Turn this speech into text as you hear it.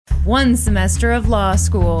1 semester of law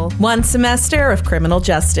school. 1 semester of criminal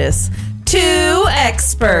justice. 2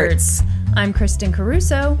 experts. I'm Kristen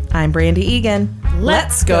Caruso. I'm Brandy Egan.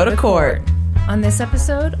 Let's go to court. On this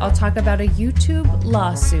episode, I'll talk about a YouTube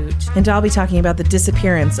lawsuit. And I'll be talking about the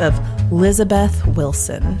disappearance of Lizabeth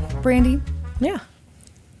Wilson. Brandy? Yeah.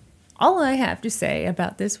 All I have to say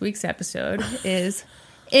about this week's episode is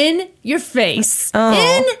in your face. Oh.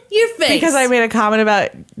 In your face. Because I made a comment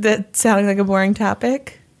about that sounding like a boring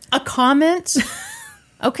topic. A comment?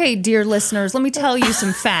 Okay, dear listeners, let me tell you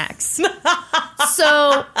some facts. So,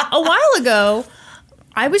 a while ago,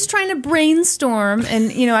 I was trying to brainstorm,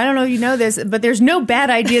 and, I don't know if you know this, but there's no bad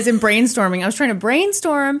ideas in brainstorming. I was trying to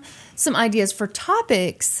brainstorm some ideas for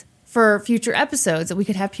topics for future episodes that we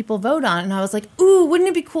could have people vote on. And I was like, ooh, wouldn't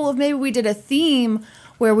it be cool if maybe we did a theme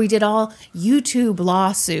where we did all YouTube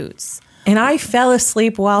lawsuits? And I fell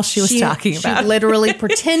asleep while she was talking about it. She literally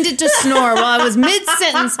pretended to snore while I was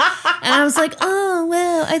mid-sentence. And I was like, oh,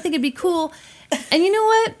 well, I think it'd be cool. And you know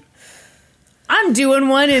what? I'm doing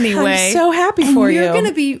one anyway. I'm so happy for you. You're going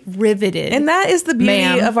to be riveted. And that is the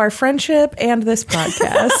beauty of our friendship and this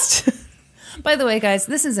podcast. By the way, guys,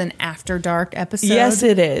 this is an After Dark episode. Yes,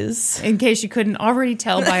 it is. In case you couldn't already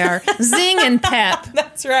tell by our zing and pep.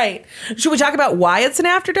 That's right. Should we talk about why it's an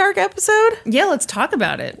After Dark episode? Yeah, let's talk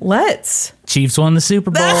about it. Let's. Chiefs won the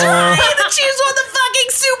Super Bowl. That's right. The Chiefs won the fucking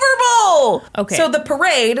Super Bowl. Okay. So the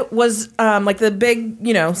parade was like the big,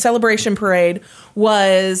 celebration parade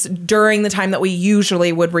was during the time that we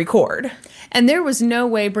usually would record. And there was no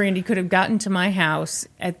way Brandy could have gotten to my house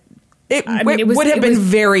at It would have been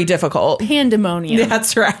very difficult. Pandemonium.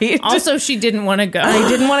 That's right. Also, she didn't want to go. I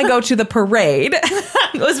didn't want to go to the parade.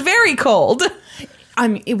 It was very cold.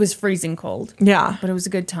 It was freezing cold. Yeah. But it was a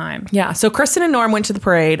good time. Yeah. So Kristen and Norm went to the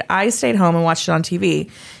parade. I stayed home and watched it on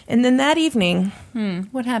TV. And then that evening...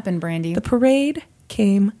 What happened, Brandy? The parade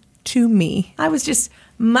came to me. I was just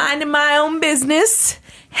minding my own business,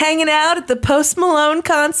 hanging out at the Post Malone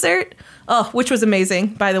concert. Oh, which was amazing,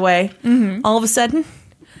 by the way. Mm-hmm. All of a sudden...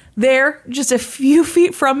 There, just a few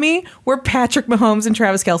feet from me, were Patrick Mahomes and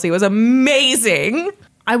Travis Kelce. It was amazing.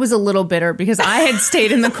 I was a little bitter because I had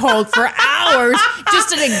stayed in the cold for hours just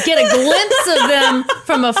to get a glimpse of them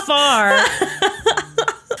from afar.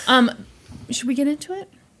 Should we get into it?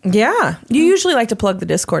 Yeah. You usually like to plug the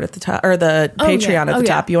Discord at the top, or the Patreon at the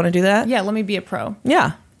top. You want to do that? Yeah, let me be a pro.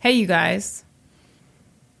 Yeah. Hey, you guys.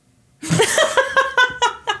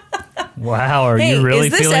 Wow, are you really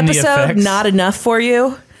feeling the effects? Is this episode not enough for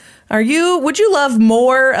you? Would you love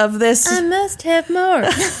more of this? I must have more.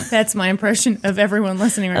 That's my impression of everyone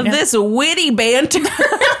listening right now. Of this witty banter.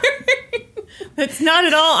 It's not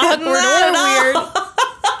at all awkward or weird.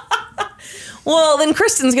 Well, then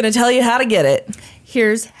Kristen's going to tell you how to get it.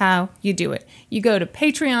 Here's how you do it. You go to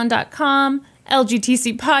patreon.com,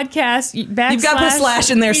 LGTC podcast, / You've got to put a slash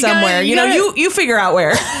in there somewhere. You figure out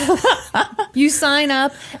where. You sign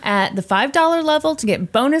up at the $5 level to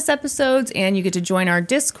get bonus episodes, and you get to join our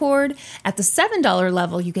Discord. At the $7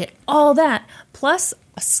 level, you get all that, plus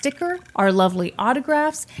a sticker, our lovely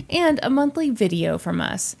autographs, and a monthly video from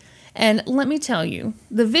us. And let me tell you,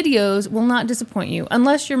 the videos will not disappoint you,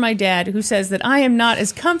 unless you're my dad, who says that I am not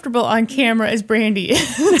as comfortable on camera as Brandy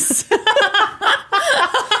is.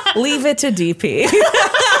 Leave it to DP.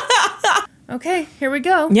 Okay, here we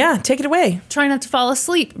go. Yeah, take it away. Try not to fall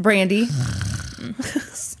asleep, Brandy.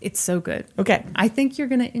 It's so good. Okay. I think you're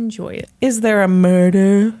going to enjoy it. Is there a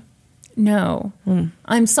murder? No.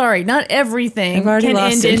 I'm sorry. Not everything can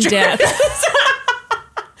end in death.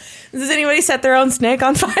 Does anybody set their own snake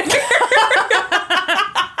on fire?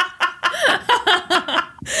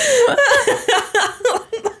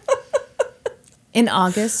 In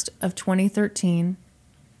August of 2013,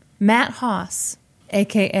 Matt Haas,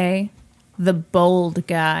 a.k.a. the Bold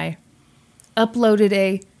Guy, uploaded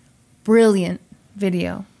a brilliant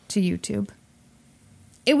video to YouTube.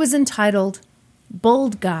 It was entitled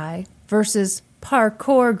Bold Guy versus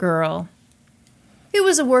Parkour Girl. It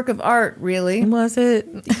was a work of art, really. Was it?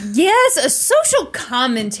 Yes, a social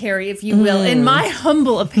commentary, if you will, in my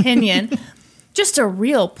humble opinion. Just a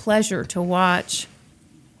real pleasure to watch.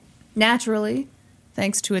 Naturally,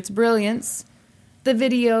 thanks to its brilliance, the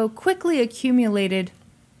video quickly accumulated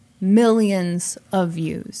millions of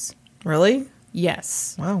views. Really?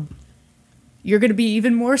 Yes. Wow. You're going to be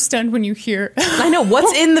even more stunned when you hear... I know.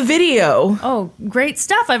 What's in the video? Oh, great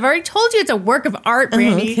stuff. I've already told you it's a work of art,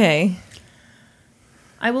 Brandy. Okay.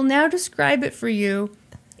 I will now describe it for you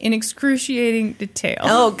in excruciating detail.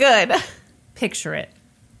 Oh, good. Picture it.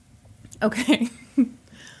 Okay.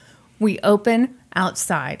 We open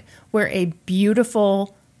outside where a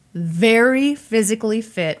beautiful, very physically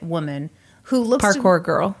fit woman who looks... Parkour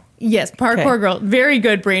girl. Yes, parkour girl. Very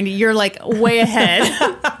good, Brandy. You're like way ahead.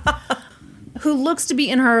 Who looks to be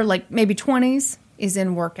in her like maybe 20s, is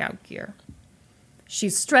in workout gear.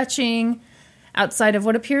 She's stretching outside of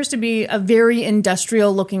what appears to be a very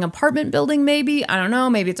industrial looking apartment building, maybe. I don't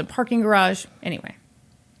know. Maybe it's a parking garage. Anyway,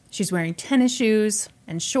 she's wearing tennis shoes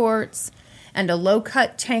and shorts and a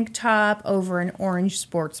low-cut tank top over an orange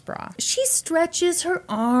sports bra. She stretches her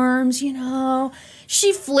arms, you know.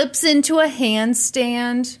 She flips into a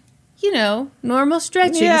handstand. You know, normal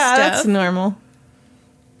stretching stuff. Yeah, that's normal.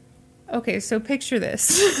 Okay, so picture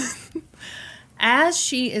this. As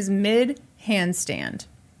she is mid-handstand,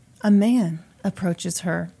 a man approaches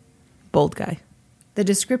her. Bold guy. The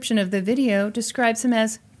description of the video describes him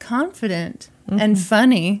as confident and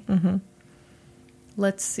funny. Mm-hmm.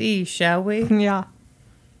 Let's see, shall we? Yeah.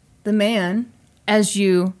 The man, as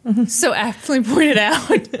you so aptly pointed out,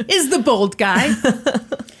 is the bold guy.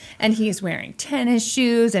 And he is wearing tennis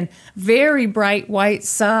shoes and very bright white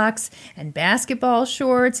socks and basketball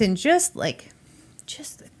shorts and just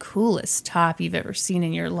the coolest top you've ever seen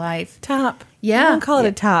in your life. Top. Yeah. Don't call it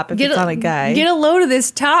a top if it's on a guy. Get a load of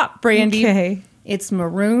this top, Brandy. Okay. It's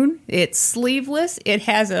maroon. It's sleeveless. It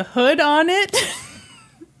has a hood on it.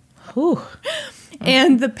 Ooh.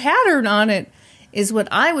 And the pattern on it is what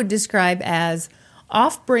I would describe as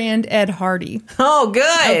off-brand Ed Hardy. Oh,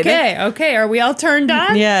 good. Okay. Are we all turned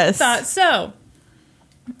on? Yes. Thought so.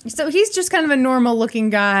 So he's just kind of a normal-looking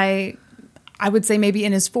guy. I would say maybe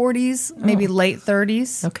in his 40s, maybe late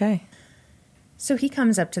 30s. Okay. So he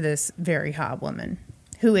comes up to this very hot woman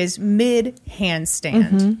who is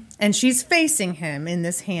mid-handstand. And she's facing him in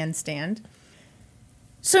this handstand.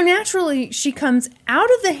 So naturally, she comes out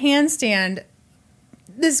of the handstand.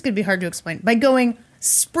 This could be hard to explain. By going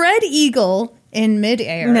spread eagle in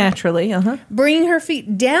midair. Naturally, Bringing her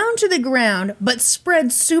feet down to the ground, but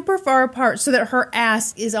spread super far apart so that her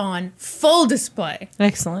ass is on full display.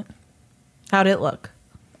 Excellent. How'd it look?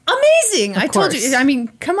 Amazing. I told course. you. I mean,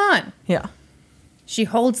 come on. Yeah. She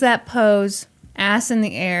holds that pose, ass in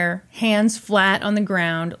the air, hands flat on the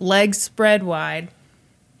ground, legs spread wide,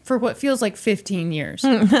 for what feels like 15 years.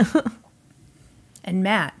 And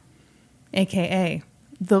Matt, a.k.a.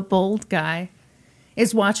 the bold guy,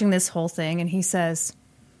 is watching this whole thing, and he says,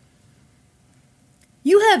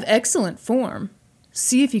 "You have excellent form.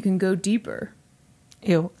 See if you can go deeper."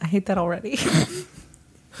 Ew, I hate that already.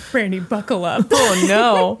 Brandy, buckle up. Oh,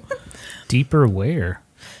 no. Deeper where?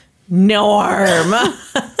 Norm.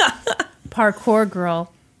 Parkour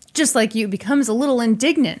girl, just like you, becomes a little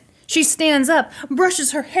indignant. She stands up,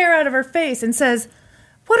 brushes her hair out of her face, and says,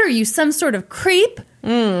 "What are you, some sort of creep?"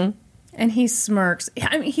 And he smirks.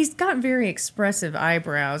 I mean, he's got very expressive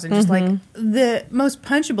eyebrows and just like the most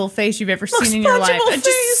punchable face you've ever seen in your life.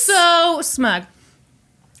 Just so smug.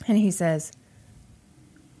 And he says,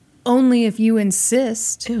 "Only if you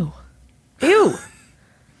insist." Ew. Ew.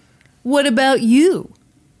 "What about you?"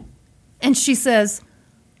 And she says,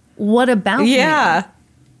 "What about me?"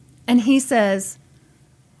 And he says,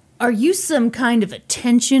 "Are you some kind of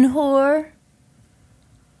attention whore?"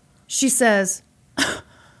 She says,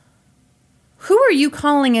 "Who are you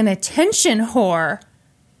calling an attention whore?"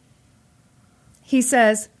 He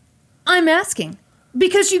says, "I'm asking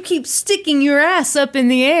because you keep sticking your ass up in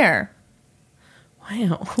the air."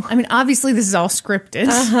 Wow. I mean, obviously this is all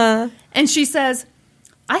scripted. And she says,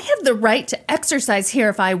 "I have the right to exercise here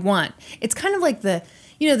if I want." It's kind of like the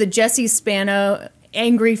Jessie Spano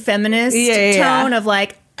angry feminist tone of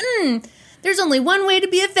like, there's only one way to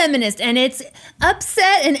be a feminist, and it's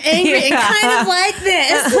upset and angry and kind of like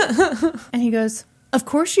this. And he goes, "Of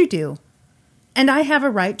course you do. And I have a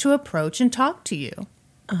right to approach and talk to you."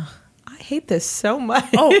 I hate this so much.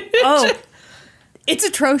 Oh, it's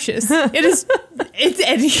atrocious. It is.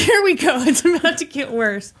 And here we go. It's about to get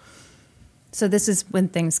worse. So this is when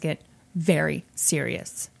things get very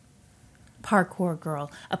serious. Parkour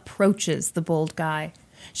girl approaches the bold guy.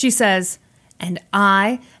 She says, "And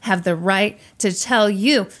I have the right to tell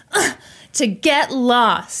you to get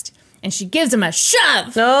lost." And she gives him a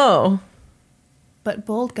shove. No. But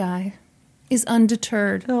bold guy is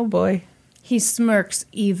undeterred. Oh, boy. He smirks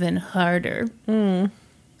even harder.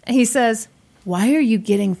 He says, "Why are you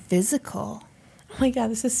getting physical?" Oh, my God.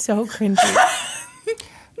 This is so cringy.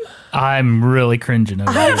 I'm really cringing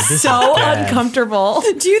over I'm this. This so is bad. uncomfortable.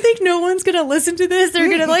 Do you think no one's going to listen to this? They're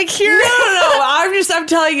going to hear it? No. I'm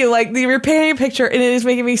telling you, you're painting a picture and it is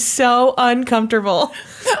making me so uncomfortable.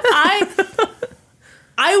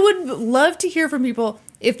 I would love to hear from people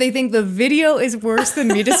if they think the video is worse than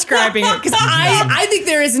me describing it. Because I think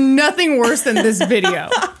there is nothing worse than this video.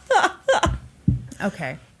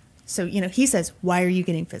 Okay. So, he says, "Why are you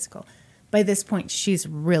getting physical?" By this point, she's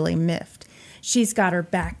really miffed. She's got her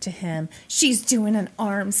back to him. She's doing an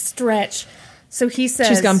arm stretch. So he says...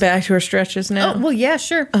 She's gone back to her stretches now? Oh, well, yeah,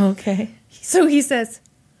 sure. Okay. So he says,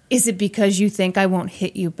 is it because you think I won't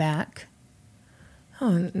hit you back?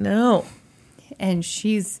 Oh, no. And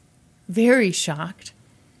she's very shocked.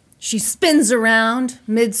 She spins around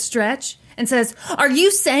mid-stretch and says, are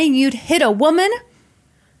you saying you'd hit a woman?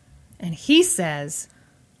 And he says,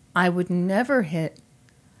 I would never hit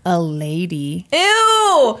a lady.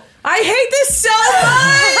 Ew! I hate this so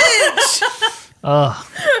much!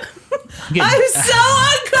 I'm so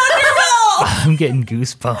uncomfortable! I'm getting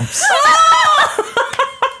goosebumps.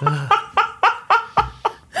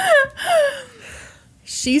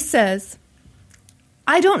 She says,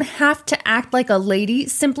 I don't have to act like a lady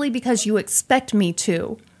simply because you expect me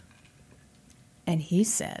to. And he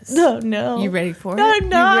says, No. You ready for it? I'm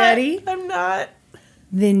not. You ready? I'm not.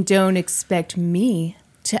 Then don't expect me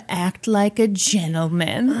to act like a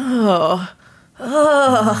gentleman.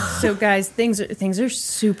 So guys, things are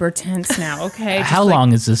super tense now, okay? How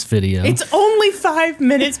long is this video? It's only 5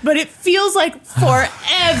 minutes, but it feels like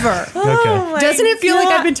forever. Okay. Doesn't it feel like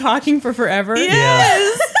I've been talking for forever?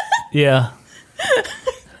 Yes! Yeah.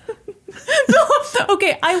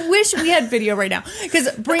 Okay, I wish we had video right now. Because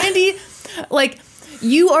Brandy, like,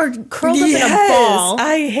 you are curled up in a ball.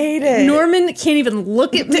 I hate it. Norman can't even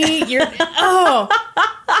look at me. You're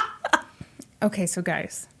Okay, so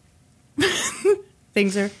guys.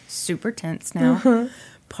 Things are super tense now.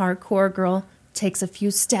 Parkour girl takes a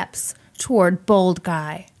few steps toward bold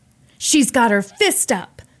guy. She's got her fist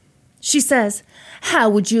up. She says, how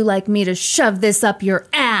would you like me to shove this up your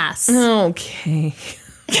ass? Okay.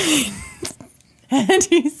 And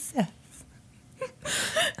he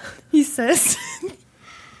says,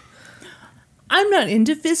 I'm not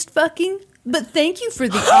into fist fucking, but thank you for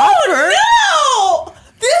the offer. No!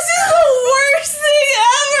 This is the worst thing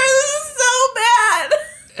ever. This is so bad.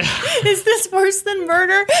 Is this worse than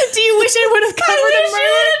murder? Do you wish I would have covered I wish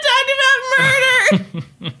you would have talked about murder.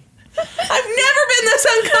 I've never been this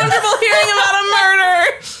uncomfortable hearing about a murder.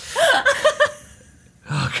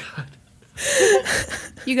 Oh, God.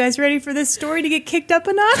 You guys ready for this story to get kicked up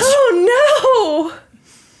a notch? Oh,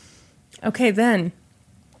 no. Okay, then.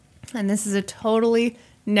 And this is a totally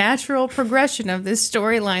natural progression of this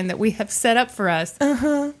storyline that we have set up for us.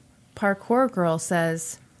 Parkour girl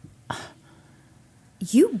says,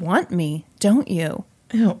 you want me, don't you?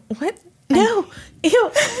 Ew, what? No.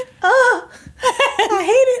 Ew. Oh, I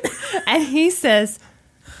hate it. And he says,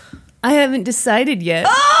 I haven't decided yet.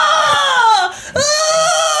 Oh!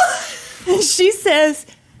 And she says,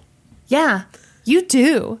 yeah, you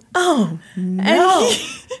do. Oh, no. And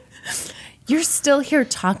you're still here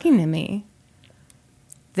talking to me.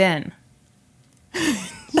 Then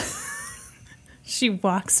she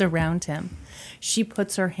walks around him. She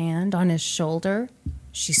puts her hand on his shoulder.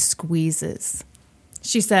 She squeezes.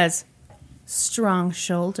 She says, strong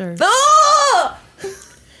shoulders. Oh!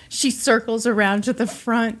 She circles around to the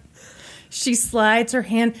front. She slides her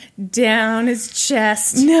hand down his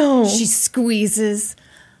chest. No. She squeezes.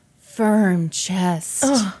 Firm chest.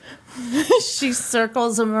 Oh. She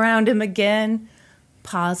circles around him again,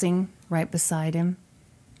 pausing right beside him.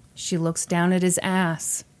 She looks down at his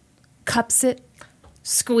ass, cups it,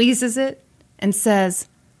 squeezes it, and says,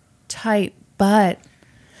 tight butt.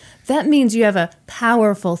 That means you have a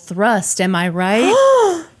powerful thrust, am I right?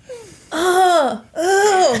 Ew.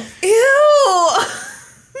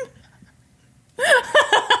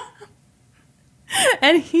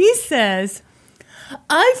 And he says,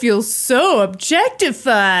 I feel so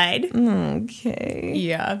objectified. Okay.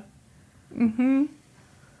 Yeah.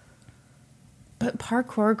 But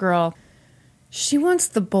parkour girl, she wants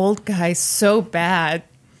the bold guy so bad.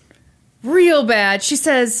 Real bad. She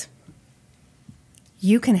says,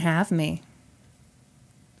 you can have me.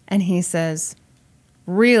 And he says,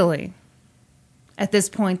 really? At this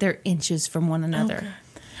point, they're inches from one another. Okay.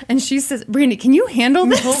 And she says, Brandy, can you handle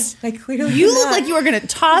this? I clearly You cannot. look like you are going to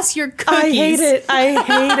toss your cookies. I hate it. I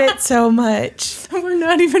hate it so much. We're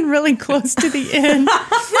not even really close to the end.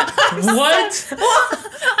 What?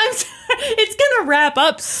 I'm sorry. It's going to wrap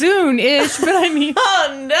up soon-ish, but I mean,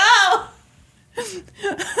 Oh, no.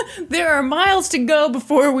 there are miles to go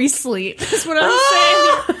before we sleep. That's what I'm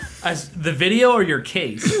saying. The video or your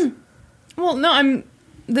case? Well, no,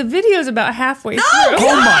 the video's about halfway through.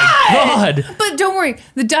 Oh, my God. But don't worry,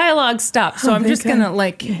 the dialogue stopped, so I'm thank just gonna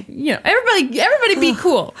everybody be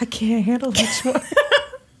cool. I can't handle this one.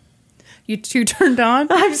 You two turned on?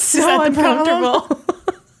 I'm Is so that the problem? uncomfortable.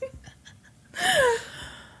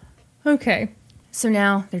 Okay, so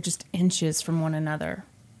now they're just inches from one another.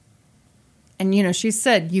 And, she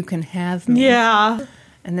said, you can have me. Yeah.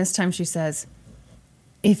 And this time she says,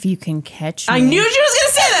 if you can catch me. I knew she was going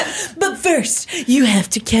to say that. But first, you have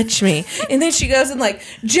to catch me. And then she goes and, like,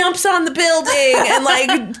 jumps on the building and,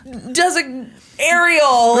 like, does a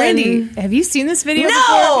aerial. Brandy, have you seen this video No!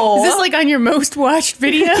 before? Is this, like, on your most watched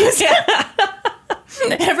videos? Yeah.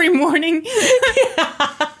 Every morning?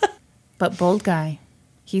 Yeah. But Bold Guy,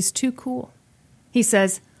 he's too cool. He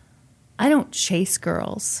says, I don't chase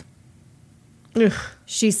girls. Ugh.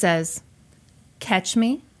 She says, catch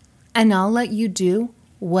me, and I'll let you do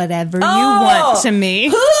whatever you want to me.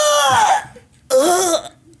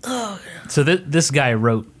 So this guy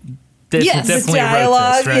wrote this. Yes, definitely the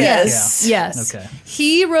dialogue, wrote this, right? yes. Yeah. Yes. Okay.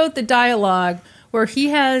 He wrote the dialogue where he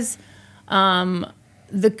has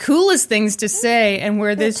the coolest things to say, and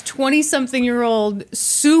where this 20-something-year-old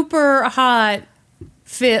super hot,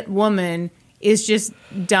 fit woman is just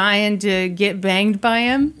dying to get banged by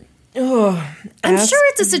him. I'm sure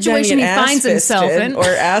it's a situation he finds himself in. Or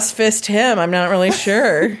ass fist him. I'm not really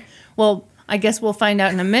sure. Well, I guess we'll find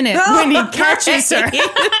out in a minute when he catches her.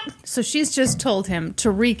 So she's just told him to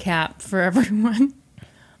recap for everyone.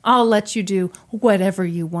 I'll let you do whatever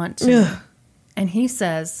you want to. And he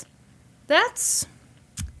says, that's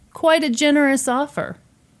quite a generous offer.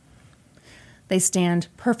 They stand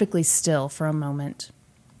perfectly still for a moment.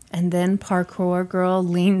 And then Parkour Girl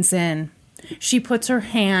leans in. She puts her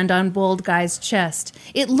hand on Bold Guy's chest.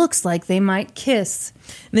 It looks like they might kiss.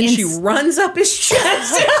 And then she runs up his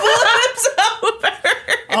chest and flips over.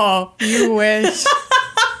 Oh, you wish.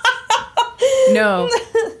 No.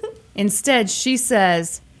 Instead, she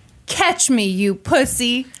says, catch me, you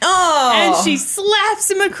pussy. Oh. And she slaps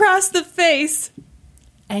him across the face.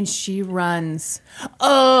 And she runs.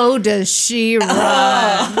 Oh, does she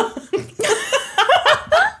run?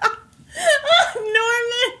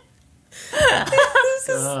 Norman. This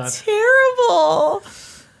is terrible.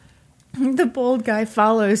 The Bold Guy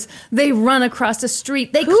follows. They run across the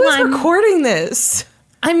street. They Who climb. is recording this?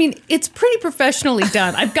 I mean, it's pretty professionally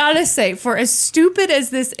done. I've got to say, for as stupid as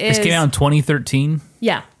this is. This came out in 2013.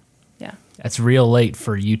 Yeah. That's real late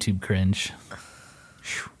for YouTube cringe.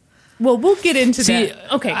 Well, we'll get into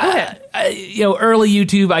that. Okay, go ahead. Early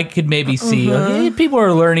YouTube, I could maybe see people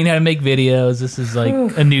are learning how to make videos. This is like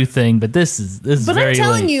a new thing, but this is But very I'm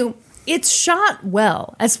telling late. you, it's shot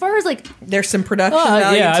well. As far as like, There's some production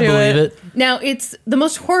value yeah, I to believe it. now it's the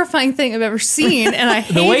most horrifying thing I've ever seen, and I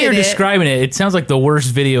hated The way you're it. describing it, it sounds like the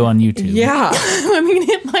worst video on YouTube. Yeah. I mean,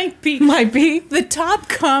 it might be. Might be. The top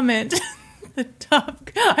comment.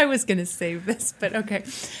 I was going to save this, but okay.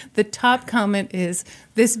 The top comment is,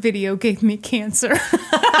 this video gave me cancer.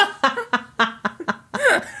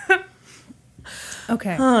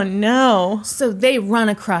 Okay. Oh, no. So they run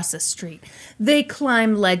across the street. They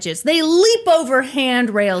climb ledges. They leap over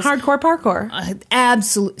handrails. Hardcore parkour.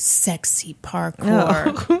 Absolute sexy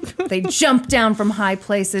parkour. They jump down from high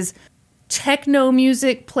places. Techno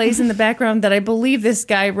music plays in the background that I believe this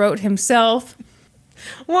guy wrote himself.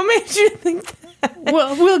 What made you think that?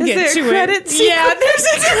 Well, we'll get there to credit it. Yeah, there's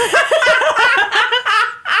a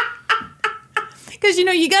because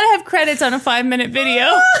you got to have credits on a 5-minute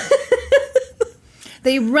video.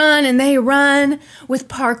 They run and they run with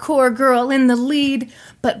Parkour Girl in the lead,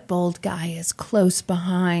 but Bold Guy is close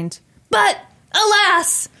behind. But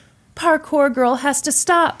alas, Parkour Girl has to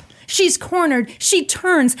stop. She's cornered. She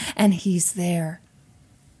turns, and he's there.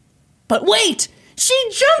 But wait! She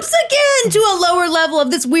jumps again to a lower level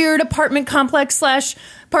of this weird apartment complex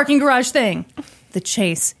 / parking garage thing. The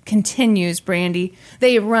chase continues, Brandy.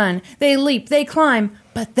 They run, they leap, they climb.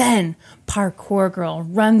 But then Parkour Girl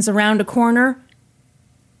runs around a corner,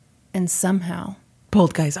 and somehow...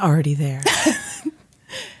 Bold Guy's already there.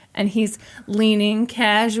 And he's leaning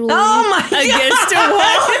casually against a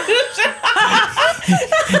wall.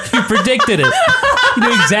 You predicted it. You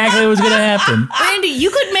knew exactly what was going to happen. Brandy, you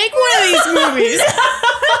could make one of these movies.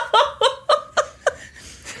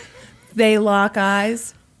 They lock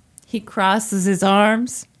eyes. He crosses his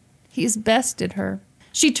arms. He's bested her.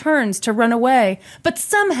 She turns to run away, but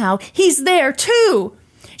somehow he's there too.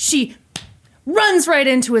 She runs right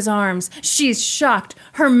into his arms. She's shocked.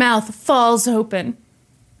 Her mouth falls open.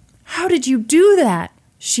 How did you do that?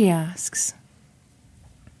 She asks.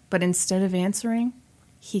 But instead of answering,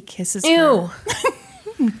 he kisses her. Ew.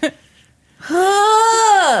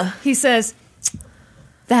 He says,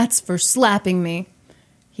 that's for slapping me.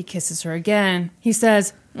 He kisses her again. He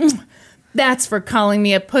says, that's for calling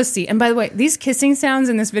me a pussy. And by the way, these kissing sounds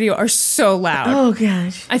in this video are so loud. Oh,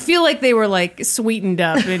 gosh. I feel like they were like sweetened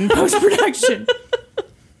up in post-production.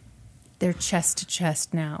 They're chest to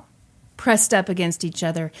chest now, pressed up against each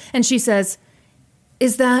other. And she says,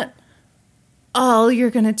 is that all you're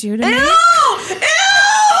going to do to me? Ew!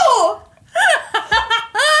 Ew!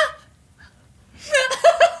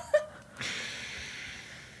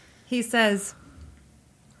 He says,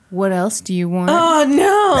 what else do you want? Oh,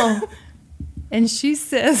 no. And she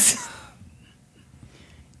says,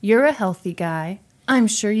 you're a healthy guy. I'm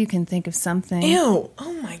sure you can think of something. Ew.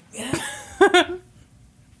 Oh, my God.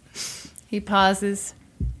 He pauses.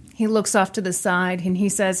 He looks off to the side and he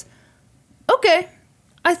says, okay,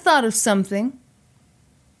 I thought of something.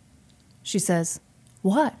 She says,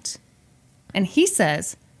 what? And he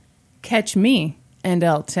says, catch me and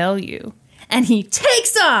I'll tell you. And he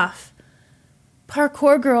takes off.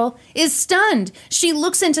 Parkour girl is stunned. She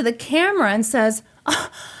looks into the camera and says, oh,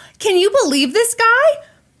 can you believe this guy?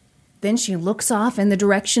 Then she looks off in the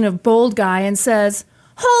direction of Bold Guy and says,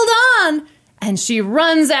 hold on. And she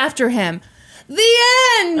runs after him. The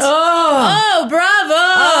end. Oh, bravo.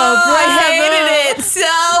 Oh, bravo. I hated it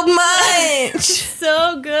so much.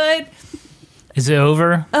 So good. Is it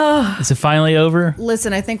over? Oh. Is it finally over?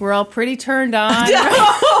 Listen, I think we're all pretty turned on.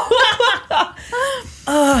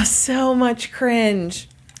 Oh, so much cringe.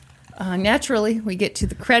 Naturally, we get to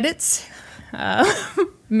the credits.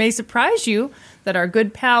 May surprise you that our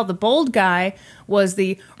good pal, the Bold Guy, was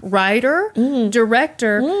the writer,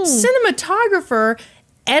 director, cinematographer,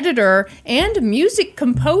 editor, and music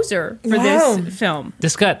composer for this film.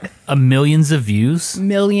 This got millions of views.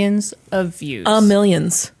 Millions of views.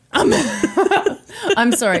 Millions.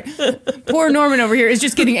 I'm sorry. Poor Norman over here is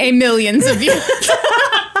just getting millions of views.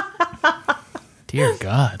 Dear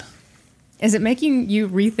God. Is it making you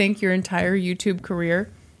rethink your entire YouTube career?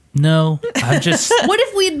 No, I'm just... What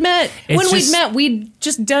if we'd met, we'd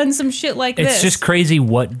just done some shit like this? It's just crazy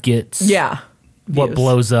what gets... Yeah. What Views.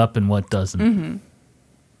 blows up and what doesn't. Mm-hmm.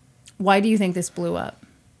 Why do you think this blew up?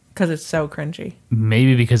 Because it's so cringy.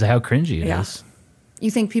 Maybe because of how cringy it is.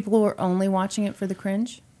 You think people were only watching it for the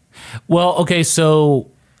cringe? Well, okay,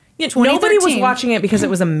 so... Yeah, nobody was watching it because it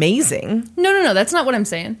was amazing. No. That's not what I'm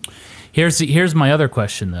saying. Here's my other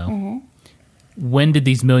question, though. Mm-hmm. When did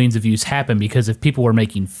these millions of views happen? Because if people were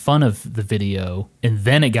making fun of the video and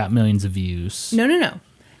then it got millions of views... No.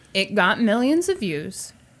 It got millions of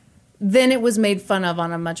views. Then it was made fun of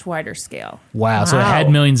on a much wider scale. Wow, so it had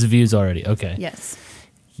millions of views already. Okay. Yes.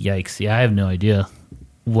 Yikes. Yeah, I have no idea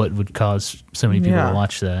what would cause so many people to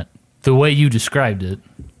watch that. The way you described it.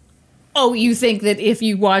 Oh, you think that if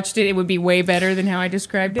you watched it, it would be way better than how I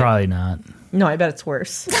described it? Probably not. No, I bet it's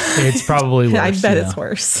worse. It's probably worse. I bet it's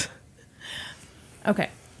worse. Okay.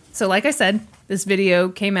 So like I said, this video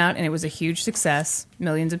came out and it was a huge success.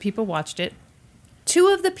 Millions of people watched it. 2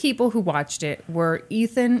 of the people who watched it were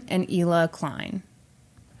Ethan and Hila Klein.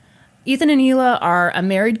 Ethan and Hila are a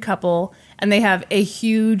married couple, and they have a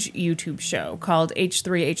huge YouTube show called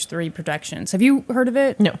H3H3 Productions. Have you heard of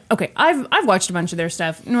it? No. Okay, I've watched a bunch of their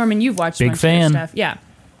stuff. Norman, you've watched a bunch of their stuff. Yeah.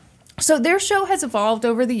 So their show has evolved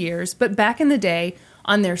over the years, but back in the day,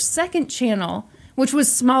 on their second channel, which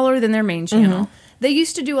was smaller than their main channel, they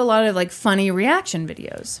used to do a lot of like funny reaction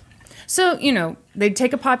videos. So, they'd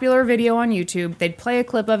take a popular video on YouTube, they'd play a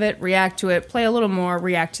clip of it, react to it, play a little more,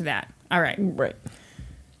 react to that. All right. Right.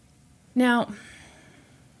 Now,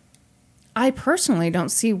 I personally don't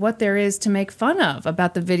see what there is to make fun of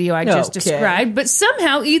about the video I just described, but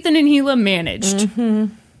somehow Ethan and Hila managed.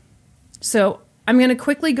 So I'm going to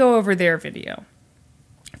quickly go over their video.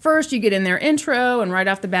 First, you get in their intro, and right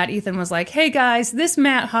off the bat, Ethan was like, hey guys, this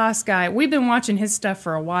Matt Haas guy, we've been watching his stuff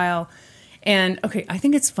for a while. And, okay, I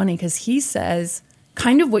think it's funny because he says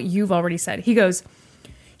kind of what you've already said. He goes,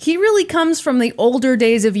 he really comes from the older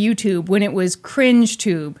days of YouTube when it was cringe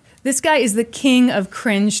tube. This guy is the king of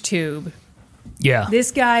cringe tube. Yeah.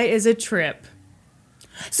 This guy is a trip.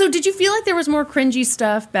 So did you feel like there was more cringy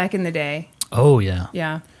stuff back in the day? Oh, yeah.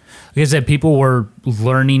 Yeah. Like I said, people were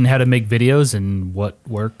learning how to make videos and what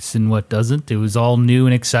works and what doesn't. It was all new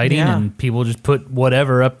and exciting, and people just put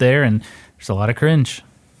whatever up there, and there's a lot of cringe.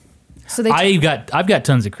 So I've got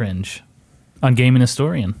tons of cringe on Gaming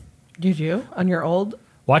Historian. Did you? On your old?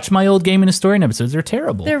 Watch my old Gaming Historian episodes. They're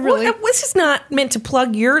terrible. They're really... Well, this is not meant to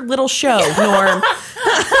plug your little show, Norm.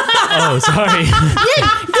 Oh, sorry.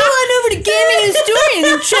 Yeah, go on over to Gaming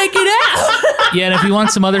Historian and check it out. Yeah, and if you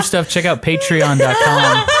want some other stuff, check out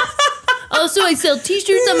patreon.com. Also, I sell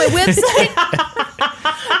t-shirts on my website.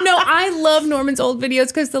 No, I love Norman's old videos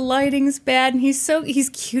because the lighting's bad and he's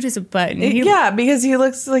cute as a button. Because he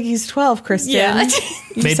looks like he's 12, Kristen. Yeah.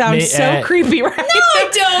 You sound so creepy right now. No, I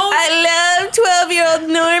don't. I love 12-year-old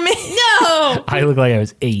Norman. No. I look like I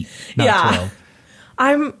was 8, not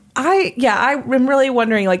 12. I'm really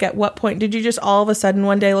wondering, like, at what point did you just all of a sudden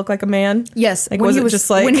one day look like a man? Yes. Like, was it just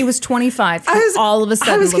like when he was 25? All of a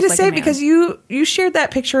sudden, I was going to say because you shared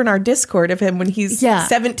that picture in our Discord of him when he's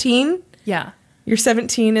 17. Yeah. You're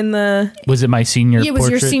 17 in the. Was it my senior portrait? It was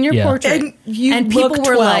your senior portrait. And people look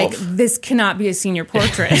were 12. like, this cannot be a senior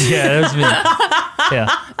portrait. Yeah, that was me. Yeah.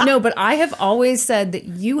 No, but I have always said that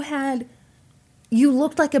you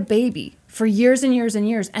looked like a baby for years and years and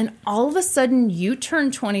years. And all of a sudden you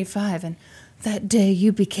turned 25 and that day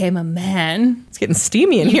you became a man. It's getting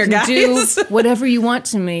steamy in here, guys. Do whatever you want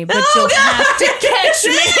to me, but you'll have to catch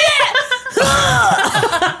me.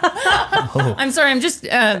 Oh. I'm sorry, I'm just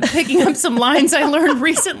picking up some lines I learned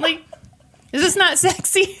recently. Is this not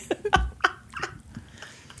sexy?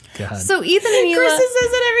 God. So Ethan and Hila... Kristen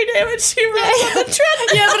says it every day when she runs on the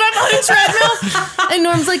treadmill. Yeah, but I'm on a treadmill. And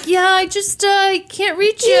Norm's like, yeah, I just can't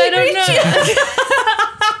reach you. I don't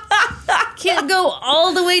know. Can't go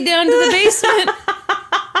all the way down to the basement.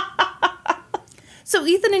 So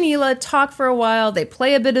Ethan and Hila talk for a while. They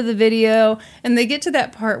play a bit of the video. And they get to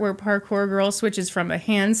that part where Parkour Girl switches from a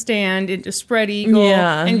handstand into spread eagle.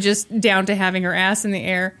 Yeah. And just down to having her ass in the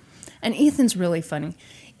air. And Ethan's really funny.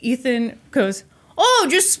 Ethan goes... Oh,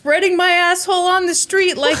 just spreading my asshole on the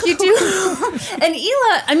street like you do. And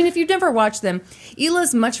Hila, I mean, if you've never watched them,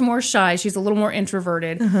 Hila's much more shy. She's a little more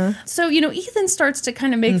introverted. So, Ethan starts to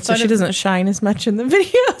kind of make fun So she doesn't shine as much in the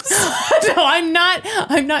videos. No,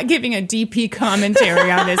 I'm not giving a DP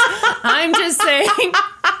commentary on this. I'm just saying,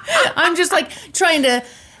 I'm just like trying to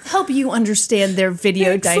help you understand their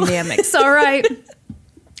video dynamics. All right.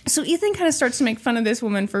 So Ethan kind of starts to make fun of this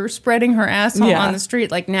woman for spreading her asshole on the street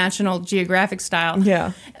like National Geographic style.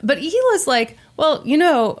 Yeah. But Hila's like, well,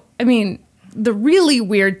 I mean, the really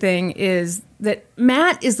weird thing is that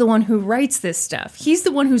Matt is the one who writes this stuff. He's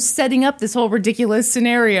the one who's setting up this whole ridiculous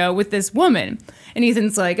scenario with this woman. And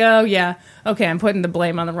Ethan's like, oh, yeah, okay, I'm putting the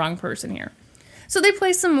blame on the wrong person here. So they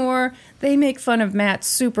play some more. They make fun of Matt's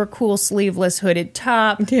super cool sleeveless hooded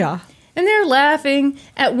top. Yeah. And they're laughing.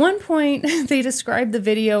 At one point, they describe the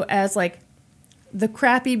video as like the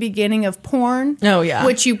crappy beginning of porn. Oh, yeah.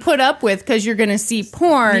 Which you put up with because you're going to see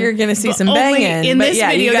porn. You're going to see but some only banging. in But this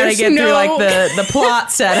yeah, video, you got to get through like the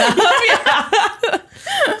plot setup.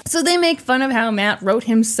 So they make fun of how Matt wrote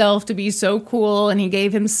himself to be so cool and he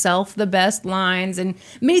gave himself the best lines and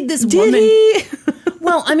made this woman. He?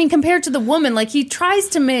 Well, I mean, compared to the woman, like he tries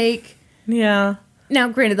to make. Yeah. Now,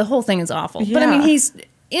 granted, the whole thing is awful. Yeah. But I mean, he's.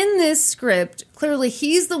 In this script, clearly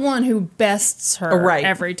he's the one who bests her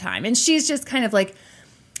every time. And she's just kind of like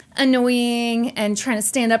annoying and trying to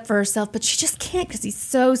stand up for herself, but she just can't because he's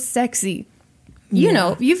so sexy. You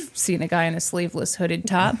know, you've seen a guy in a sleeveless hooded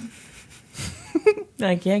top.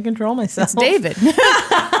 I can't control myself. It's David.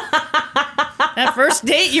 That first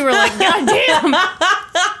date, you were like, God damn.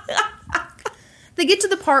 They get to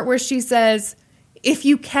the part where she says, if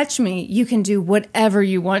you catch me, you can do whatever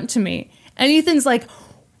you want to me. And Ethan's like,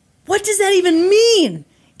 what does that even mean?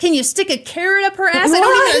 Can you stick a carrot up her ass? I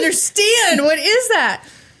don't even understand. What is that?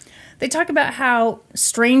 They talk about how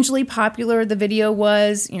strangely popular the video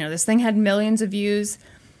was. This thing had millions of views.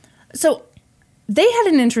 So they had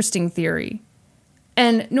an interesting theory.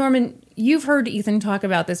 And Norman, you've heard Ethan talk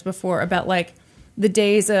about this before, about like the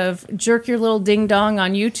days of jerk your little ding dong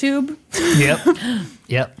on YouTube.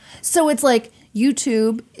 Yep. So it's like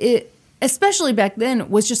YouTube, especially back then,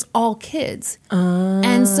 was just all kids.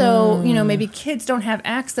 And so, maybe kids don't have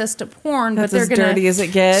access to porn, That's but they're as dirty as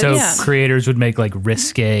it gets. So creators would make like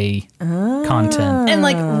risque content. And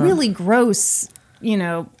like really gross,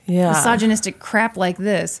 misogynistic crap like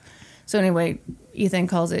this. So anyway, Ethan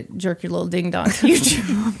calls it jerk your little ding dong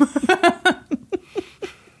YouTube.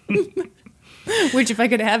 Which if I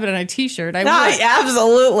could have it on a t-shirt, I would.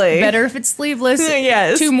 Absolutely. Better if it's sleeveless.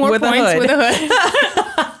 Yes. 2 more with points a with a hood.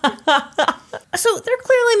 So they're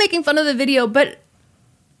clearly making fun of the video, but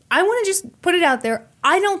I want to just put it out there.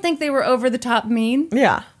 I don't think they were over the top mean.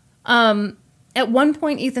 Yeah. At one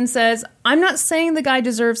point, Ethan says, I'm not saying the guy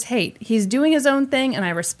deserves hate. He's doing his own thing, and I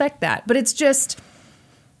respect that. But it's just,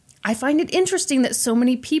 I find it interesting that so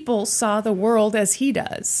many people saw the world as he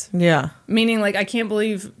does. Yeah. Meaning, like, I can't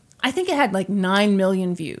believe, I think it had like 9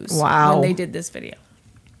 million views when they did this video.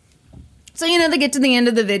 So, they get to the end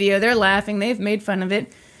of the video. They're laughing. They've made fun of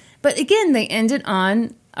it. But again, they end it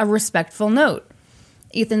on a respectful note.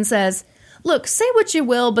 Ethan says, look, say what you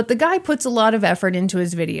will, but the guy puts a lot of effort into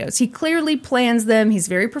his videos. He clearly plans them. He's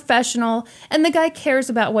very professional. And the guy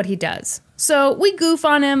cares about what he does. So we goof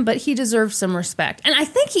on him, but he deserves some respect. And I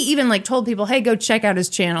think he even told people, hey, go check out his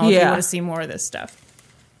channel if you want to see more of this stuff.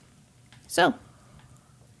 So.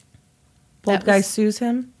 Old guy sues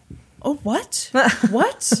him? Oh, what?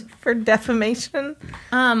 What? For defamation?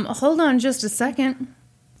 Hold on just a second.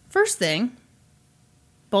 First thing,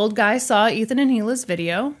 Bold Guy saw Ethan and Gila's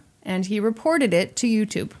video, and he reported it to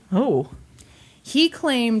YouTube. Oh. He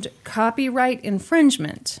claimed copyright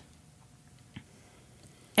infringement.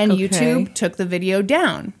 And Okay. YouTube took the video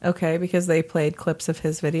down. Okay, because they played clips of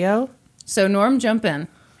his video. So, Norm, jump in.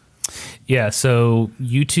 Yeah, so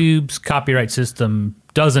YouTube's copyright system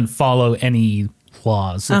doesn't follow any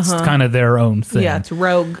laws. It's kind of their own thing. Yeah, it's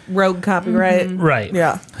rogue copyright. Right.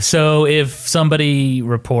 Yeah. So if somebody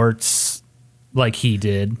reports like he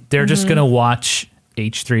did, they're just going to watch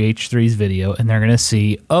H3H3's video and they're going to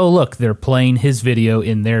see, oh, look, they're playing his video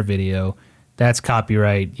in their video. That's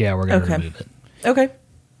copyright. Yeah, we're going to remove it. Okay.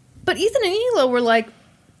 But Ethan and Hila were like,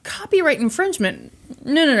 copyright infringement?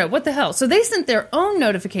 No. What the hell? So they sent their own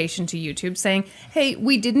notification to YouTube saying, hey,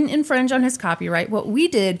 we didn't infringe on his copyright. What we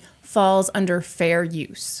did falls under fair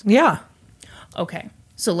use. Yeah. Okay,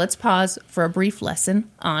 so let's pause for a brief lesson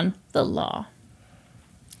on the law.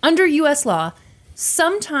 Under U.S. law,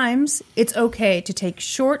 sometimes it's okay to take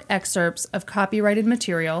short excerpts of copyrighted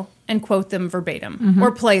material and quote them verbatim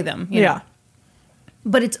or play them. You know.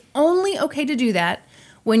 But it's only okay to do that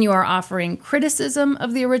when you are offering criticism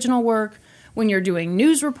of the original work, when you're doing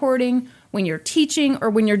news reporting, when you're teaching, or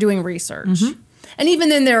when you're doing research. And even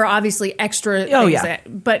then, there are obviously extra things,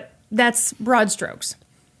 but that's broad strokes.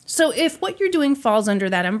 So if what you're doing falls under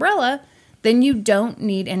that umbrella, then you don't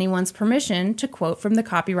need anyone's permission to quote from the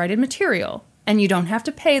copyrighted material, and you don't have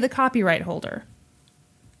to pay the copyright holder.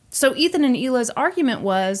 So Ethan and Hila's argument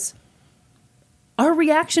was, our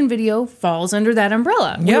reaction video falls under that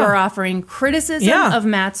umbrella. Yeah. We were offering criticism of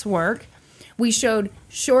Matt's work. We showed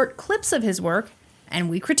short clips of his work, and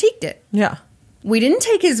we critiqued it. Yeah. We didn't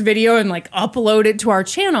take his video and like upload it to our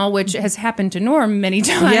channel, which has happened to Norm many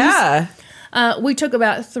times. Yeah. We took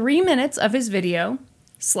about 3 minutes of his video,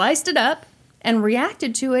 sliced it up, and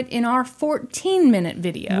reacted to it in our 14-minute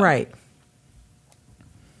video. Right.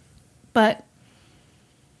 But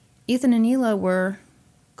Ethan and Hila were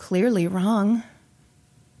clearly wrong.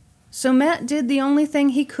 So Matt did the only thing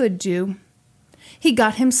he could do. He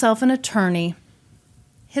got himself an attorney.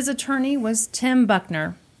 His attorney was Tim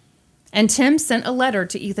Buckner. And Tim sent a letter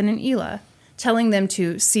to Ethan and Hila telling them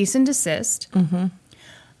to cease and desist.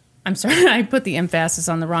 I'm sorry, I put the emphasis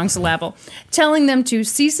on the wrong syllable. Telling them to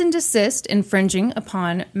cease and desist infringing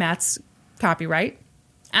upon Matt's copyright.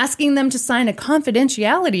 Asking them to sign a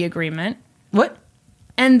confidentiality agreement. What?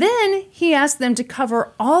 And then he asked them to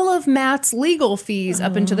cover all of Matt's legal fees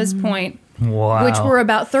up until this point, Wow. which were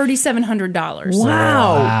about $3,700.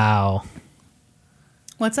 Wow.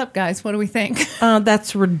 What's up, guys? What do we think?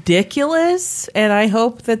 That's ridiculous. And I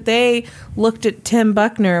hope that they looked at Tim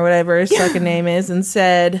Buckner, or whatever his second name is, and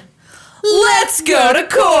said, let's go to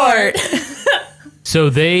court.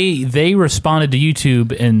 So they responded to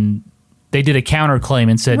YouTube and they did a counterclaim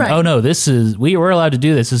and said, Right. oh, no, we're allowed to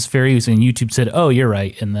do this. This is fair use. And YouTube said, oh, you're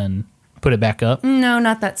right. And then put it back up. No,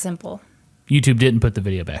 not that simple. YouTube didn't put the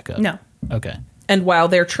video back up. No. Okay. And while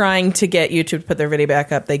they're trying to get YouTube to put their video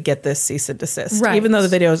back up, they get this cease and desist. Right. Even though the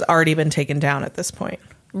video has already been taken down at this point.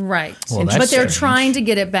 Right. Well, that's but they're strange. trying to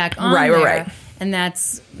get it back on Right, there. right. And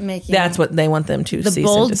that's making That's what they want them to the cease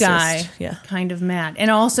bold and desist. guy kind of mad. And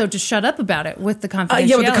also to shut up about it with the confidentiality.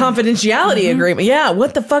 Yeah, with the confidentiality agreement. Yeah,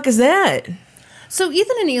 what the fuck is that? So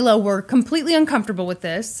Ethan and Hila were completely uncomfortable with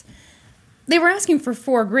this. They were asking for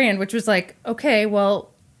 $4,000, which was like, okay, well,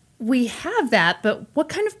 we have that, but what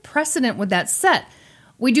kind of precedent would that set?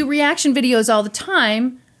 We do reaction videos all the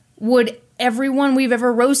time. Would everyone we've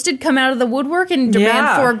ever roasted come out of the woodwork and demand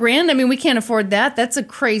 $4,000? I mean, we can't afford that. That's a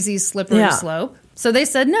crazy slippery slope. So they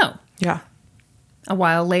said no. Yeah. A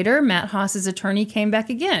while later, Matt Haas's attorney came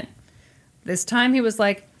back again. This time he was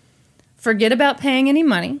like, forget about paying any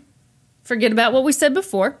money. Forget about what we said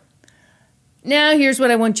before. Now here's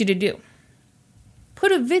what I want you to do.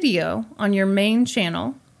 Put a video on your main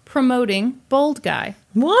channel promoting Bold Guy.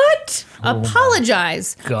 What?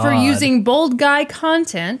 Apologize for God. using Bold Guy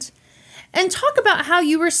content and talk about how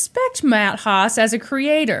you respect Matt Haas as a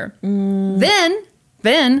creator.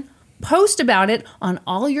 Then post about it on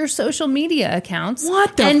all your social media accounts.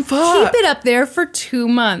 What the and fuck? keep it up there for 2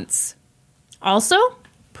 months. Also,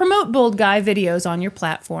 promote Bold Guy videos on your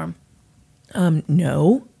platform.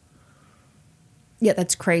 No. Yeah,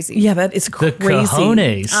 that's crazy. Yeah, that is The crazy.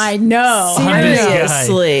 cojones. I know.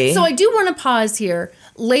 Seriously. So I do want to pause here.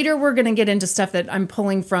 Later, we're going to get into stuff that I'm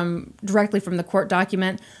pulling from directly from the court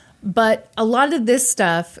document. But a lot of this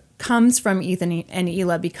stuff comes from Ethan and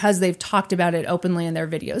Hila because they've talked about it openly in their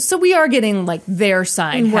videos. So we are getting like their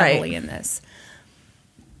side heavily in this.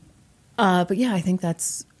 But yeah, I think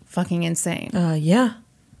that's fucking insane? Yeah.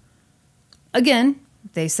 Again,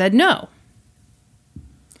 they said no.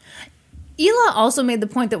 Ela also made the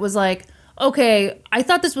point that was like, okay, I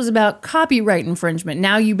thought this was about copyright infringement.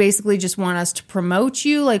 Now you basically just want us to promote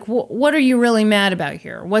you? Like, what are you really mad about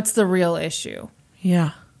here? What's the real issue?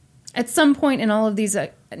 Yeah. At some point in all of these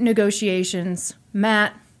negotiations,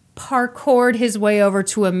 Matt parkoured his way over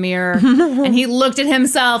to a mirror and he looked at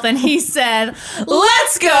himself and he said,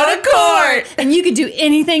 "Let's go to court. And you can do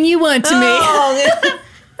anything you want to me." Oh,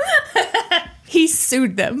 He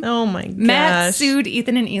sued them. oh my gosh. Matt sued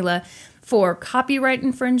Ethan and Ela for copyright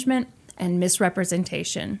infringement and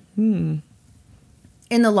misrepresentation. In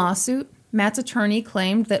the lawsuit, Matt's attorney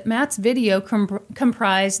claimed that Matt's video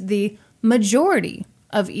comprised the majority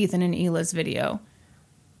of Ethan and Ela's video.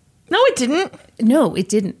 No, it didn't. No, it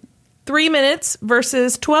didn't. 3 minutes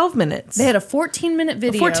versus 12 minutes. They had a 14-minute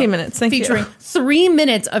video. 14 minutes, thank you. featuring 3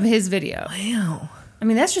 minutes of his video. Wow. I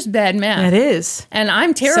mean, that's just bad math. That is. And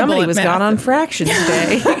I'm terrible Somebody at was math. gone on fractions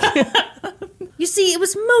day. You see, it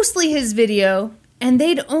was mostly his video, and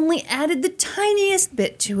they'd only added the tiniest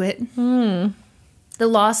bit to it. The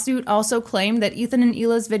lawsuit also claimed that Ethan and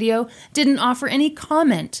Ela's video didn't offer any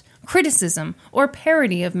comment, criticism, or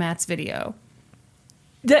parody of Matt's video.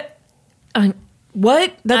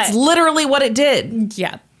 What? That's literally what it did.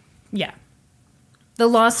 Yeah. The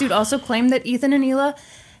lawsuit also claimed that Ethan and Ela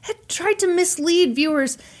had tried to mislead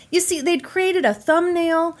viewers. You see, they'd created a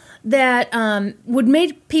thumbnail that would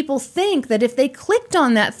make people think that if they clicked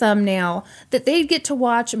on that thumbnail, that they'd get to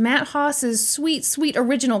watch Matt Haas's sweet, sweet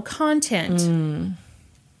original content.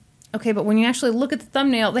 Okay, but when you actually look at the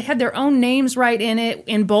thumbnail, they had their own names right in it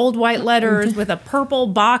in bold white letters with a purple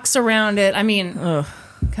box around it. I mean,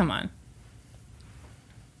 come on.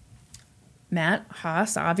 Matt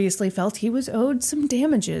Haas obviously felt he was owed some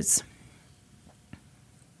damages.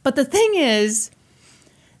 But the thing is,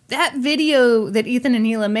 that video that Ethan and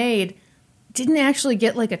Ela made didn't actually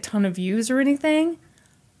get like a ton of views or anything.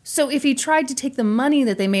 So if he tried to take the money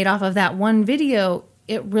that they made off of that one video,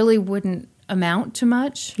 it really wouldn't amount to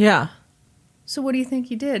much. Yeah. So what do you think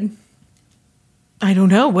he did? I don't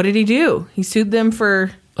know. What did he do? He sued them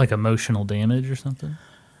for... Like emotional damage or something?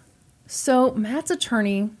 So Matt's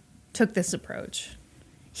attorney took this approach.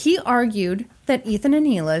 He argued that Ethan and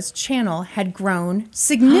Ela's channel had grown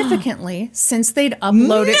significantly since they'd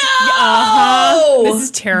uploaded... No! This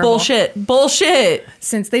is terrible. Bullshit.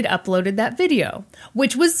 Since they'd uploaded that video,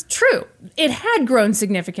 which was true. It had grown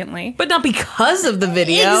significantly. But not because of the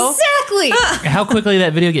video. Exactly. How quickly did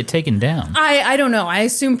that video get taken down? I don't know. I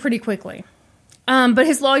assume pretty quickly. But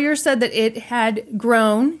his lawyer said that it had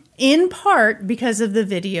grown in part because of the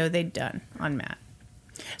video they'd done on Matt.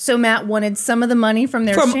 So Matt wanted some of the money from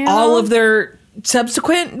their channel. From all of their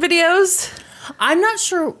subsequent videos? I'm not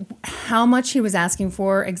sure how much he was asking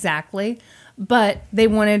for exactly, but they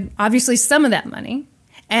wanted, obviously, some of that money.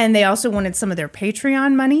 And they also wanted some of their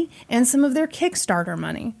Patreon money and some of their Kickstarter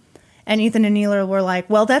money. And Ethan and Ela were like,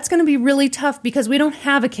 well, that's going to be really tough because we don't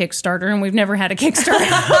have a Kickstarter and we've never had a Kickstarter. It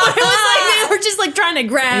was like they were just like trying to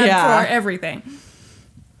grab for everything.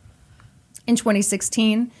 In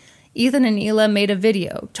 2016, Ethan and Ela made a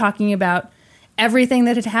video talking about everything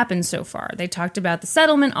that had happened so far. They talked about the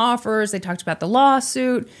settlement offers. They talked about the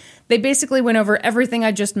lawsuit. They basically went over everything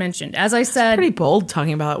I just mentioned. As I said... It's pretty bold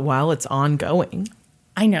talking about it while it's ongoing.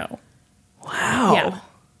 I know. Wow.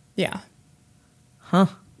 Yeah. Huh.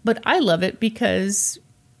 But I love it because,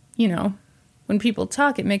 you know, when people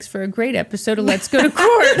talk, it makes for a great episode of Let's Go to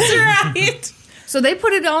Court. That's right. So they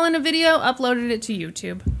put it all in a video, uploaded it to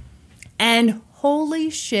YouTube. And holy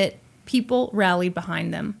shit, people rallied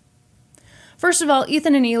behind them. First of all,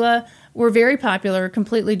 Ethan and Ela were very popular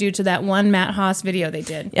completely due to that one Matt Haas video they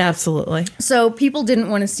did. Absolutely. So people didn't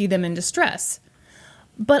want to see them in distress.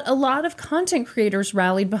 But a lot of content creators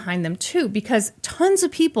rallied behind them too, because tons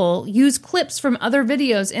of people use clips from other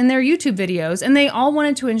videos in their YouTube videos, and they all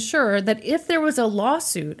wanted to ensure that if there was a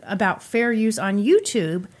lawsuit about fair use on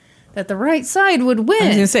YouTube, that the right side would win. I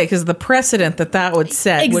was going to say, because the precedent that would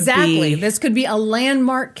set would be... Exactly. This could be a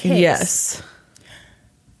landmark case. Yes.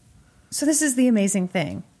 So this is the amazing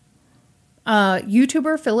thing.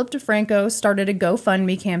 YouTuber Philip DeFranco started a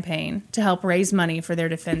GoFundMe campaign to help raise money for their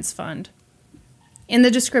defense fund. In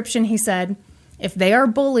the description, he said, if they are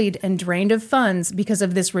bullied and drained of funds because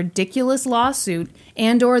of this ridiculous lawsuit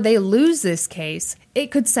and or they lose this case,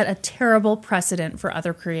 it could set a terrible precedent for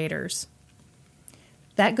other creators.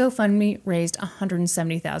 That GoFundMe raised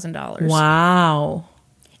 $170,000. Wow.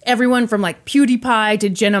 everyone from like PewDiePie to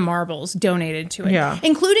Jenna Marbles donated to it,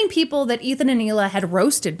 including people that Ethan and Hila had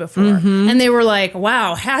roasted before. And they were like,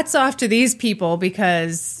 wow, hats off to these people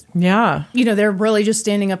because, they're really just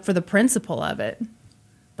standing up for the principle of it.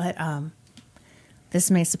 But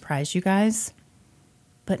this may surprise you guys,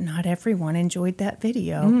 but not everyone enjoyed that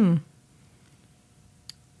video.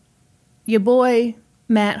 Your boy,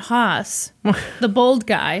 Matt Haas, the bold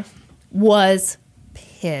guy, was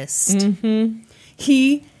pissed.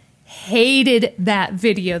 He hated that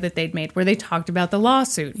video that they'd made where they talked about the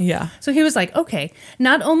lawsuit. So he was like, okay,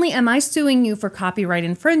 not only am I suing you for copyright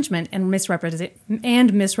infringement and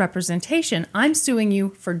misrepresentation, I'm suing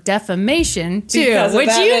you for defamation too, which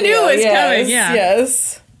you knew was coming.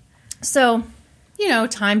 Yes. So,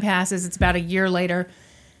 time passes. It's about a year later.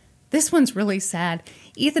 This one's really sad.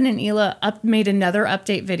 Ethan and Hila made another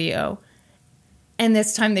update video. And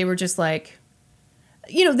this time they were just like,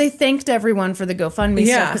 they thanked everyone for the GoFundMe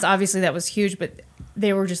stuff because obviously that was huge, but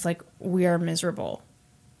they were just like, we are miserable.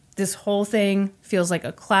 This whole thing feels like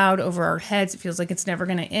a cloud over our heads. It feels like it's never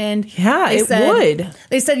going to end. Yeah, it would.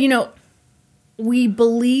 They said, we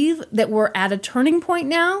believe that we're at a turning point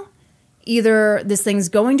now. Either this thing's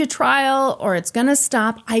going to trial or it's going to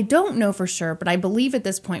stop. I don't know for sure, but I believe at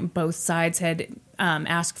this point both sides had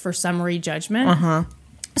asked for summary judgment.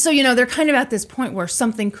 So, they're kind of at this point where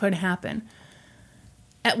something could happen.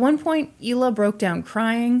 At one point, Hila broke down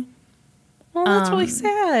crying. Oh, that's really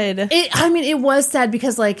sad. It was sad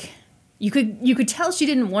because, like, you could tell she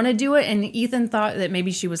didn't want to do it, and Ethan thought that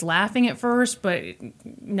maybe she was laughing at first, but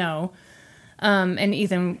no. And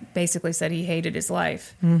Ethan basically said he hated his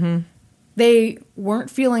life. They weren't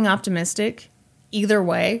feeling optimistic either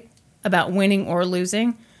way about winning or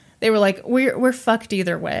losing. They were like, we're fucked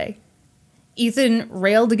either way. Ethan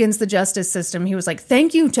railed against the justice system. He was like,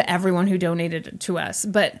 thank you to everyone who donated to us.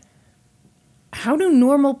 But how do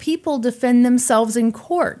normal people defend themselves in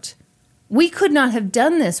court? We could not have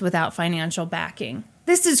done this without financial backing.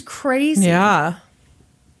 This is crazy. Yeah.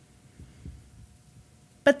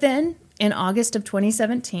 But then, in August of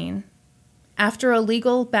 2017, after a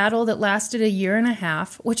legal battle that lasted a year and a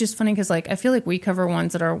half, which is funny because, like, I feel like we cover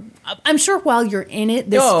ones that are... I'm sure while you're in it,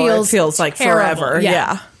 this feels like terrible. Forever.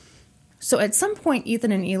 Yeah. So at some point,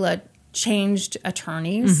 Ethan and Hila changed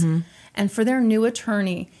attorneys. And for their new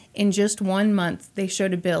attorney, in just 1 month, they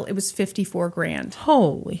showed a bill. It was $54,000.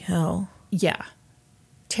 Holy hell. Yeah.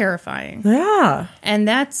 Terrifying. Yeah. And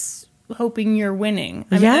that's hoping you're winning.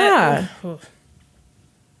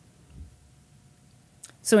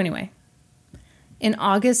 So anyway, in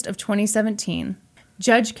August of 2017,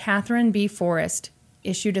 Judge Catherine B. Forrest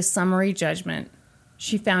issued a summary judgment.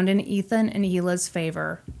 She found in Ethan and Hila's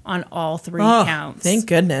favor on all three counts. Thank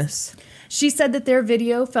goodness. She said that their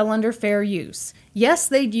video fell under fair use. Yes,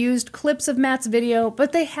 they'd used clips of Matt's video,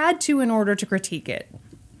 but they had to in order to critique it.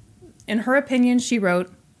 In her opinion, she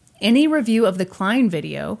wrote, any review of the Klein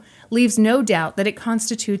video leaves no doubt that it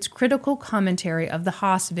constitutes critical commentary of the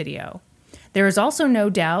Haas video. There is also no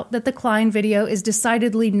doubt that the Klein video is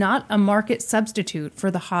decidedly not a market substitute for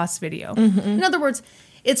the Haas video. In other words,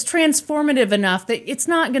 it's transformative enough that it's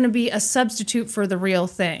not going to be a substitute for the real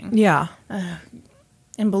thing. Yeah.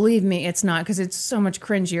 And believe me, it's not, because it's so much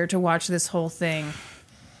cringier to watch this whole thing.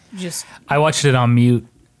 I watched it on mute.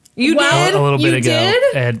 You did? A little bit ago.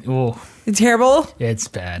 Did? And, it's terrible? It's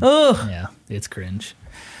bad. Ugh. Yeah, it's cringe.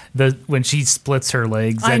 When she splits her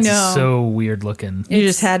legs, I that's know. so weird looking. You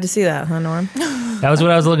just had to see that, huh, Norm? That was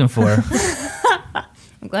what I was looking for.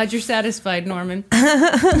 I'm glad you're satisfied, Norman.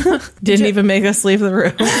 Didn't even make us leave the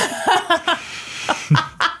room.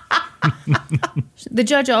 The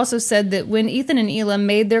judge also said that when Ethan and Hila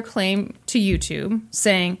made their claim to YouTube,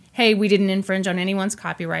 saying, hey, we didn't infringe on anyone's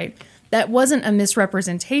copyright, that wasn't a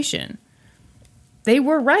misrepresentation. They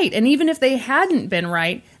were right. And even if they hadn't been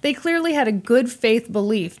right, they clearly had a good faith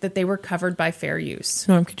belief that they were covered by fair use.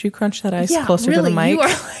 Norm, could you crunch that ice closer to the mic? You are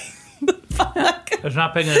like, I was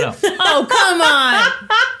not picking it up. oh, come on.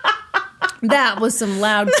 That was some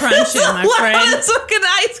loud crunching, my friend. That's fucking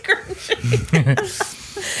ice crunching.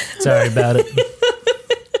 Sorry about it.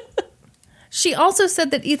 She also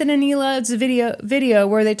said that Ethan and Hila's video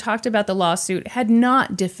where they talked about the lawsuit had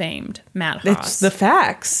not defamed Matt Haas. It's the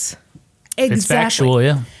facts. Exactly. It's factual,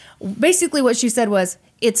 yeah. Basically what she said was,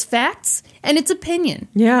 it's facts and it's opinion.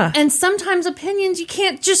 Yeah. And sometimes opinions you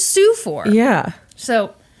can't just sue for. Yeah.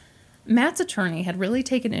 So Matt's attorney had really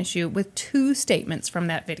taken issue with two statements from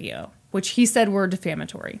that video, which he said were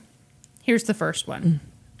defamatory. Here's the first one.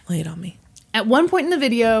 Lay it on me. At one point in the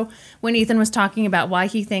video, when Ethan was talking about why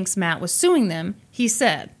he thinks Matt was suing them, he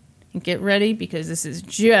said, and get ready because this is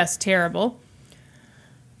just terrible,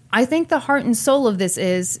 I think the heart and soul of this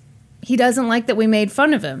is he doesn't like that we made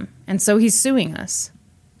fun of him, and so he's suing us.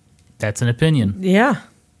 That's an opinion. Yeah.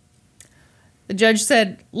 The judge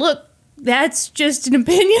said, look, that's just an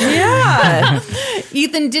opinion. Yeah.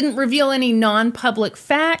 Ethan didn't reveal any non-public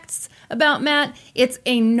facts about Matt. It's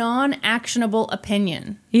a non-actionable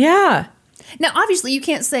opinion. Yeah. Now, obviously, you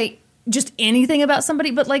can't say just anything about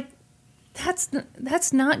somebody, but like,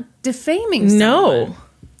 that's not defaming someone. No.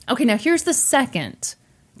 Okay, now here's the second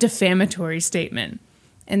defamatory statement.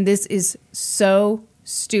 And this is so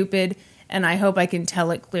stupid, and I hope I can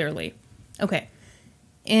tell it clearly. Okay.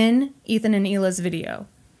 In Ethan and Hila's video,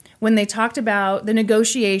 when they talked about the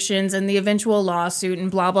negotiations and the eventual lawsuit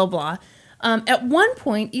and blah, blah, blah, at one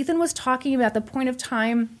point, Ethan was talking about the point of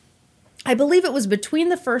time, I believe it was between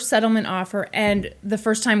the first settlement offer and the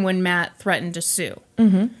first time when Matt threatened to sue.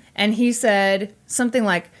 Mm-hmm. And he said something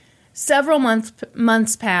like, several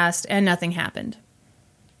months passed and nothing happened.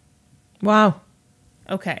 Wow.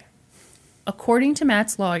 Okay. According to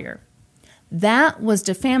Matt's lawyer, that was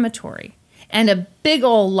defamatory and a big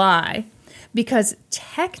old lie because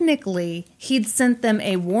technically he'd sent them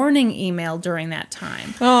a warning email during that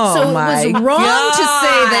time. Oh, so it was wrong to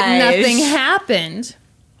say that nothing gosh. happened.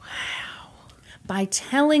 Wow. By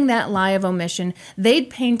telling that lie of omission, they'd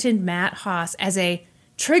painted Matt Haas as a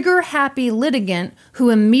trigger-happy litigant who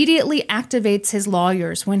immediately activates his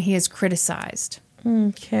lawyers when he is criticized.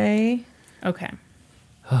 Okay. Okay.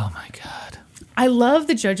 Oh, my God. I love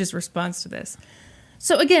the judge's response to this.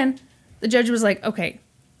 So again, the judge was like, okay,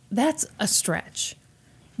 that's a stretch.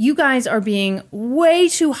 You guys are being way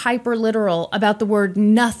too hyper literal about the word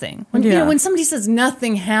nothing. When, you know, when somebody says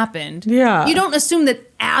nothing happened, you don't assume that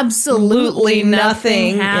absolutely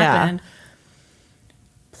nothing happened. Yeah.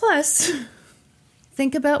 Plus,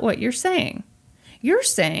 think about what you're saying. You're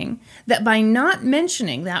saying that by not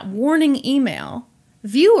mentioning that warning email,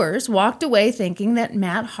 viewers walked away thinking that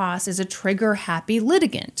Matt Haas is a trigger-happy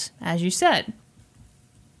litigant, as you said.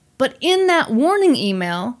 But in that warning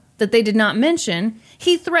email that they did not mention,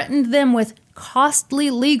 he threatened them with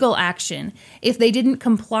costly legal action if they didn't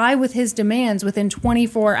comply with his demands within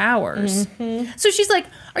 24 hours. Mm-hmm. So she's like,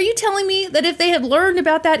 are you telling me that if they had learned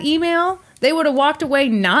about that email, they would have walked away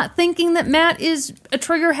not thinking that Matt is a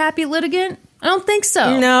trigger-happy litigant? I don't think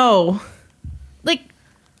so. No. Like,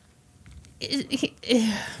 he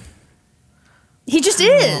just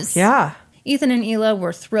is. Yeah. Ethan and Hila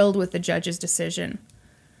were thrilled with the judge's decision.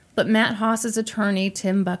 But Matt Haas's attorney,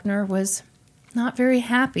 Tim Buckner, was not very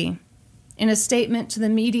happy. In a statement to the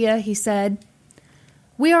media, he said,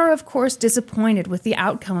 "We are, of course, disappointed with the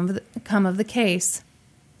outcome of the case.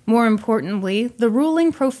 More importantly, the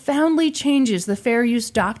ruling profoundly changes the fair use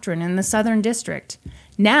doctrine in the Southern District.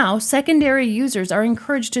 Now, secondary users are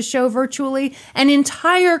encouraged to show virtually an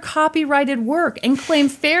entire copyrighted work and claim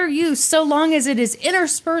fair use so long as it is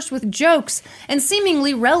interspersed with jokes and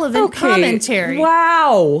seemingly relevant commentary."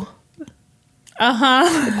 Wow.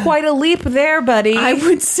 Uh-huh. Quite a leap there, buddy. I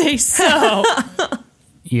would say so.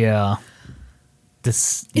 Yeah.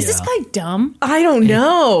 Is this guy dumb? I don't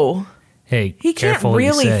know. Hey, he can't careful what you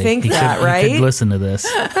really say. think He that, right? He could listen to this.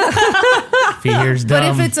 If he hears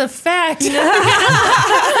dumb. But if it's a fact.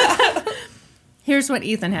 Here's what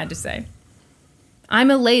Ethan had to say. "I'm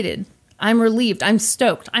elated. I'm relieved. I'm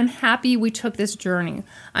stoked. I'm happy we took this journey.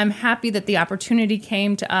 I'm happy that the opportunity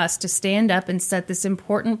came to us to stand up and set this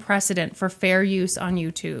important precedent for fair use on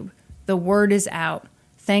YouTube. The word is out.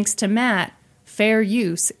 Thanks to Matt, fair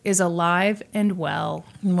use is alive and well."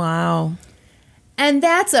 Wow. And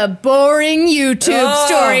that's a boring YouTube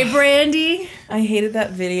story, Brandy. I hated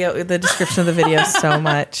that video, the description of the video so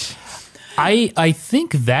much. I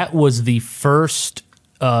think that was the first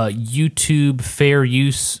YouTube fair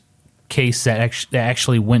use case that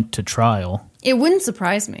actually went to trial. It wouldn't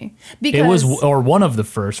surprise me. Because It was, or one of the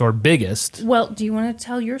first, or biggest. Well, do you want to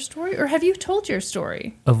tell your story? Or have you told your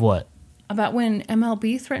story? Of what? About when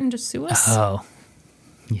MLB threatened to sue us? Oh,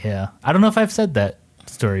 yeah. I don't know if I've said that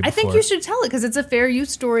story before. I think you should tell it because it's a fair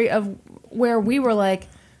use story of where we were like,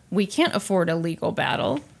 we can't afford a legal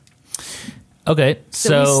battle. Okay,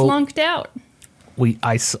 So we slunked out.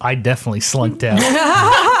 I definitely slunked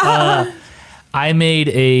out. I made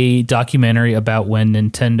a documentary about when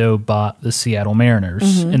Nintendo bought the Seattle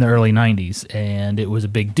Mariners in the early 90s. And it was a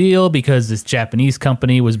big deal because this Japanese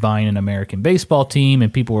company was buying an American baseball team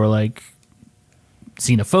and people were like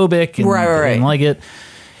xenophobic and didn't like it.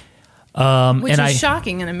 Which is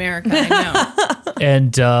shocking in America, I know.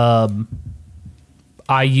 And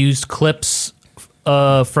I used clips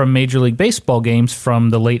from Major League Baseball games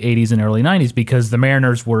from the late 80s and early 90s because the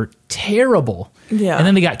Mariners were terrible. Yeah. And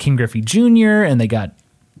then they got King Griffey Jr. and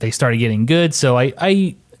they started getting good. So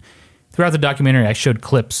I throughout the documentary, I showed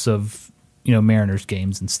clips of, Mariners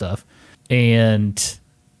games and stuff. And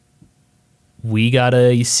we got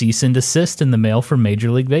a cease and desist in the mail from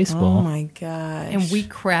Major League Baseball. Oh my gosh. And we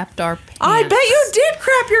crapped our pants. I bet you did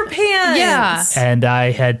crap your pants. Yeah. And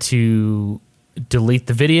I had to delete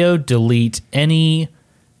the video, delete any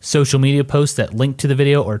social media posts that linked to the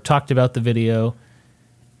video or talked about the video.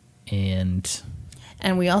 And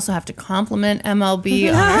we also have to compliment MLB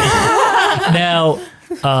on our now,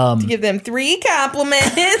 To give them 3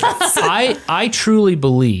 compliments. I truly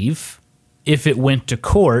believe if it went to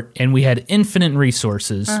court and we had infinite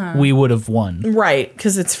resources, we would have won. Right,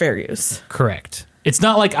 because it's fair use. Correct. It's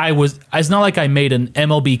not like I made an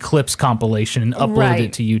MLB clips compilation and uploaded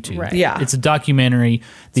it to YouTube. Right. Yeah. It's a documentary.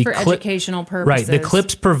 It's for educational purposes. Right. The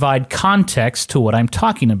clips provide context to what I'm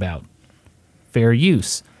talking about. Fair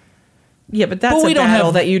use. Yeah, but that's we a don't battle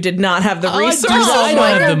have- that you did not have the resources. I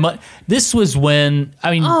don't have the money. This was when,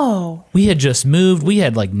 we had just moved. We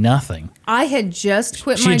had like nothing. I had just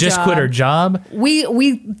quit She my had just job. quit her job.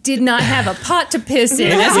 We did not have a pot to piss in,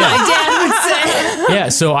 as my dad would say. Yeah,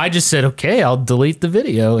 so I just said, okay, I'll delete the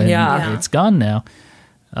video, and Yeah. it's gone now.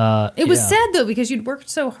 It was sad, though, because you'd worked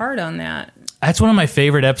so hard on that. That's one of my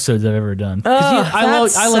favorite episodes I've ever done. 'Cause, I love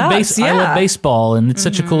sucks, I love baseball, and it's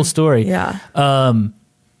such a cool story. Yeah.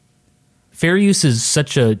 Fair use is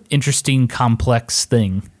such an interesting, complex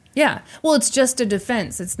thing. Yeah. Well, it's just a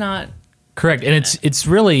defense. It's not... Correct, and it's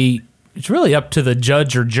really up to the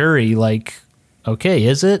judge or jury. Like, okay,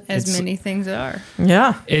 is it? As many things are.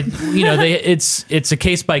 Yeah. It's a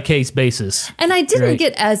case by case basis. And I didn't Right.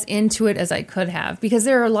 get as into it as I could have, because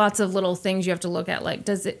there are lots of little things you have to look at, like,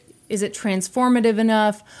 is it transformative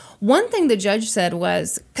enough? One thing the judge said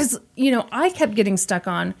was, because, I kept getting stuck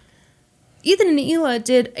on, Ethan and Hila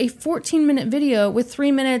did a 14-minute video with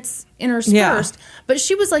 3 minutes interspersed, but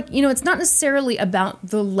she was like, it's not necessarily about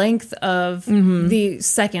the length of the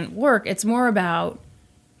second work. It's more about,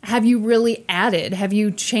 have you really added? Have you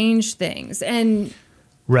changed things? And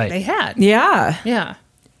Right. they had. Yeah. Yeah.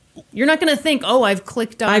 You're not going to think, I've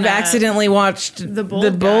clicked on I've accidentally watched the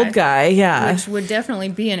bold guy. Yeah. which would definitely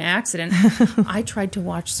be an accident. I tried to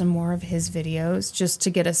watch some more of his videos just to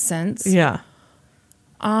get a sense. Yeah.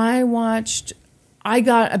 I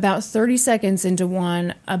got about 30 seconds into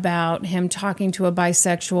one about him talking to a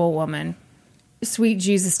bisexual woman. Sweet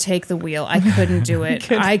Jesus, take the wheel. I couldn't do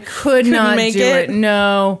it. I could not make do it? it.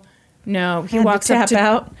 No. He Had walks to up tap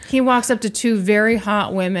out? He walks up to 2 very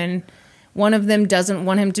hot women. One of them doesn't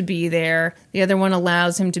want him to be there. The other one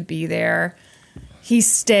allows him to be there. He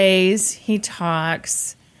stays. He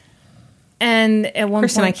talks. And at one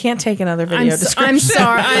Kristen, point... I can't take another video description. I'm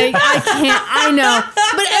sorry. I can't. I know.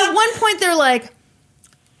 But at one point, they're like,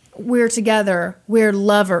 we're together. We're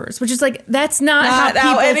lovers. Which is like, that's not how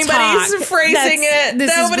people anybody's talk. phrasing it. This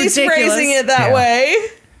is Nobody's ridiculous. phrasing it that Yeah. way.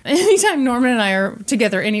 Anytime Norman and I are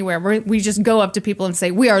together anywhere, we just go up to people and say,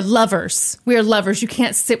 we are lovers. We are lovers. You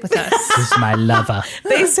can't sit with us. This is my lover.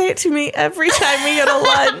 They say it to me every time we go to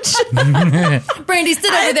lunch. Brandy,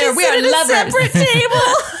 sit over there. We are Sit at a lovers. separate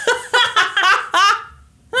table.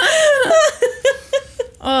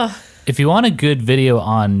 If you want a good video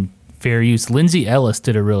on fair use, Lindsay Ellis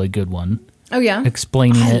did a really good one. Oh, yeah?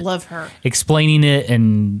 Explaining I it. love her. Explaining it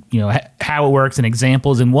and, how it works and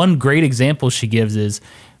examples. And one great example she gives is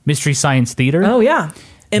Mystery Science Theater. Oh, yeah.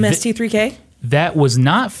 MST3K? That was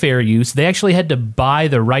not fair use. They actually had to buy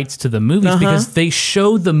the rights to the movies because they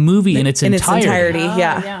showed the movie in its entirety. Oh,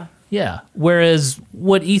 Yeah. Yeah. Whereas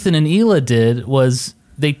what Ethan and Hila did was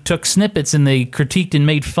they took snippets and they critiqued and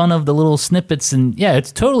made fun of the little snippets. And yeah,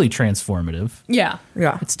 it's totally transformative. Yeah.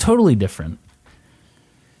 Yeah. It's totally different.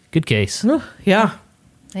 Good case. Yeah.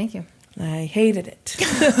 Thank you. I hated it.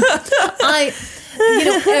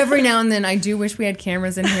 Every now and then I do wish we had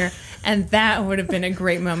cameras in here, and that would have been a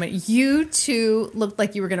great moment. You two looked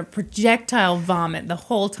like you were going to projectile vomit the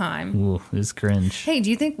whole time. Ooh, this is cringe. Hey, do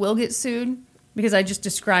you think we'll get sued? Because I just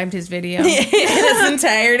described his video. In its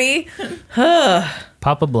entirety.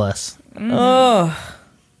 Papa bless. Oh.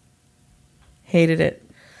 Hated it.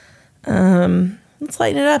 Let's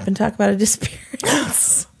lighten it up and talk about a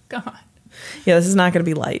disappearance. God. Yeah, this is not going to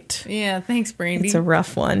be light. Yeah, thanks, Brandy. It's a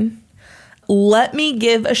rough one. Let me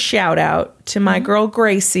give a shout out to my girl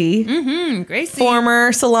Gracie, Gracie.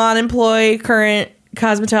 former salon employee, current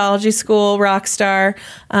cosmetology school rock star.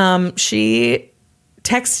 She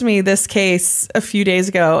texted me this case a few days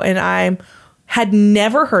ago, and I had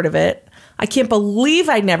never heard of it. I can't believe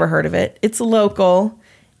I'd never heard of it. It's local,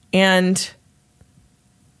 and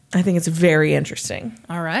I think it's very interesting.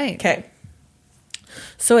 All right. Okay.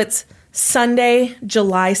 So it's Sunday,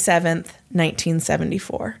 July 7th,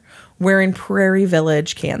 1974. We're in Prairie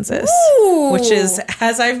Village, Kansas, which is,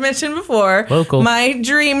 as I've mentioned before, local. My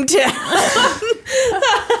dream town.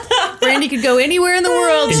 Brandy could go anywhere in the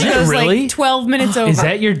world. She goes really? like 12 minutes over. Is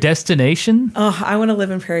that your destination? Oh, I want to live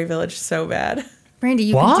in Prairie Village so bad. Brandy,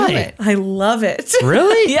 you Why? can do it. I love it.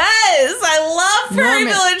 Really? Yes, I love Prairie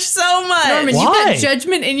Norman. Village so much. Norman, Why? you've got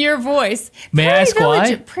judgment in your voice. May I ask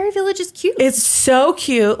why? Prairie Village is cute. It's so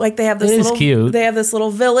cute. Like they have this It is little cute. They have this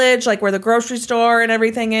little village, like where the grocery store and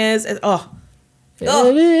everything is. It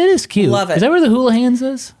is cute. Love it. Is that where the Hula Hands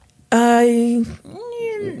is?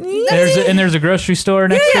 There's a grocery store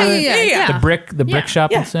next to it. Yeah. The brick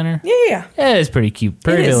shopping Yeah. center. Yeah. Yeah, it's pretty cute.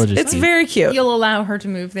 Prairie Village is It's cute. very cute. You'll allow her to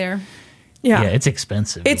move there. Yeah. Yeah, it's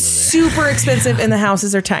expensive. It's super expensive and the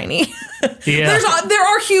houses are tiny. Yeah. There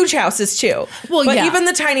are huge houses too. Well, but yeah. even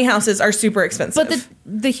the tiny houses are super expensive. But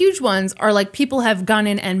the huge ones are like people have gone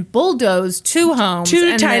in and bulldozed two homes. two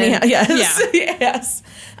and tiny then- houses. Yeah. Yes.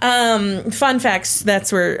 Fun facts,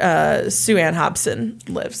 that's where Sue Ann Hobson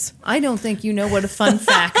lives. I don't think you know what a fun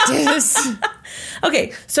fact is.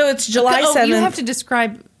 Okay, so it's July 7th. You have to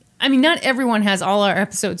describe... I mean, not everyone has all our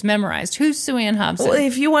episodes memorized. Who's Sue Ann Hobson? Well,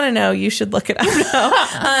 if you want to know, you should look it up.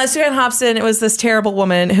 No. Sue Ann Hobson, it was this terrible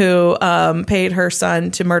woman who paid her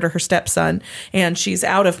son to murder her stepson, and she's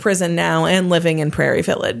out of prison now and living in Prairie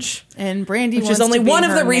Village. And Brandy Which wants is only to be one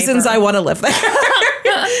of her the reasons neighbor. I want to live there.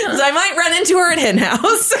 'Cause I might run into her at Hen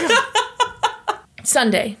House.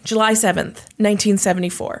 Sunday, July 7th,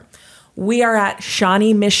 1974. We are at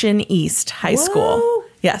Shawnee Mission East High School.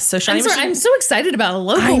 Yes, so Shawnee Mission. I'm so excited about a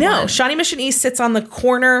local I know. one. Shawnee Mission East sits on the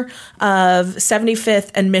corner of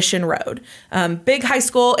 75th and Mission Road. Big high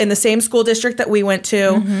school in the same school district that we went to.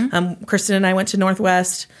 Mm-hmm. Kristen and I went to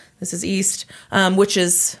Northwest. This is East, which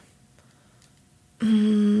is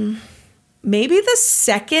maybe the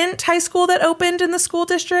second high school that opened in the school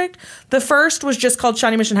district. The first was just called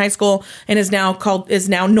Shawnee Mission High School and is now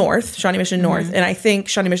North, Shawnee Mission North. And I think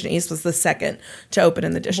Shawnee Mission East was the second to open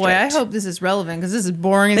in the district. Boy, I hope this is relevant because this is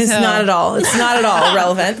boring as It's hell. not at all. It's not at all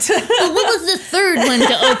relevant. But what was the third one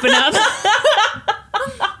to open up?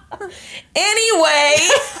 Anyway,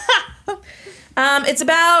 it's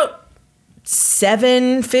about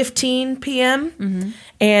 7:15 p.m.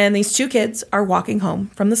 And these two kids are walking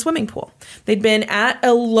home from the swimming pool. They'd been at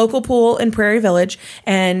a local pool in Prairie Village,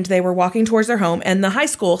 and they were walking towards their home. And the high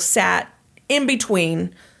school sat in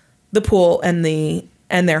between the pool and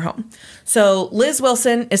their home. So Liz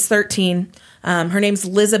Wilson is 13. Her name's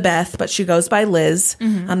Lizabeth, but she goes by Liz.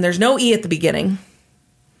 There's no E at the beginning.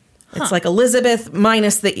 It's like Elizabeth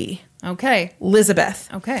minus the E. Okay.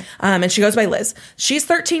 Lizabeth. Okay. And she goes by Liz. She's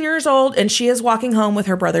 13 years old, and she is walking home with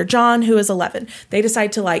her brother John, who is 11. They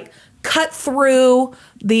decide to cut through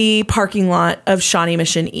the parking lot of Shawnee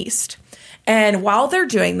Mission East. And while they're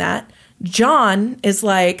doing that, John is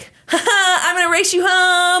like, I'm going to race you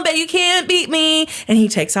home, but you can't beat me. And he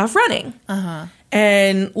takes off running.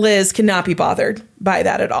 And Liz cannot be bothered by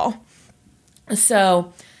that at all.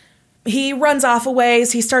 So he runs off a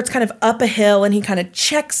ways. He starts kind of up a hill, and he kind of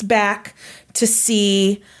checks back to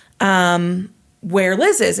see where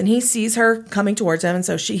Liz is. And he sees her coming towards him, and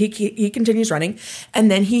so he continues running. And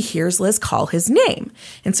then he hears Liz call his name.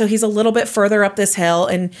 And so he's a little bit further up this hill,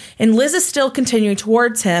 and Liz is still continuing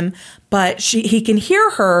towards him, but he can hear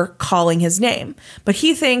her calling his name. But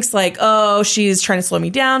he thinks oh, she's trying to slow me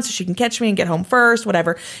down so she can catch me and get home first,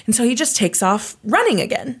 whatever. And so he just takes off running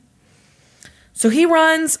again. So he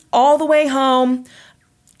runs all the way home,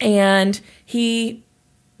 and he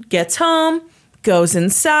gets home, goes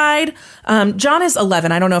inside. John is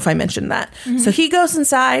 11. I don't know if I mentioned that. So he goes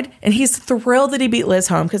inside, and he's thrilled that he beat Liz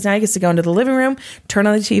home because now he gets to go into the living room, turn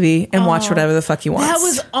on the TV, and watch whatever the fuck he wants. That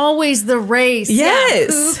was always the race. Yes.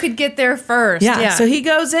 Yeah, who could get there first? Yeah. So he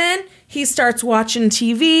goes in, he starts watching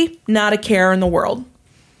TV, not a care in the world.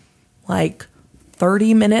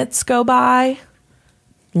 30 minutes go by.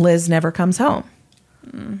 Liz never comes home.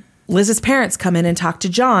 Liz's parents come in and talk to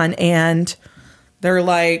John, and they're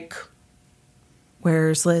like,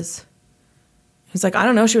 where's Liz? He's like, I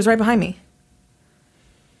don't know. She was right behind me.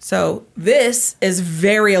 So this is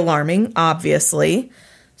very alarming, obviously.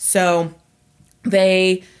 So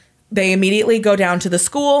they immediately go down to the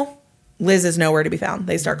school. Liz is nowhere to be found.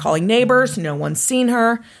 They start calling neighbors. No one's seen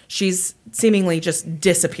her. She's seemingly just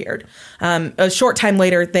disappeared. A short time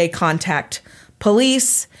later, they contact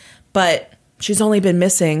police, but she's only been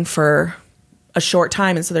missing for a short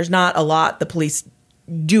time, and so there's not a lot the police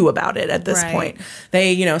do about it at this point.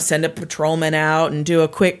 They, send a patrolman out and do a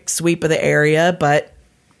quick sweep of the area, but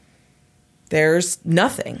there's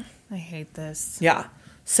nothing. I hate this. Yeah.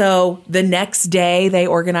 So the next day, they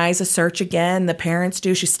organize a search again. The parents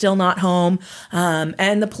do. She's still not home.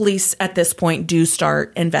 And the police at this point do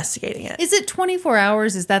start investigating it. Is it 24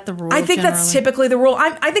 hours? Is that the rule? I think that's typically the rule.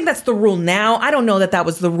 I think that's the rule now. I don't know that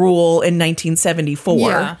was the rule in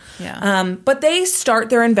 1974. Yeah. But they start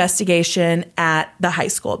their investigation at the high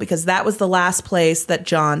school because that was the last place that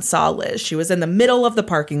John saw Liz. She was in the middle of the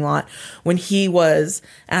parking lot when he was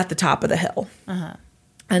at the top of the hill. Uh-huh.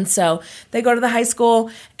 And so they go to the high school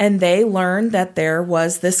and they learn that there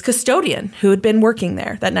was this custodian who had been working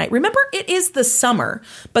there that night. Remember, it is the summer,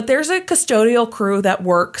 but there's a custodial crew that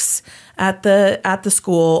works at the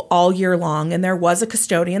school all year long. And there was a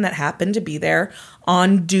custodian that happened to be there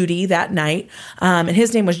on duty that night. And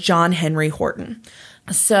his name was John Henry Horton.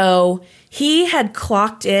 So he had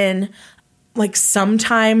clocked in like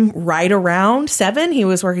sometime right around 7. He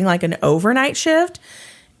was working like an overnight shift.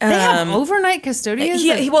 They have overnight custodians?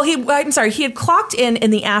 I'm sorry. He had clocked in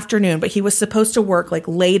the afternoon, but he was supposed to work like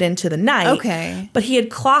late into the night. Okay. But he had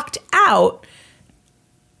clocked out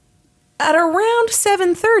at around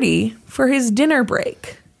 7:30 for his dinner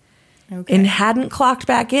break. Okay. And hadn't clocked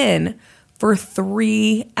back in for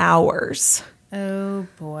 3 hours. Oh,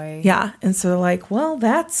 boy. Yeah. And so they're like, well,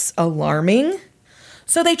 that's alarming.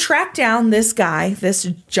 So they track down this guy, this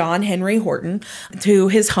John Henry Horton, to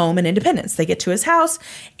his home in Independence. They get to his house,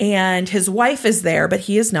 and his wife is there, but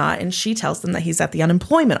he is not. And she tells them that he's at the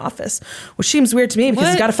unemployment office, which seems weird to me because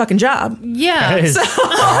he's got a fucking job. Yeah.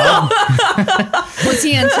 Was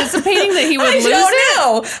he anticipating that he would lose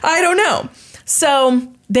it? I don't know.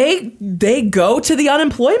 So they go to the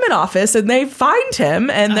unemployment office, and they find him,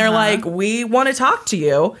 and they're like, we want to talk to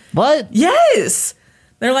you. What? Yes.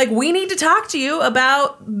 They're like, we need to talk to you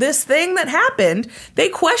about this thing that happened. They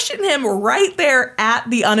questioned him right there at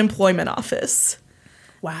the unemployment office.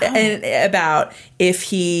 Wow. And about if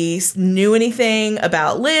he knew anything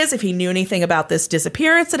about Liz, if he knew anything about this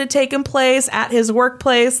disappearance that had taken place at his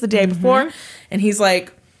workplace the day before. And he's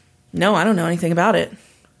like, no, I don't know anything about it.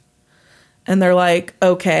 And they're like,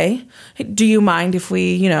 okay, do you mind if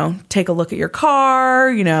we, take a look at your car,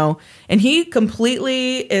 And he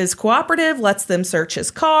completely is cooperative, lets them search his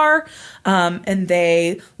car. And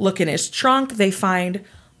they look in his trunk. They find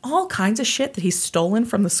all kinds of shit that he's stolen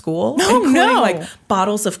from the school. Including like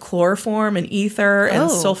bottles of chloroform and ether and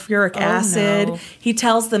sulfuric acid. No. He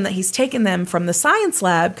tells them that he's taken them from the science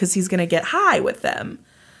lab because he's going to get high with them.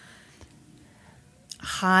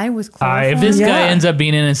 High with chloroform? If this guy ends up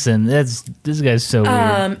being innocent, this guy's so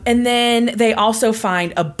weird. And then they also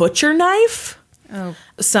find a butcher knife,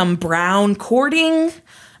 some brown cording,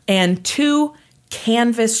 and 2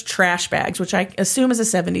 canvas trash bags, which I assume is a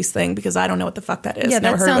 70s thing because I don't know what the fuck that is. Yeah,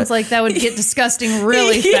 Never that heard sounds like that would get disgusting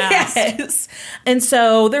really fast. Yes. And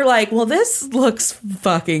so they're like, well, this looks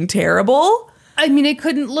fucking terrible. I mean, it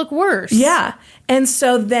couldn't look worse. Yeah. And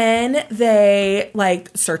so then they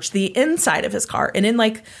search the inside of his car. And in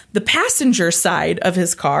the passenger side of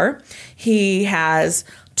his car, he has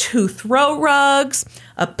 2 throw rugs,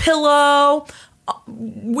 a pillow,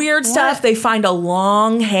 weird stuff. They find a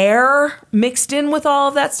long hair mixed in with all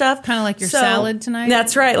of that stuff. Kind of like your salad tonight.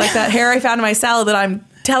 That's right. Like that hair I found in my salad that I'm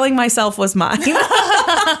telling myself was mine.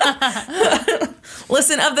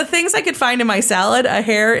 Listen, of the things I could find in my salad, a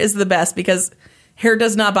hair is the best because hair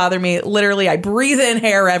does not bother me. Literally, I breathe in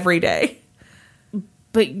hair every day.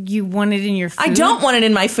 But you want it in your food? I don't want it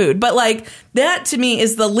in my food. But that to me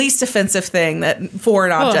is the least offensive thing that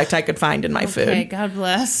foreign object I could find in my food. Okay, God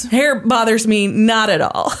bless. Hair bothers me not at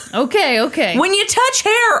all. Okay. When you touch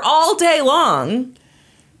hair all day long.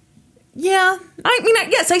 Yeah. I mean,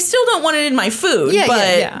 yes, I still don't want it in my food.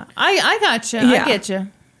 Yeah. I gotcha. Yeah. I get you.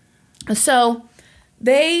 So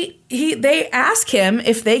they ask him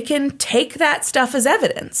if they can take that stuff as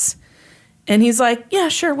evidence. And he's like, yeah,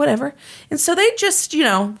 sure, whatever. And so they just,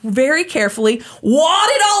 very carefully wad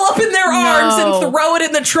it all up in their arms and throw it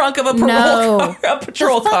in the trunk of a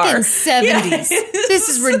patrol car. Fucking 70s. Yes. This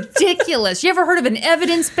is ridiculous. You ever heard of an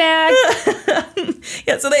evidence bag?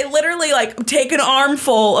 Yeah, so they literally take an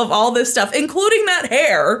armful of all this stuff, including that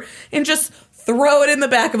hair, and just throw it in the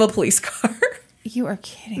back of a police car. You are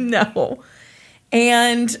kidding. No.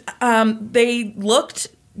 And they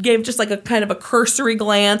gave just a kind of a cursory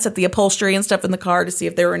glance at the upholstery and stuff in the car to see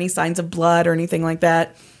if there were any signs of blood or anything like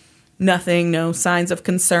that. Nothing, no signs of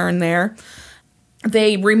concern there.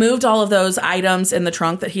 They removed all of those items in the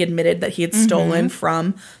trunk that he admitted that he had stolen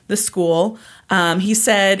from the school. He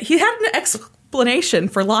said he had an explanation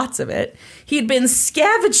for lots of it. He'd been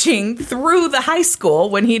scavenging through the high school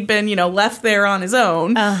when he'd been, left there on his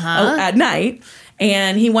own at night.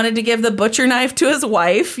 And he wanted to give the butcher knife to his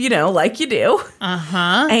wife, like you do.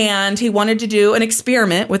 Uh-huh. And he wanted to do an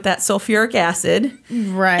experiment with that sulfuric acid.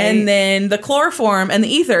 Right. And then the chloroform and the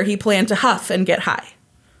ether he planned to huff and get high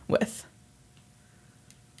with.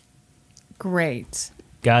 Great.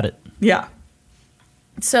 Got it. Yeah.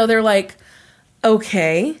 So they're like,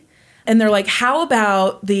 okay. And they're like, how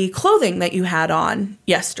about the clothing that you had on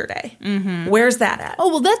yesterday? Mm-hmm. Where's that at? Oh,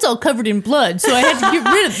 well, that's all covered in blood, so I had to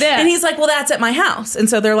get rid of that. And he's like, well, that's at my house. And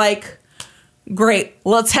so they're like, great,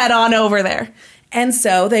 let's head on over there. And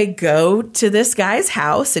so they go to this guy's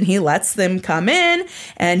house, and he lets them come in,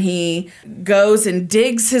 and he goes and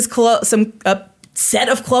digs his a set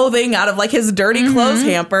of clothing out of like his dirty clothes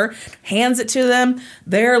hamper, hands it to them.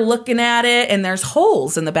 They're looking at it, and there's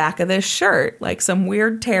holes in the back of this shirt, like some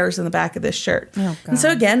weird tears in the back of this shirt. Oh, and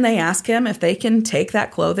so again, they ask him if they can take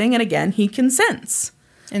that clothing, and again, he consents.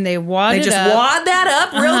 And they wad They just wad that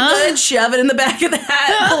up real good, shove it in the back of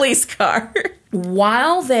that police car.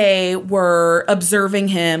 While they were observing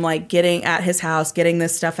him, like getting at his house, getting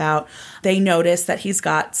this stuff out, they noticed that he's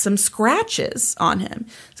got some scratches on him.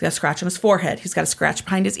 He's got a scratch on his forehead. He's got a scratch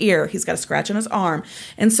behind his ear. He's got a scratch on his arm.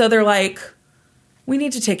 And so they're like, we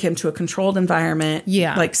need to take him to a controlled environment.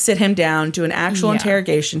 Yeah. Like sit him down, do an actual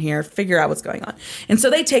interrogation here, figure out what's going on. And so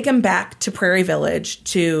they take him back to Prairie Village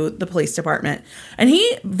to the police department. And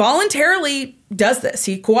he voluntarily does this.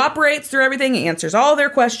 He cooperates through everything. He answers all their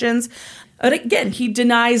questions. But again, he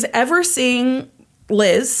denies ever seeing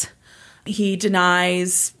Liz. He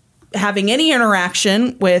denies having any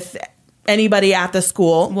interaction with anybody at the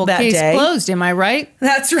school that case day. Closed, am I right?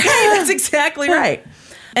 That's right. That's exactly right.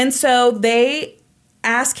 And so they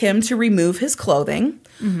ask him to remove his clothing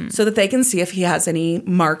so that they can see if he has any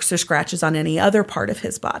marks or scratches on any other part of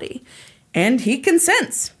his body. And he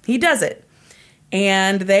consents. He does it.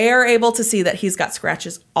 And they are able to see that he's got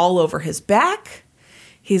scratches all over his back.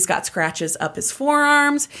 He's got scratches up his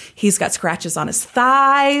forearms. He's got scratches on his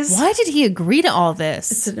thighs. Why did he agree to all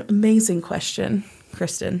this? It's an amazing question,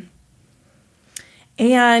 Kristen.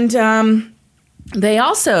 And they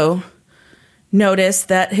also noticed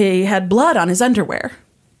that he had blood on his underwear.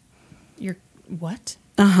 What?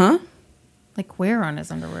 Uh-huh. Like where on his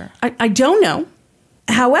underwear? I don't know.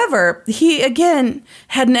 However, he, again,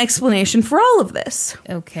 had an explanation for all of this.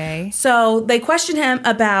 Okay. So they questioned him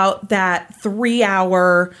about that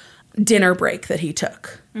 3-hour dinner break that he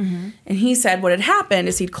took. Mm-hmm. And he said what had happened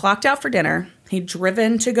is he'd clocked out for dinner. He'd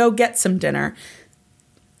driven to go get some dinner.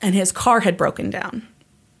 And his car had broken down.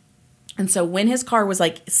 And so when his car was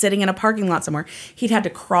like sitting in a parking lot somewhere, he'd had to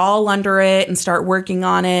crawl under it and start working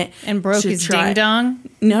on it. And broke his ding-dong?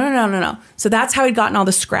 No. So that's how he'd gotten all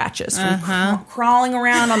the scratches from crawling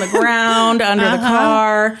around on the ground under the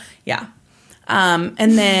car. Yeah. And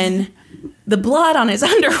then the blood on his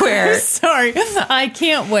underwear. Sorry, I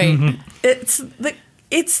can't wait.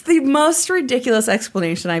 It's the most ridiculous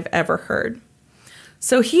explanation I've ever heard.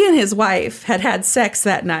 So he and his wife had sex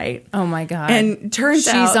that night. Oh, my God. And turns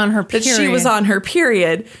out she's on her that period. she was on her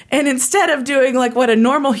period. And instead of doing like what a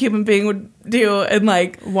normal human being would do and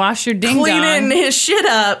like wash your ding-dong, cleaning his shit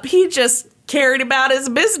up, he just carried about his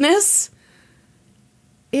business.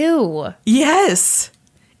 Ew. Yes.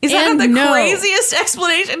 Is that not the craziest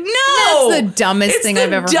explanation? No. That's the dumbest thing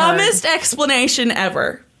I've ever heard. It's the dumbest explanation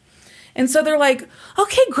ever. And so they're like,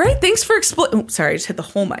 okay, great. Thanks for explaining. Oh, sorry, I just hit the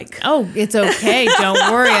whole mic. Oh, it's okay.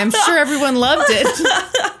 Don't worry. I'm sure everyone loved it.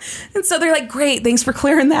 And so they're like, great. Thanks for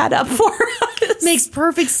clearing that up for us. Makes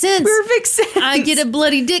perfect sense. Perfect sense. I get a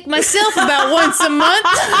bloody dick myself about once a month.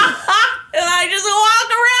 And I just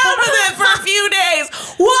walk around with it for a few days.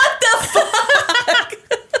 What the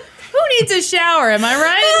fuck? Who needs a shower? Am I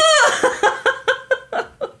right?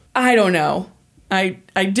 I don't know.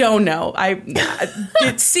 I don't know.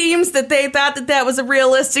 It seems that they thought that was a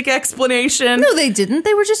realistic explanation. No, they didn't.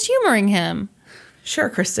 They were just humoring him. Sure,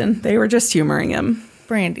 Kristen. They were just humoring him.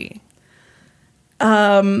 Brandy.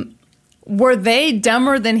 Were they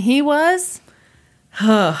dumber than he was?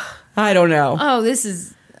 I don't know. Oh, this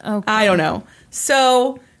is okay. I don't know.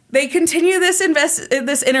 So they continue this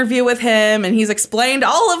interview with him, and he's explained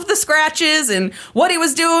all of the scratches and what he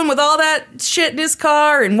was doing with all that shit in his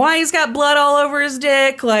car and why he's got blood all over his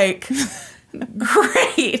dick. Like,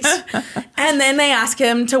 great. And then they ask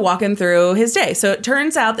him to walk him through his day. So it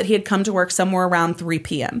turns out that he had come to work somewhere around 3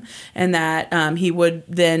 p.m. and that he would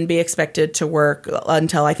then be expected to work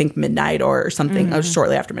until, I think, midnight or something, or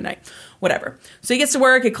shortly after midnight, whatever. So he gets to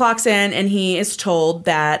work, he clocks in, and he is told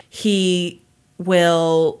that he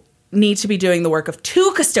will need to be doing the work of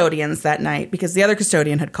 2 custodians that night because the other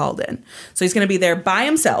custodian had called in. So he's going to be there by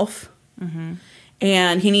himself. Mm-hmm.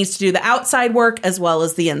 And he needs to do the outside work as well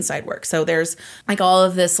as the inside work. So there's like all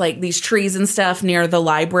of this, like these trees and stuff near the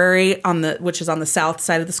library which is on the south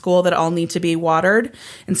side of the school that all need to be watered.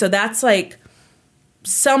 And so that's like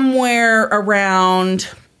somewhere around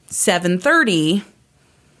 7:30.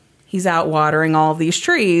 He's out watering all of these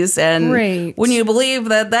trees. And Great. When you believe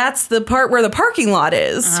that that's the part where the parking lot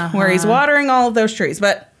is, where he's watering all of those trees.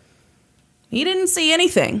 But he didn't see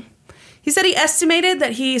anything. He said he estimated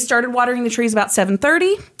that he started watering the trees about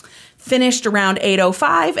 7:30, finished around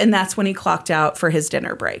 8:05, and that's when he clocked out for his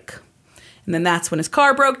dinner break. And then that's when his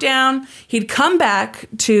car broke down. He'd come back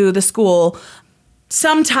to the school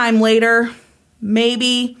sometime later,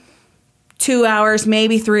 maybe 2 hours,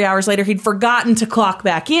 maybe 3 hours later. He'd forgotten to clock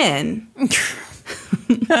back in.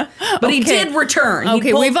 But he did return.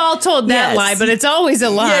 Okay, we've all told that lie, but it's always a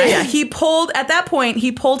lie. Yeah. At that point,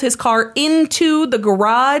 he pulled his car into the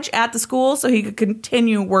garage at the school so he could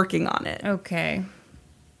continue working on it. Okay.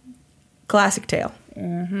 Classic tale.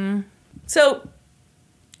 Mm-hmm. So,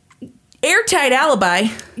 airtight alibi.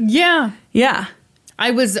 Yeah. Yeah.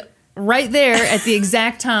 I was right there at the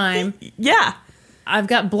exact time. Yeah. I've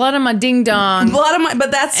got blood on my ding dong.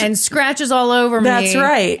 And scratches all over me. That's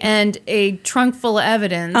right. And a trunk full of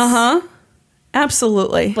evidence.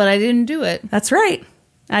 Absolutely. But I didn't do it. That's right.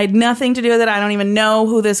 I had nothing to do with it. I don't even know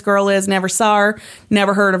who this girl is. Never saw her.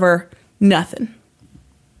 Never heard of her. Nothing.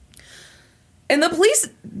 And the police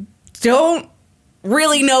don't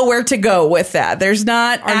really know where to go with that. There's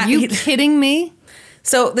not. Are you kidding me?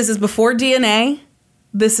 So this is before DNA.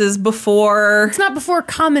 This is before... It's not before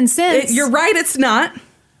common sense. You're right, it's not.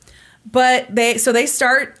 But they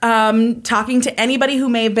start talking to anybody who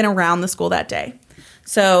may have been around the school that day.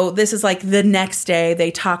 So this is like the next day.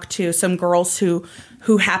 They talk to some girls who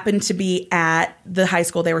happened to be at the high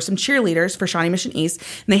school. They were some cheerleaders for Shawnee Mission East.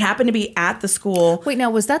 And they happened to be at the school. Wait, now,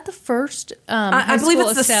 was that the first I believe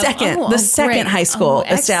it's the second high school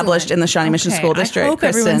established in the Shawnee Mission School District. I hope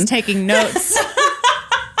everyone's taking notes.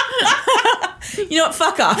 You know what?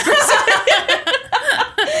 Fuck off.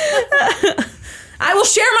 I will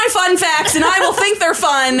share my fun facts and I will think they're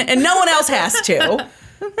fun and no one else has to.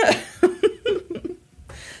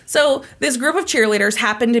 So this group of cheerleaders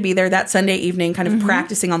happened to be there that Sunday evening kind of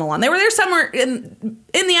practicing on the lawn. They were there somewhere in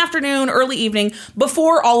the afternoon, early evening,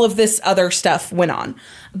 before all of this other stuff went on.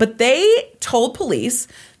 But they told police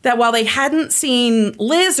that while they hadn't seen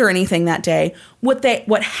Liz or anything that day, what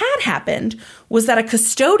had happened was that a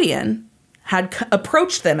custodian had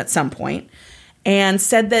approached them at some point and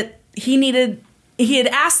said that he had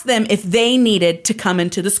asked them if they needed to come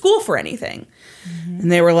into the school for anything.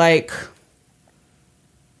 And they were like,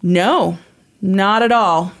 no, not at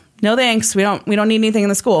all. No, thanks. We don't need anything in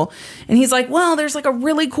the school. And he's like, well, there's like a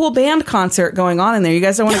really cool band concert going on in there. You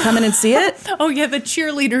guys don't want to come in and see it? Oh yeah. The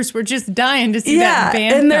cheerleaders were just dying to see that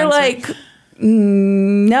band and they're concert. like,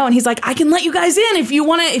 no. And he's like, I can let you guys in if you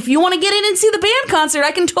want to get in and see the band concert.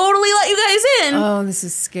 I can totally let you guys in. Oh, this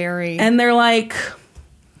is scary. And they're like,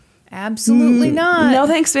 absolutely not. No,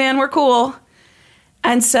 thanks, man. We're cool.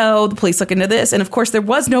 And so the police look into this. And of course, there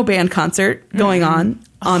was no band concert going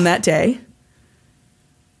on that day.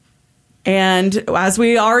 And as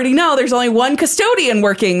we already know, there's only one custodian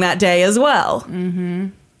working that day as well. Mm-hmm.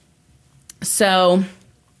 So,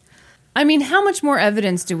 I mean, how much more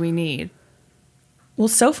evidence do we need? Well,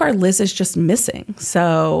 so far, Liz is just missing.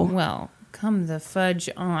 So, well, come the fudge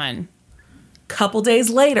on. Couple days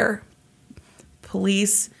later,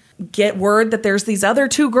 police get word that there's these other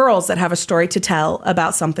two girls that have a story to tell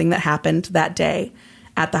about something that happened that day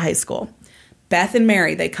at the high school. Beth and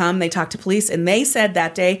Mary, they come, they talk to police, and they said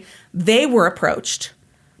that day they were approached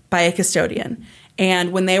by a custodian.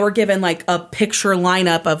 And when they were given like a picture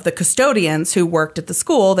lineup of the custodians who worked at the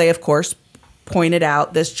school, they, of course, pointed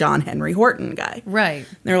out this John Henry Horton guy. Right.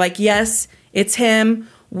 They're like, yes, it's him.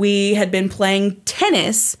 We had been playing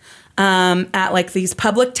tennis at like these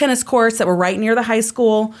public tennis courts that were right near the high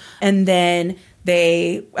school. And then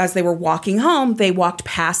as they were walking home, they walked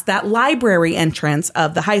past that library entrance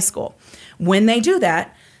of the high school. When they do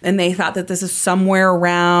that, and they thought that this is somewhere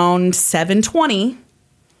around 7:20,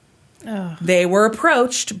 they were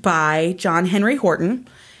approached by John Henry Horton,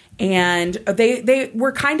 and they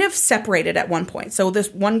were kind of separated at one point. So this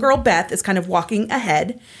one girl, Beth, is kind of walking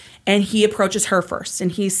ahead, and he approaches her first,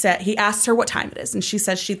 and he asks her what time it is, and she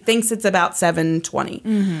says she thinks it's about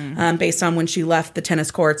 7:20, based on when she left the tennis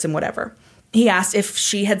courts and whatever. He asked if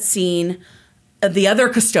she had seen the other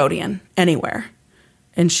custodian anywhere,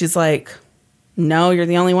 and she's like, no, you're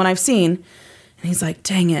the only one I've seen. And he's like,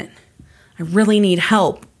 dang it, I really need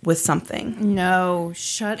help with something. No,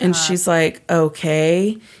 shut up. And she's like,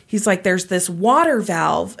 okay. He's like, there's this water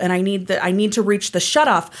valve and I need to reach the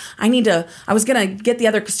shutoff. I was going to get the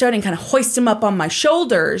other custodian, kind of hoist him up on my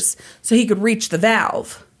shoulders so he could reach the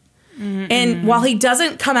valve. Mm-mm. And while he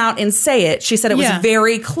doesn't come out and say it, she said it was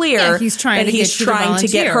very clear he's trying to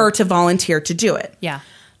get her to volunteer to do it. Yeah.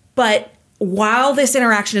 But while this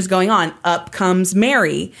interaction is going on, up comes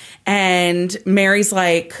Mary. And Mary's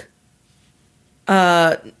like,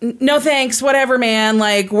 no thanks, whatever, man.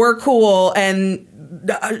 Like, we're cool. And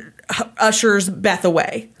ushers Beth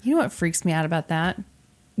away. You know what freaks me out about that?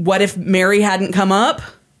 What if Mary hadn't come up?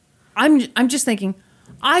 I'm just thinking,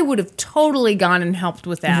 I would have totally gone and helped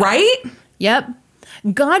with that. Right? Yep.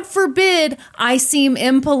 God forbid I seem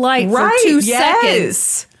impolite for 2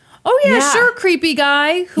 seconds. Oh, yeah, sure, creepy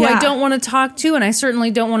guy who I don't want to talk to and I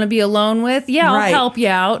certainly don't want to be alone with. Yeah, I'll help you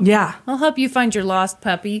out. Yeah. I'll help you find your lost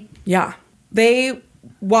puppy. Yeah. They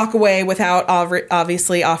walk away without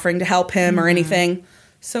obviously offering to help him or anything.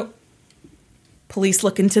 So police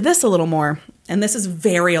look into this a little more. And this is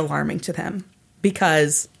very alarming to them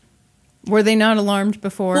because... Were they not alarmed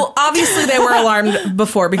before? Well, obviously they were alarmed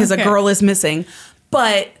before because a girl is missing.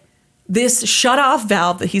 But this shutoff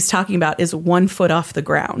valve that he's talking about is 1 foot off the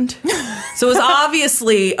ground. So it was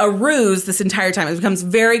obviously a ruse this entire time. It becomes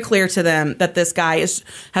very clear to them that this guy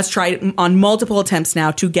has tried on multiple attempts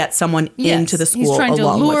now to get someone into the school along with him. He's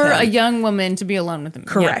trying to lure a young woman to be alone with him.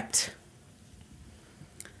 Correct.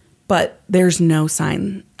 Yeah. But there's no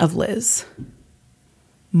sign of Liz.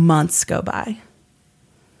 Months go by.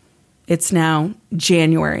 It's now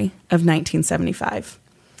January of 1975.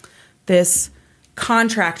 This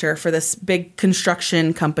contractor for this big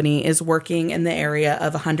construction company is working in the area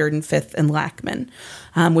of 105th and Lackman,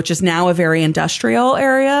 which is now a very industrial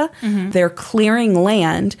area. Mm-hmm. They're clearing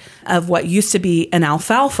land of what used to be an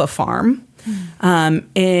alfalfa farm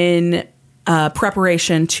in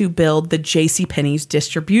preparation to build the JCPenney's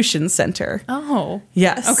distribution center. Oh.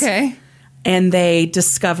 Yes. Okay. And they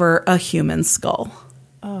discover a human skull.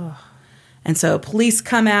 Oh. And so police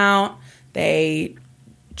come out, they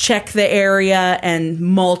check the area, and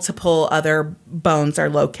multiple other bones are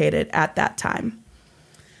located at that time.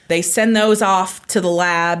 They send those off to the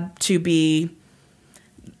lab to be,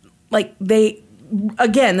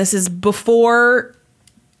 again, this is before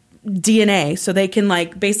DNA, so they can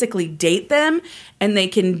basically date them, and they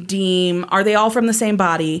can deem, are they all from the same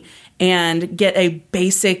body, and get a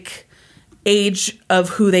basic age of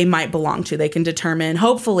who they might belong to. They can determine,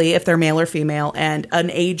 hopefully, if they're male or female, and an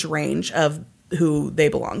age range of who they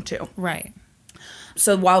belong to. Right.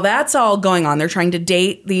 So while that's all going on, they're trying to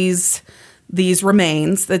date these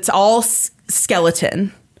remains. It's all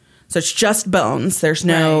skeleton. So it's just bones. There's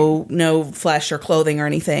no flesh or clothing or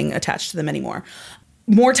anything attached to them anymore.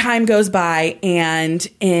 More time goes by, and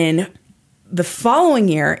in the following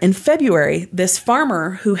year, in February, this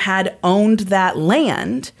farmer who had owned that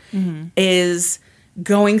land is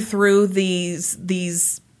going through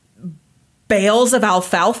these bales of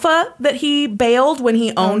alfalfa that he baled when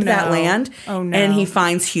he owned that land. Oh, no. And he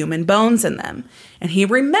finds human bones in them. And he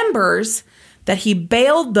remembers that he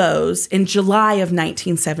baled those in July of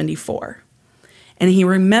 1974. And he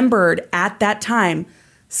remembered at that time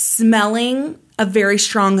smelling a very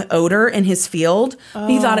strong odor in his field. Oh.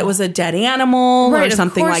 He thought it was a dead animal or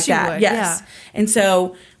something like that. Would. Yes. Yeah. And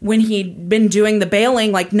so when he'd been doing the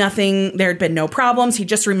baling, nothing, there had been no problems. He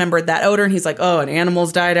just remembered that odor and he's like, oh, an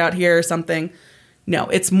animal's died out here or something. No,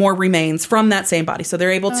 it's more remains from that same body. So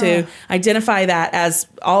they're able to identify that as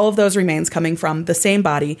all of those remains coming from the same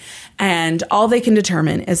body. And all they can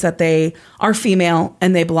determine is that they are female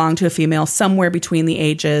and they belong to a female somewhere between the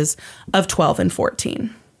ages of 12 and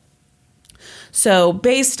 14. So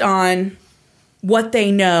based on what they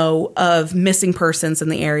know of missing persons in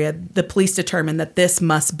the area, the police determined that this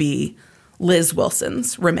must be Liz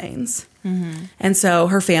Wilson's remains. Mm-hmm. And so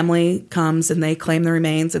her family comes and they claim the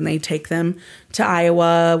remains and they take them to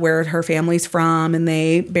Iowa, where her family's from, and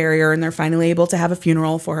they bury her, and they're finally able to have a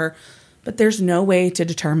funeral for her. But there's no way to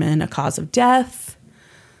determine a cause of death.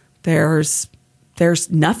 There's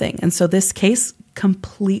nothing. And so this case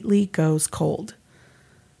completely goes cold.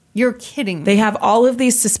 You're kidding me. They have all of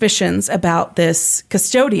these suspicions about this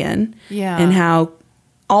custodian and how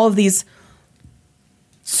all of these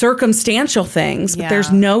circumstantial things, but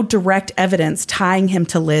there's no direct evidence tying him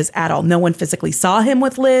to Liz at all. No one physically saw him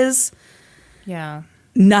with Liz. Yeah.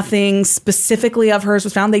 Nothing specifically of hers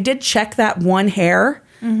was found. They did check that one hair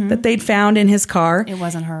that they'd found in his car. It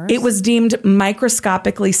wasn't hers. It was deemed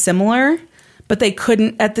microscopically similar, but they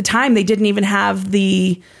couldn't, at the time, they didn't even have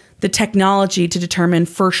the the technology to determine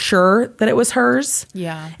for sure that it was hers.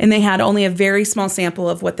 Yeah. And they had only a very small sample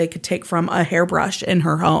of what they could take from a hairbrush in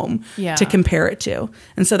her home to compare it to.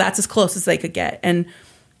 And so that's as close as they could get. And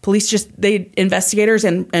investigators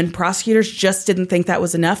and prosecutors just didn't think that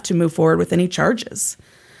was enough to move forward with any charges.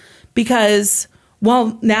 Because,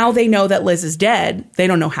 well, now they know that Liz is dead. They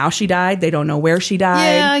don't know how she died. They don't know where she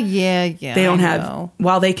died. Yeah. They don't have,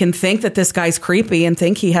 while they can think that this guy's creepy and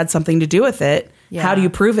think he had something to do with it, how do you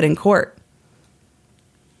prove it in court?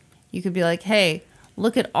 You could be like, hey,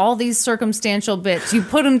 look at all these circumstantial bits. You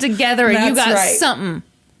put them together and you got something.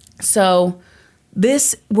 So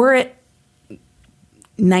we're at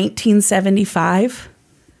 1975.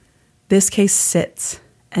 This case sits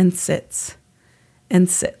and sits and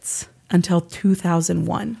sits until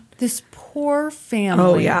 2001. This poor family.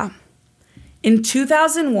 Oh, yeah. In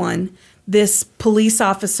 2001, this police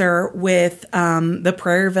officer with the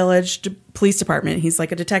Prairie Village Police Department, he's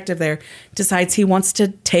like a detective there, decides he wants to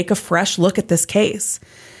take a fresh look at this case.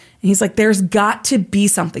 And he's like, there's got to be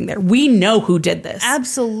something there. We know who did this.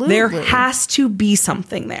 Absolutely. There has to be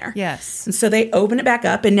something there. Yes. And so they open it back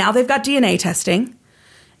up, and now they've got DNA testing.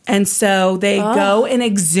 And so they go and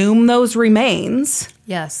exhume those remains.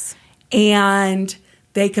 Yes. And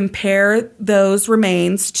they compare those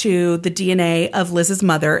remains to the DNA of Liz's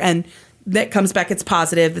mother. And that comes back, it's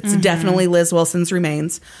positive. It's definitely Liz Wilson's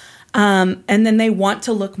remains. And then they want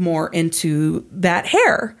to look more into that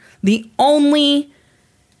hair. The only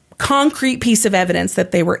concrete piece of evidence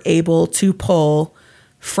that they were able to pull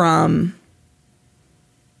from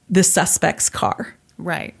the suspect's car.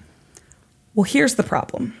 Right. Well, here's the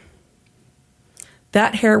problem.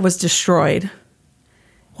 That hair was destroyed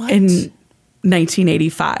in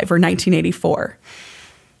 1985 or 1984.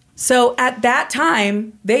 So at that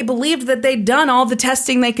time, they believed that they'd done all the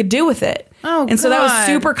testing they could do with it. Oh, and so that was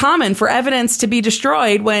super common for evidence to be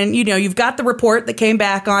destroyed when, you've got the report that came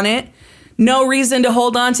back on it. No reason to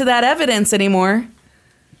hold on to that evidence anymore.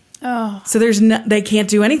 Oh. So they can't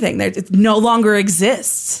do anything. It no longer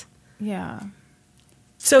exists. Yeah.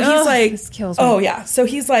 So he's like, this kills me. oh yeah. So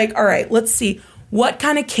he's like, all right, let's see. What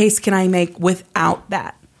kind of case can I make without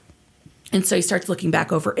that? And so he starts looking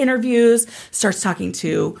back over interviews, starts talking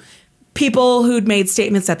to people who'd made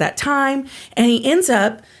statements at that time. And he ends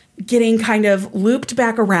up getting kind of looped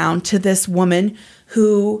back around to this woman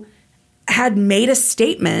who had made a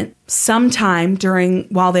statement sometime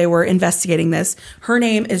while they were investigating this. Her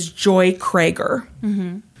name is Joy Krager.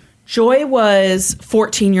 Mm-hmm. Joy was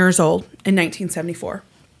 14 years old in 1974.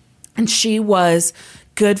 And she was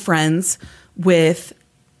good friends with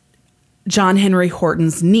John Henry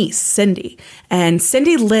Horton's niece, Cindy. And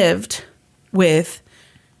Cindy lived with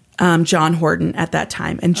John Horton at that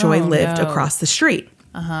time. And Joy lived across the street.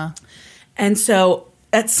 Uh-huh. And so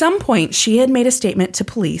at some point, she had made a statement to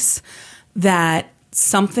police that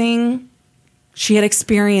she had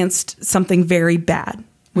experienced something very bad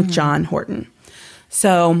with John Horton.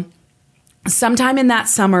 So sometime in that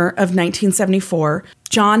summer of 1974,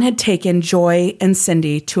 John had taken Joy and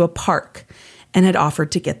Cindy to a park and had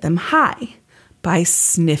offered to get them high by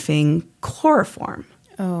sniffing chloroform.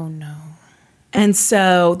 Oh, no. And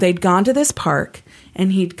so they'd gone to this park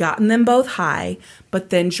and he'd gotten them both high, but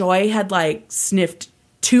then Joy had sniffed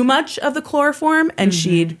too much of the chloroform and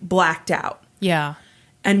she'd blacked out. Yeah.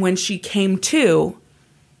 And when she came to,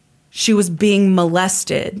 she was being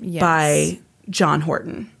molested by John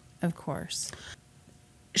Horton. Of course.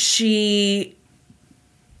 She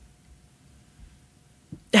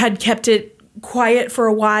had kept it quiet for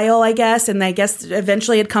a while, I guess, and I guess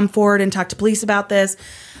eventually had come forward and talked to police about this.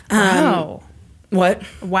 Wow. What?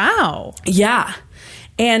 Wow. Yeah.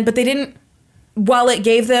 But they didn't, while it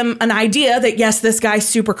gave them an idea that, yes, this guy's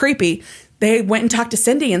super creepy, they went and talked to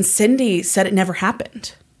Cindy, and Cindy said it never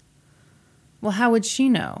happened. Well, how would she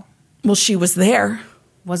know? Well, she was there.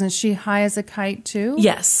 Wasn't she high as a kite, too?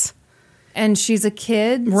 Yes. And she's a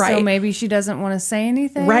kid, right? So maybe she doesn't want to say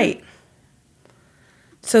anything? Right.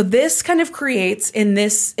 So this kind of creates in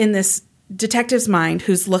this detective's mind,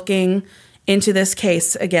 who's looking into this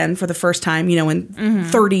case again for the first time, in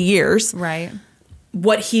 30 years. Right.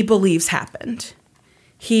 What he believes happened.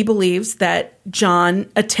 He believes that John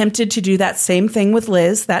attempted to do that same thing with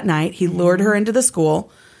Liz that night. He lured her into the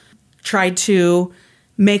school, tried to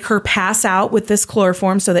make her pass out with this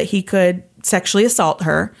chloroform so that he could sexually assault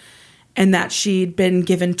her, and that she'd been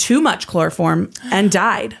given too much chloroform and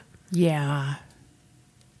died. Yeah.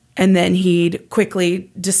 And then he'd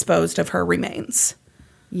quickly disposed of her remains.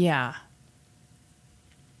 Yeah.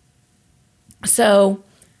 So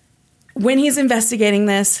when he's investigating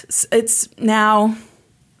this, it's now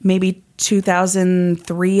maybe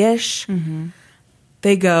 2003-ish.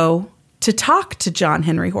 they go to talk to John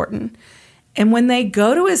Henry Horton. And when they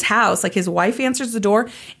go to his house, like his wife answers the door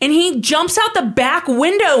and he jumps out the back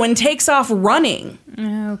window and takes off running.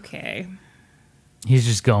 Okay. He's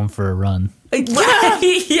just going for a run.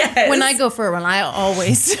 Yes. When I go for a run, I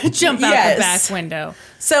always jump out the back window.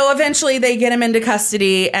 So eventually they get him into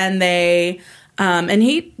custody and and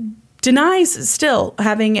he denies still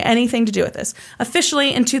having anything to do with this.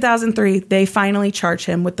 Officially in 2003, they finally charge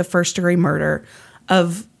him with the first-degree murder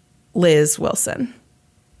of Liz Wilson.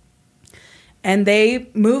 And they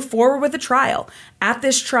move forward with a trial. At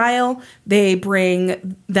this trial, they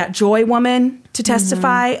bring that Joy woman to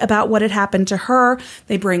testify about what had happened to her.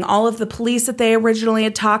 They bring all of the police that they originally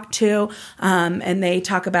had talked to, and they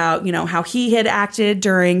talk about, how he had acted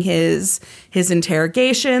during his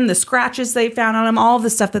interrogation, the scratches they found on him, all of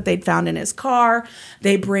the stuff that they'd found in his car.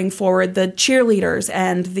 They bring forward the cheerleaders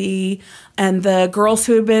and the girls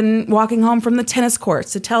who had been walking home from the tennis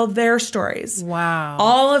courts to tell their stories. Wow.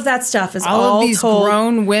 All of that stuff is all of these told.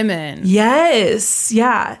 Grown women. Yes.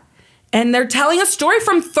 Yeah. And they're telling a story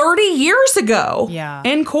from 30 years ago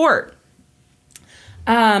in court.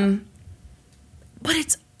 But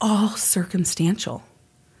it's all circumstantial.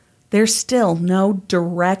 There's still no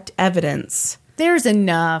direct evidence. There's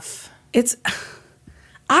enough.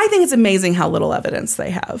 I think it's amazing how little evidence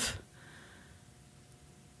they have.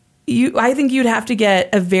 I think you'd have to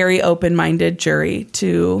get a very open-minded jury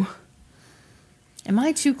to... Am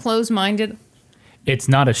I too close-minded? It's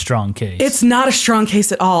not a strong case. It's not a strong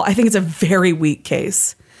case at all. I think it's a very weak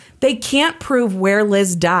case. They can't prove where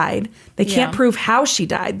Liz died. They can't prove how she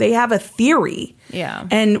died. They have a theory. Yeah.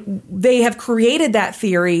 And they have created that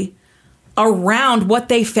theory around what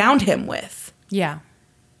they found him with. Yeah.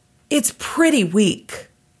 It's pretty weak.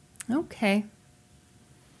 Okay.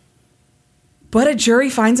 But a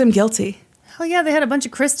jury finds him guilty. Hell yeah, they had a bunch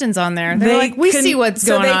of Christians on there. They're like, we see what's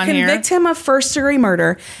going on here. So they convict him of first-degree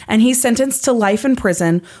murder, and he's sentenced to life in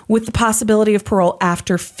prison with the possibility of parole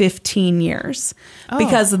after 15 years. Oh.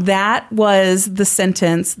 Because that was the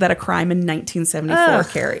sentence that a crime in 1974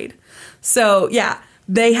 carried. So, yeah,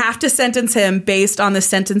 they have to sentence him based on the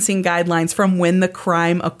sentencing guidelines from when the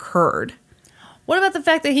crime occurred. What about the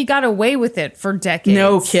fact that he got away with it for decades?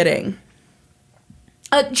 No kidding.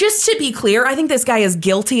 Just to be clear, I think this guy is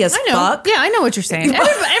guilty as fuck. Yeah, I know what you're saying.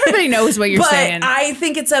 Everybody knows what you're saying. I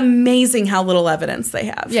think it's amazing how little evidence they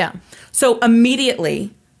have. Yeah. So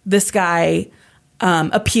immediately, this guy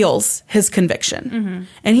appeals his conviction. Mm-hmm.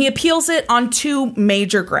 And he appeals it on two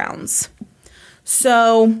major grounds.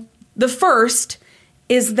 So the first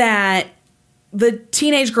is that the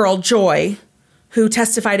teenage girl, Joy, who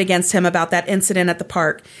testified against him about that incident at the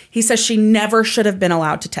park, he says she never should have been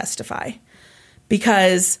allowed to testify.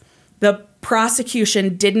 Because the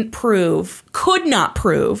prosecution could not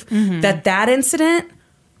prove that incident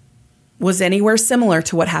was anywhere similar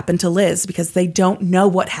to what happened to Liz, because they don't know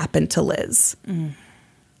what happened to Liz.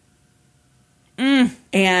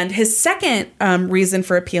 And his second reason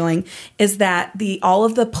for appealing is that all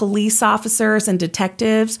of the police officers and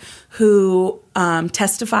detectives who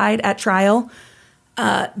testified at trial,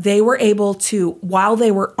 they were able to, while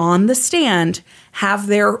they were on the stand, have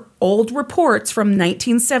their old reports from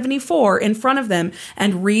 1974 in front of them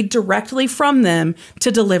and read directly from them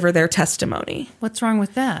to deliver their testimony. What's wrong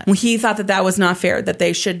with that? He thought that was not fair, that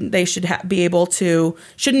they shouldn't be able to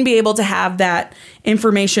have that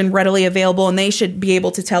information readily available, and they should be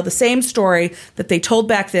able to tell the same story that they told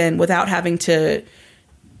back then without having to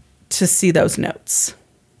see those notes.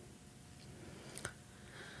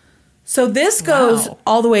 So this goes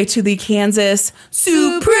all the way to the Kansas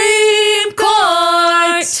Supreme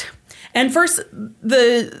Court. And first,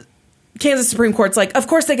 the Kansas Supreme Court's like, of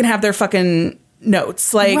course they can have their fucking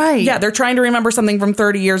notes. Like, yeah, they're trying to remember something from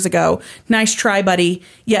 30 years ago. Nice try, buddy.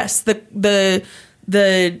 Yes, the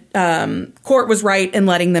court was right in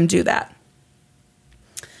letting them do that.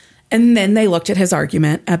 And then they looked at his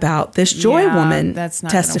argument about this Joy woman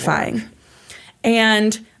testifying.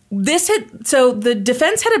 And the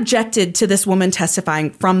defense had objected to this woman testifying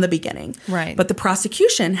from the beginning. Right. But the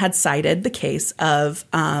prosecution had cited the case of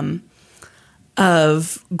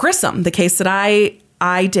Grissom, the case that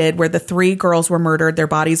I did where the 3 girls were murdered, their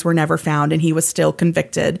bodies were never found, and he was still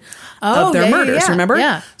convicted of their murders, remember?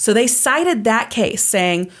 Yeah. So they cited that case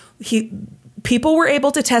saying people were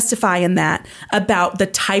able to testify in that about the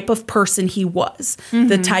type of person he was,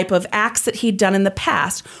 the type of acts that he'd done in the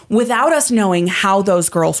past, without us knowing how those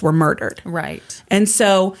girls were murdered. Right. And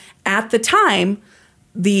so at the time,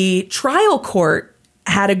 the trial court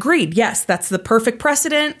had agreed, yes, that's the perfect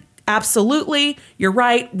precedent. absolutely, you're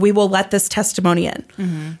right. We will let this testimony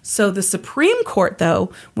in. So the Supreme Court,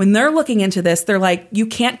 though, when they're looking into this, they're like, you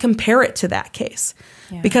can't compare it to that case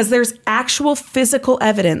because there's actual physical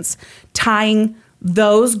evidence tying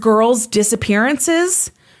those girls'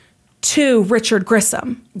 disappearances to Richard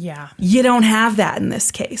Grissom. Yeah. You don't have that in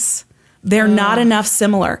this case. They're not enough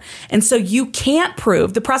similar. And so you can't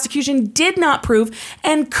prove, the prosecution did not prove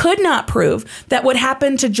and could not prove that what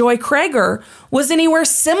happened to Joy Krager was anywhere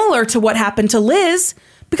similar to what happened to Liz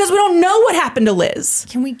because we don't know what happened to Liz.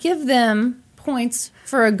 Can we give them points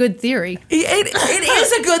for a good theory? It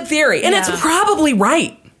is a good theory, and it's probably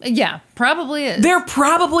right. Yeah, probably is. They're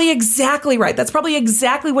probably exactly right. That's probably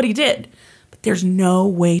exactly what he did. But there's no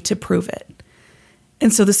way to prove it.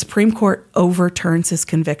 And so the Supreme Court overturns his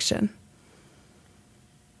conviction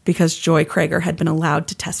because Joy Krager had been allowed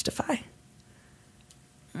to testify.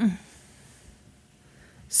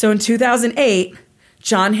 So in 2008,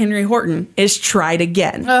 John Henry Horton is tried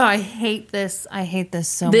again. Oh, I hate this. I hate this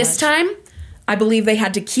so much. This time, I believe they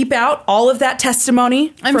had to keep out all of that testimony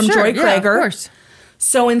from Joy Krager. Yeah, of course.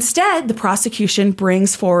 So instead, the prosecution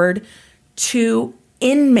brings forward 2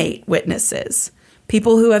 inmate witnesses,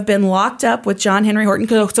 people who have been locked up with John Henry Horton.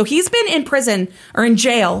 So he's been in prison or in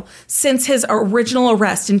jail since his original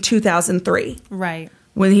arrest in 2003. Right.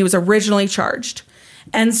 When he was originally charged.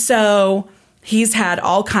 And so he's had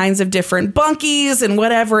all kinds of different bunkies and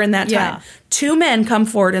whatever in that time. 2 men come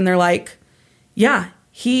forward and they're like, yeah,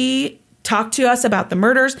 he talked to us about the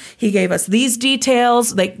murders. He gave us these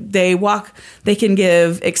details. They can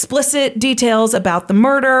give explicit details about the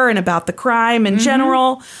murder and about the crime in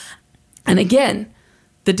general. And again,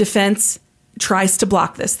 the defense tries to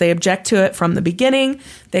block this. They object to it from the beginning.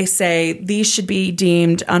 They say these should be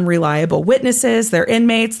deemed unreliable witnesses. They're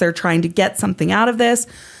inmates. They're trying to get something out of this.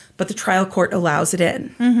 But the trial court allows it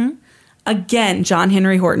in. Again, John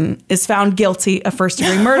Henry Horton is found guilty of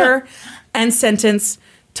first-degree murder and sentenced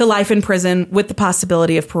to life in prison with the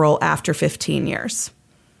possibility of parole after 15 years.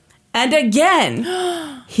 And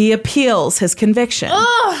again, he appeals his conviction.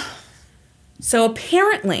 So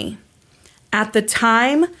apparently, at the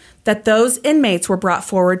time that those inmates were brought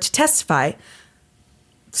forward to testify,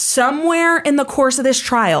 somewhere in the course of this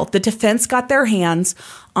trial, the defense got their hands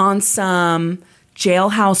on some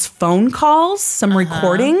jailhouse phone calls, some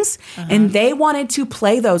recordings, and they wanted to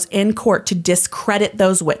play those in court to discredit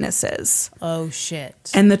those witnesses. Oh,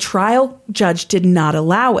 shit. And the trial judge did not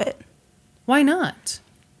allow it. Why not?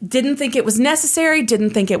 Didn't think it was necessary,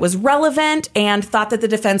 didn't think it was relevant, and thought that the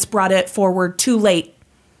defense brought it forward too late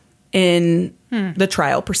in the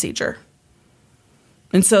trial procedure.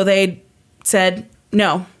 And so they said,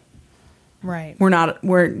 no. Right.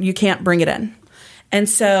 You can't bring it in. And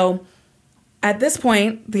so at this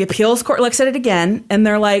point, the appeals court looks at it again, and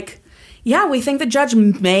they're like, yeah, we think the judge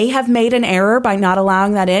may have made an error by not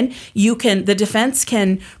allowing that in. The defense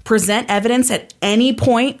can present evidence at any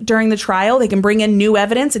point during the trial. They can bring in new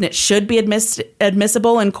evidence, and it should be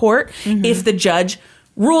admissible in court if the judge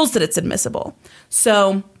rules that it's admissible.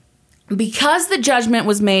 So because the judgment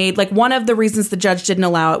was made, like one of the reasons the judge didn't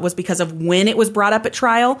allow it was because of when it was brought up at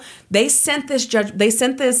trial. They sent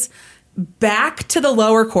this back to the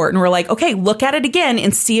lower court and were like, okay, look at it again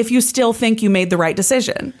and see if you still think you made the right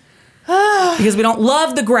decision. Because we don't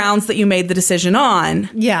love the grounds that you made the decision on.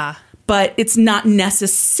 Yeah. But it's not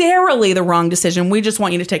necessarily the wrong decision. We just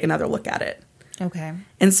want you to take another look at it. Okay.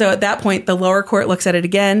 And so at that point, the lower court looks at it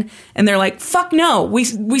again, and they're like, fuck no, we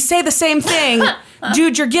say the same thing.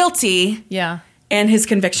 Dude, you're guilty. Yeah. And his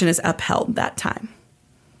conviction is upheld that time.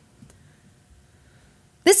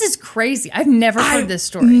 This is crazy. I've never heard this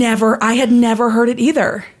story. I had never heard it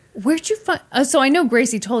either. Where'd you find... so I know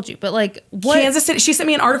Gracie told you, but like, what? Kansas City. She sent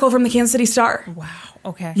me an article from the Kansas City Star. Wow.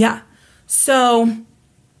 Okay. Yeah. So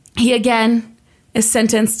he again is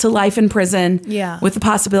sentenced to life in prison with the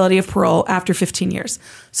possibility of parole after 15 years.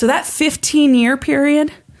 So that 15-year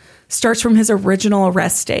period starts from his original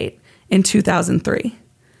arrest date in 2003.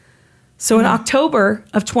 So in October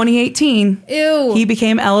of 2018, he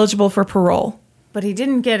became eligible for parole. But he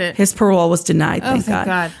didn't get it. His parole was denied, thank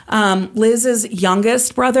God. Liz's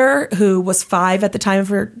youngest brother, who was 5 at the time of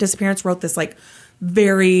her disappearance, wrote this like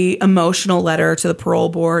very emotional letter to the parole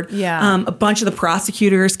board. Yeah. A bunch of the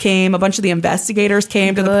prosecutors came, a bunch of the investigators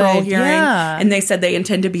came to the parole hearing, and they said they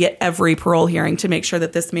intend to be at every parole hearing to make sure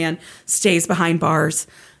that this man stays behind bars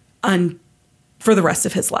for the rest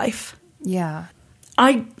of his life. Yeah.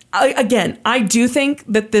 I do think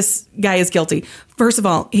that this guy is guilty. First of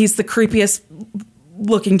all, he's the creepiest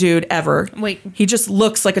looking dude ever. Wait. He just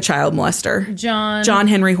looks like a child molester. John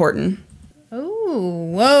Henry Horton.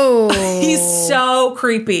 Oh, whoa. He's so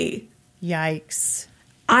creepy. Yikes.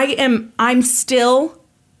 I'm still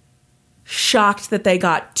shocked that they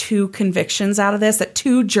got 2 convictions out of this, that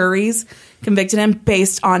 2 juries convicted him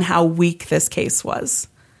based on how weak this case was.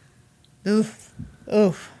 Oof.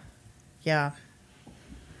 Yeah.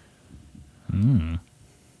 But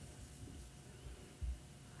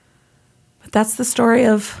that's the story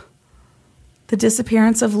of the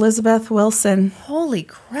disappearance of Lizabeth Wilson. Holy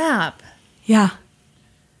crap. Yeah.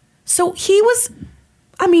 So he was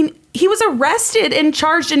arrested and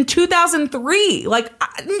charged in 2003. Like, I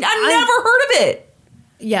never heard of it.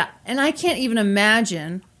 Yeah, and I can't even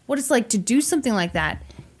imagine what it's like to do something like that,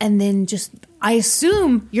 and then I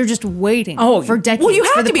assume you're just waiting for decades. Well, you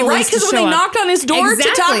have for the to be, right? police Because when show they up. knocked on his door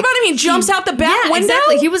to talk about him, he jumps out the back window.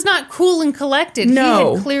 Exactly. He was not cool and collected.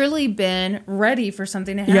 No. He had clearly been ready for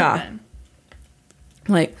something to happen.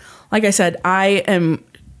 Like I said, I am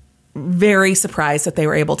very surprised that they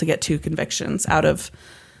were able to get 2 convictions out of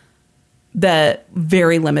the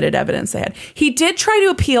very limited evidence they had. He did try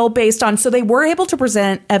to appeal based on, so they were able to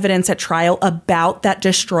present evidence at trial about that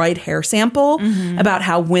destroyed hair sample, about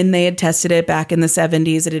how when they had tested it back in the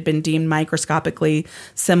 70s, it had been deemed microscopically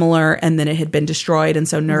similar, and then it had been destroyed, and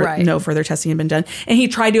so no further testing had been done. And he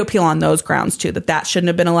tried to appeal on those grounds too, that shouldn't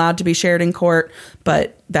have been allowed to be shared in court,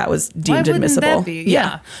 but that was deemed admissible. That be?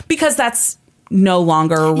 Yeah. Because that's no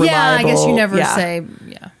longer reliable. Yeah, I guess you never say,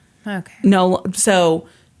 okay. No, so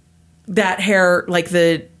that hair, like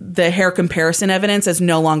the hair comparison evidence is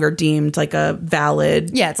no longer deemed like a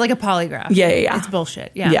valid. Yeah, it's like a polygraph. Yeah. It's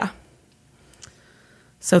bullshit. Yeah. Yeah.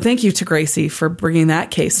 So thank you to Gracie for bringing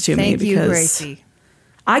that case to me. Thank you, Gracie.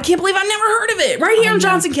 I can't believe I've never heard of it. Right here in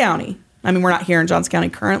Johnson County. I mean, we're not here in Johnson County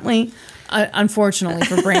currently. Unfortunately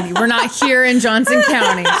for Brandy, we're not here in Johnson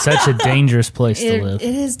County. Such a dangerous place to live.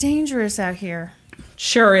 It is dangerous out here.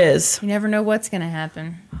 Sure is. You never know what's going to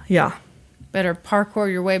happen. Yeah. Better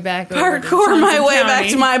parkour your way back over to Parkour my Johnson way County. back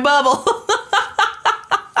to my bubble.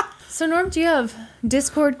 So, Norm, do you have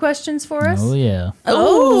Discord questions for us? Oh, yeah.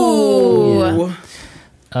 Oh.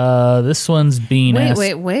 This one's being asked.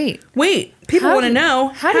 Wait. People want to know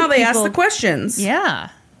how they ask the questions. Yeah.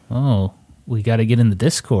 Oh, we got to get in the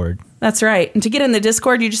Discord. That's right. And to get in the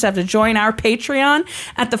Discord, you just have to join our Patreon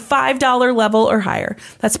at the $5 level or higher.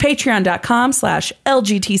 That's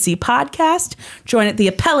patreon.com/LGTC podcast. Join at the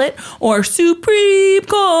appellate or Supreme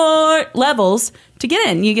Court levels to get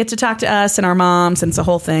in. You get to talk to us and our moms, and it's a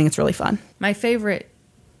whole thing. It's really fun. My favorite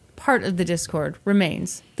part of the Discord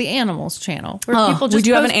remains the animals channel, where people just we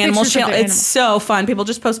do have an post animals pictures of channel. their It's so fun. People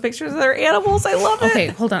just post pictures of their animals. I love it. Okay,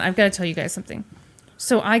 hold on. I've got to tell you guys something.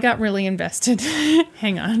 So I got really invested.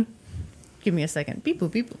 Hang on. Give me a second. Beep boop,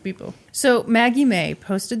 beep boop, beep boop. So Maggie May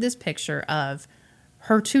posted this picture of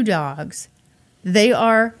her 2 dogs. They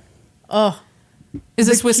are, Is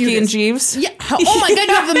this Whiskey cutest. and Jeeves? Yeah. Oh my God,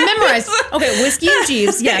 you have them memorized. Okay, Whiskey and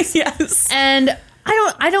Jeeves. Yes. Yes. And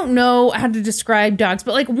I don't know how to describe dogs,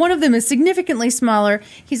 but like one of them is significantly smaller.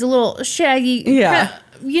 He's a little shaggy. Yeah.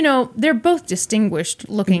 You know, they're both distinguished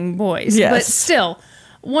looking boys, Yes. but still,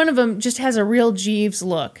 one of them just has a real Jeeves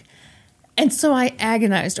look. And so I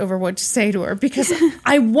agonized over what to say to her because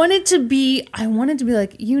I wanted to be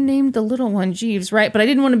like, you named the little one Jeeves, right? But I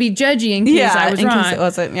didn't want to be judgy in case I was in wrong. case it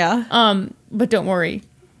wasn't, yeah. But don't worry.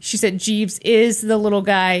 She said Jeeves is the little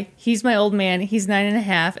guy. He's my old man. He's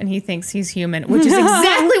 9.5, and he thinks he's human, which is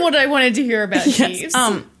exactly what I wanted to hear about Jeeves.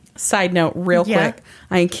 Side note, real quick.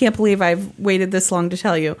 I can't believe I've waited this long to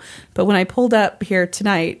tell you. But when I pulled up here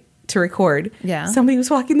tonight to record, somebody was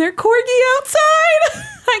walking their corgi outside.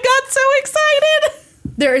 I got so excited.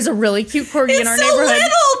 There is a really cute corgi in our so neighborhood.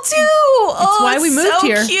 Little too. That's why we moved so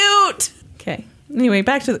here. Cute. Okay. Anyway,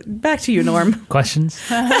 back to you, Norm. Questions?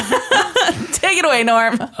 Take it away,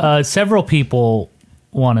 Norm. Several people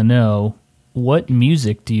want to know, what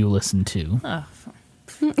music do you listen to?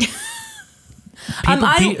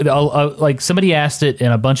 Like somebody asked it,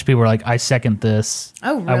 and a bunch of people were like, "I second this."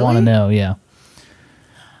 Oh, really? I want to know. Yeah.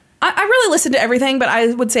 I really listen to everything, but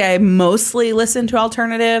I would say I mostly listen to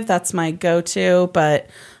alternative. That's my go-to. But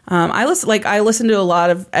I listen to a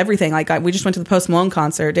lot of everything. Like we just went to the Post Malone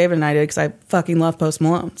concert, David and I did, because I fucking love Post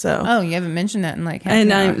Malone. So you haven't mentioned that in like half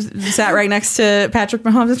and an hour. I sat right next to Patrick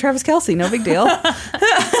Mahomes and Travis Kelce. No big deal.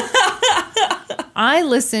 I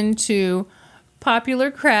listen to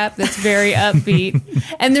popular crap that's very upbeat,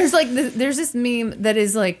 and there's this meme that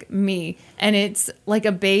is like me, and it's like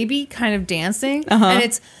a baby kind of dancing, and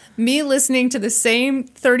it's me listening to the same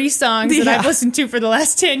 30 songs that I've listened to for the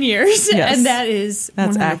last 10 years, and that's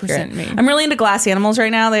 100% accurate. me. I'm really into Glass Animals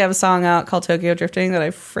right now. They have a song out called Tokyo Drifting that I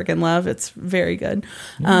freaking love. It's very good.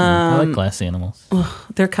 I like Glass Animals.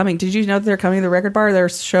 They're coming. Did you know that they're coming to the Record Bar? Their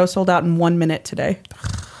show sold out in 1 minute today.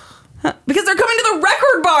 Because they're coming to the Record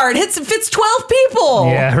forward bar. It fits 12 people.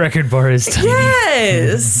 Yeah, record bar is tiny.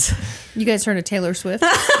 Yes. You guys heard of Taylor Swift?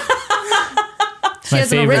 She My has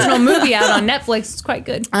favorite. an original movie out on Netflix. It's quite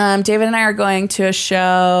good. David and I are going to a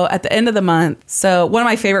show at the end of the month. So one of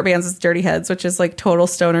my favorite bands is Dirty Heads, which is like total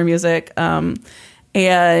stoner music.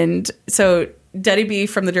 And so Duddy B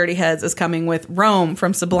from the Dirty Heads is coming with Rome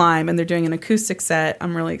from Sublime, and they're doing an acoustic set.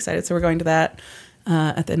 I'm really excited. So we're going to that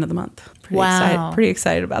at the end of the month. Pretty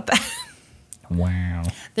excited about that. Wow.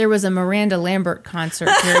 There was a Miranda Lambert concert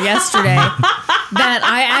here yesterday that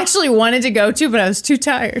I actually wanted to go to, but I was too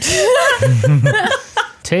tired.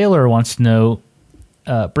 Taylor wants to know,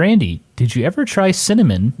 Brandy, did you ever try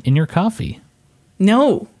cinnamon in your coffee?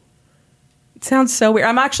 No. It sounds so weird.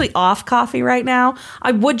 I'm actually off coffee right now.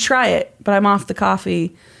 I would try it, but I'm off the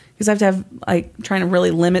coffee because I have to have, like, trying to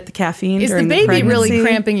really limit the caffeine. Is the during baby pregnancy. really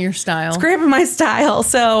cramping your style? It's cramping my style.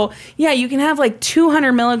 So, yeah, you can have like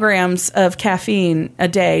 200 milligrams of caffeine a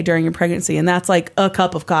day during your pregnancy, and that's like a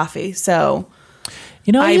cup of coffee. So,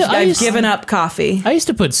 You know, I've given up coffee. I used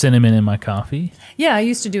to put cinnamon in my coffee. Yeah, I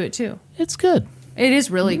used to do it too. It's good. It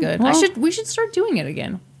is really good. Well- We should start doing it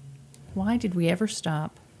again. Why did we ever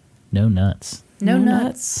stop? No nuts. No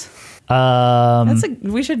nuts.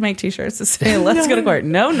 We should make t-shirts that say, let's go to court.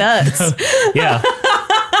 No nuts. Yeah.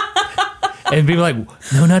 And people are like,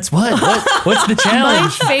 no nuts, what? What's the My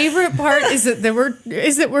challenge? favorite part is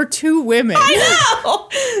that we're two women. I know.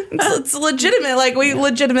 It's legitimate. Like, we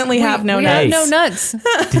legitimately have no we nuts. have no nuts.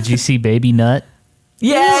 Did you see Baby Nut?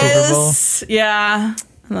 Yes. Yeah.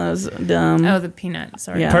 That was dumb. Oh, the peanut.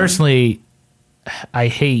 Sorry. Yeah. Personally, I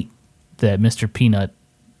hate that Mr. Peanut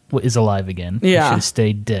is alive again. Yeah. He should have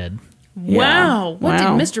stayed dead. Wow. What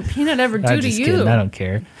Wow. did Mr. Peanut ever do I'm to just you? kidding. I don't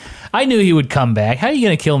care. I knew he would come back. How are you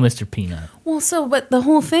going to kill Mr. Peanut? Well, but the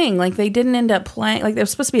whole thing, like, they didn't end up playing, like, there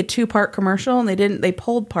was supposed to be a 2-part commercial, and they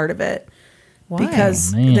pulled part of it. Why?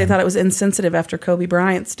 Because Oh, man. they thought it was insensitive after Kobe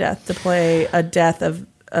Bryant's death to play a death of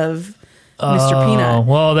Mr. Peanut.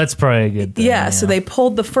 Well, that's probably a good thing. Yeah, so they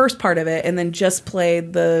pulled the first part of it and then just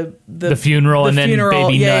played the funeral, and then funeral.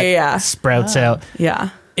 Baby Nut Yeah. sprouts out. Yeah.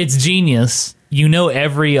 It's genius. You know,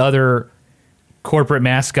 every other corporate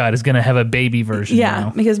mascot is going to have a baby version Yeah,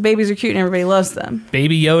 now. because babies are cute and everybody loves them.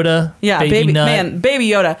 Baby Yoda. Yeah, Baby Nut. Baby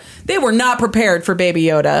Yoda. They were not prepared for Baby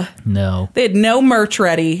Yoda. No. They had no merch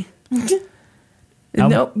ready.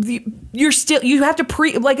 No, you have to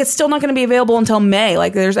it's still not going to be available until May.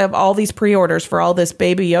 Like, there's all these pre-orders for all this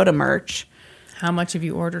Baby Yoda merch. How much have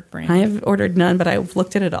you ordered, Brandon? I have ordered none, but I've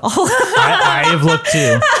looked at it all. I have looked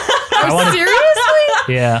too.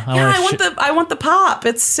 Seriously? Yeah. I want the pop.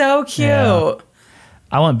 It's so cute. Yeah.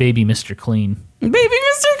 I want Baby Mr. Clean. Baby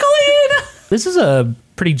Mr. Clean. This is a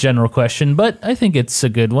pretty general question, but I think it's a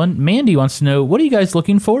good one. Mandy wants to know, what are you guys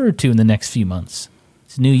looking forward to in the next few months?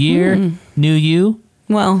 It's new year, new you.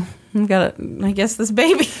 Well, I've got I guess this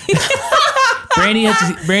baby. Brandy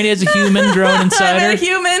has a human growing inside her. I'm a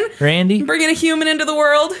human. Randy, Bringing a human into the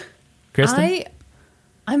world. Kristen.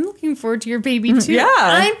 I'm looking forward to your baby too.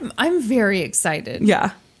 Yeah. I'm very excited.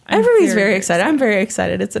 Yeah. Everybody's very excited. I'm very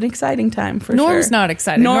excited. It's an exciting time for Norm's sure. not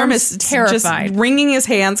excited. Norm Norm's is terrified. just wringing his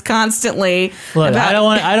hands constantly. Look, I don't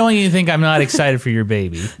want you to think I'm not excited for your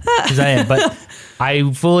baby, because I am. But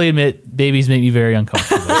I fully admit babies make me very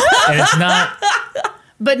uncomfortable, and it's not.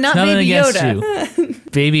 But not Nothing Baby against Yoda. you.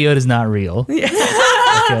 Baby Yoda's not real. Yeah.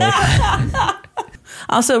 Okay.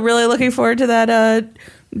 Also, really looking forward to that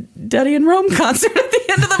Duddy and Rome concert at the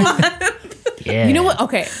end of the month. Yeah. You know what?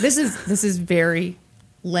 Okay, this is very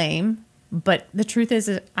lame, but the truth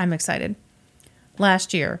is I'm excited.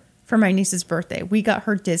 Last year, for my niece's birthday, we got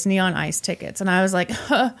her Disney on Ice tickets, and I was like,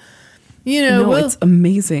 It's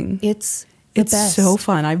amazing. It's the best. so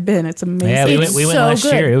fun. I've been. It's amazing. Yeah, we went so last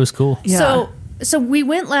good. year. It was cool. Yeah. So we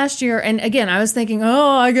went last year, and again, I was thinking,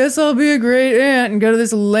 I guess I'll be a great aunt and go to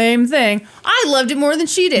this lame thing. I loved it more than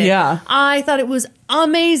she did. Yeah. I thought it was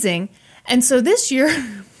amazing. And so this year,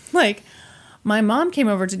 like, my mom came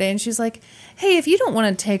over today, and she's like, hey, if you don't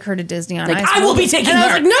want to take her to Disney on Ice. I will be taking and her.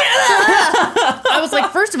 I was like, no. I was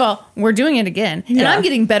like, first of all, we're doing it again, and Yeah. I'm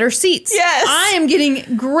getting better seats. Yes. I am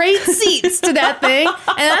getting great seats to that thing, and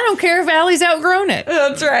I don't care if Allie's outgrown it.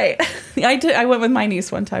 That's right. I went with my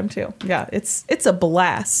niece one time too. Yeah, it's a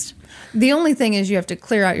blast. The only thing is you have to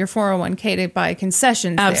clear out your 401k to buy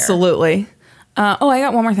concessions there. Absolutely. I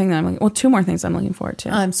got one more thing that two more things I'm looking forward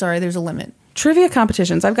to. I'm sorry, there's a limit. Trivia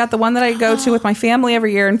competitions. I've got the one that I go to with my family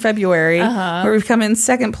every year in February, where we've come in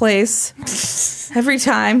second place every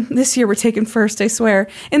time. This year we're taking first, I swear.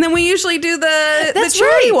 And then we usually do the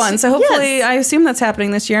charity right. one. So hopefully, Yes. I assume that's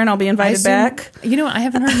happening this year, and I'll be invited back. You know what? I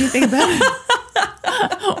haven't heard anything about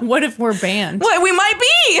it. What if we're banned? What we might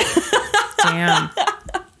be. Damn.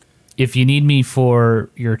 if you need me for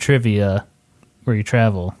your trivia where you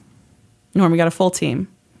travel, Norm, we got a full team.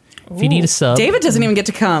 if you need a sub, David doesn't even get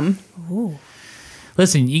to come.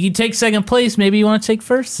 listen, you can take second place. Maybe you want to take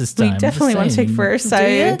first this time. We definitely want to take first. Do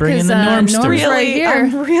you? Bring in 'Cause, the Normster. Norm's Really? right here.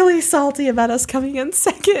 I'm really salty about us coming in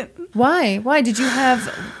second. Why? Why did you have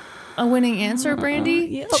a winning answer, Brandy?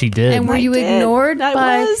 Yep. She did. And were I you did. ignored I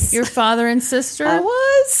by was. your father and sister? I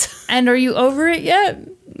was And are you over it yet?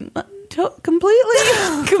 completely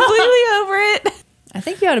over it. I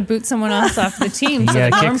think you ought to boot someone else off the team so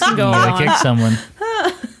that Norm can you go gotta on. kick someone.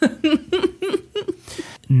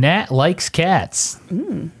 Nat likes cats.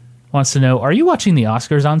 Wants to know, are you watching the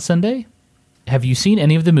Oscars on Sunday? Have you seen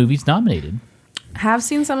any of the movies nominated? Have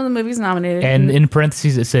seen some of the movies nominated. And in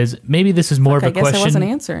parentheses, it says, maybe this is more of a I guess question. I wasn't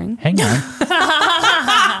answering. Hang on.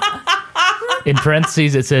 In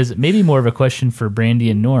parentheses, it says, maybe more of a question for Brandy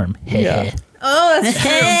and Norm. Yeah. Oh, that's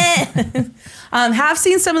true. Have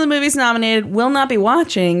seen some of the movies nominated. Will not be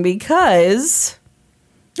watching because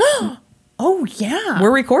Oh, yeah.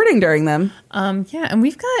 we're recording during them. Yeah, and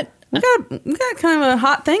we've got... We got kind of a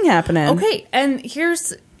hot thing happening. Okay, and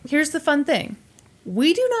here's the fun thing.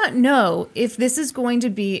 We do not know if this is going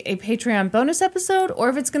to be a Patreon bonus episode or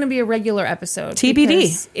if it's going to be a regular episode. TBD.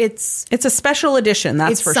 because It's a special edition,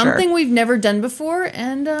 that's for something sure. we've never done before,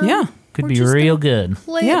 and Yeah. Could we're be just real gonna good.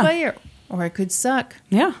 Play Yeah. it by ear, or it could suck.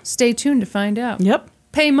 Yeah. Stay tuned to find out. Yep.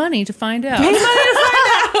 Pay money to find out.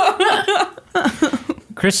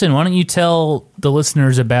 Kristen, why don't you tell the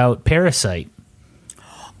listeners about Parasite?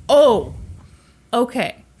 Oh,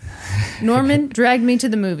 okay. Norman dragged me to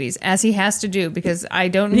the movies, as he has to do, because I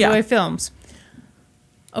don't enjoy Yeah. films.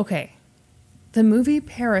 Okay. The movie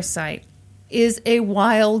Parasite is a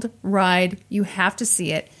wild ride. You have to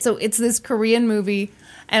see it. So it's this Korean movie,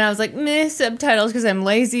 and I was like, meh, subtitles, because I'm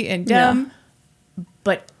lazy and dumb.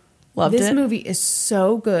 But Loved this it. movie is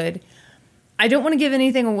so good. I don't want to give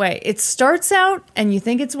anything away. It starts out, and you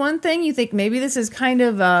think it's one thing. You think maybe this is kind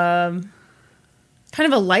of a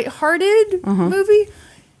lighthearted movie.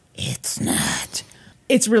 It's not.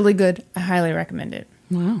 It's really good. I highly recommend it.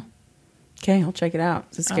 Wow. Okay, I'll check it out.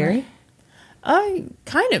 Is it scary?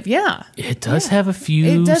 Kind of, yeah. It does have a It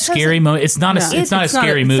few does have scary some- moments. It's not a it's not a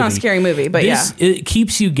scary movie. It's not a scary movie, but It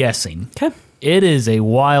keeps you guessing. Okay. It is a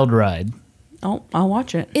wild ride. I'll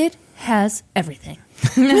watch it. It has everything.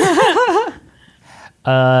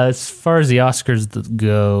 As far as the Oscars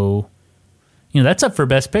go, that's up for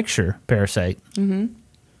Best Picture, Parasite.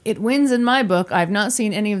 It wins in my book. I've not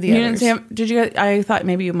seen any of the others. Did you? I thought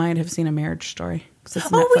maybe you might have seen A Marriage Story. 'Cause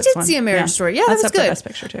it's a Oh, we Netflix did one. see A Marriage Story. Yeah, that's that's up for good. Best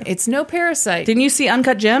Picture too. It's no Parasite. Didn't you see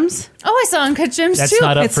Uncut Gems? Oh, I saw Uncut Gems That's too.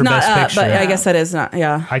 not up It's for not Best up, Picture. but I guess that is not.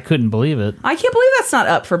 Yeah, I couldn't believe it. I can't believe that's not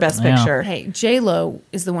up for Best Yeah. Picture. Hey, J-Lo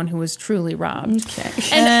is the one who was truly robbed. Okay.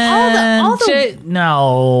 And all the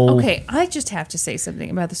no. Okay, I just have to say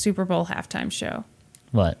something about the Super Bowl halftime show.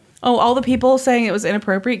 What? Oh, all the people saying it was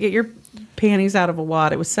inappropriate. Get your panties out of a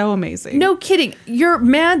wad. It was so amazing. No kidding. You're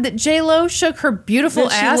mad that J-Lo shook her beautiful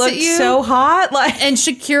That she ass looked at you? so hot. Like And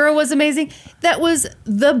Shakira was amazing. That was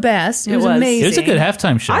the best. It was was. amazing. It was a good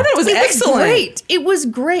halftime show. I thought it was excellent. Great. It was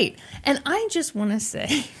great. And I just want to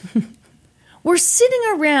say, we're sitting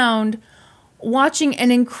around watching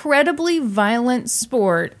an incredibly violent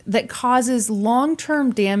sport that causes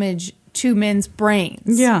long-term damage to men's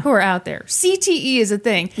brains Yeah. who are out there. CTE is a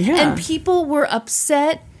thing. Yeah. And people were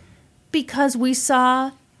upset because we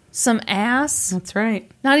saw some ass. That's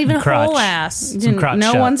right. Not even Crotch. whole ass. Some crotch no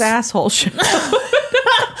shots. one's asshole showed.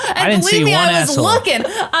 I didn't see Believe me, one I was asshole. looking.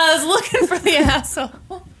 I was looking for the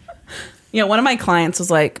asshole. Yeah, one of my clients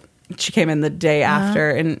was like, she came in the day after,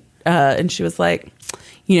 and she was like,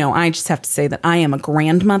 I just have to say that I am a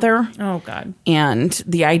grandmother, Oh, God. and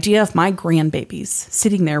the idea of my grandbabies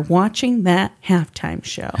sitting there watching that halftime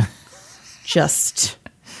show, just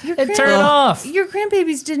Turn it off. Your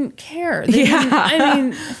grandbabies didn't care. They didn't- I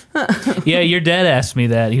mean, Yeah, your dad asked me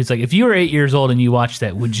that. He was like, if you were 8 years old and you watched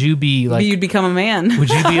that, would you be like, you'd become a man. would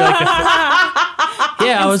you be like,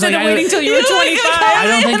 yeah, I was like, instead of waiting till you were 25. I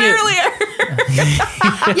don't think it,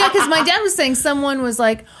 earlier. Yeah, because my dad was saying someone was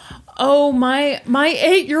like, "Oh, my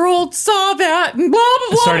 8-year-old saw that and blah blah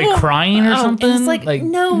blah." started blah. crying or Oh, something. and it's like,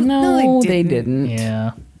 no, they didn't.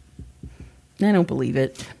 Yeah, I don't believe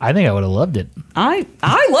it. I think I would have loved it. I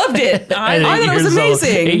loved it. I thought it was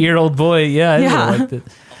amazing. 8-year-old boy, yeah, I would Yeah. have liked it.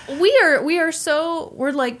 We are so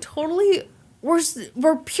we're like totally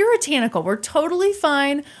we're puritanical. We're totally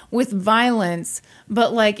fine with violence,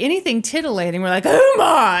 but like anything titillating, we're like, oh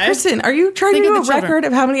my! Kristen, are you trying Think to of do a the children. record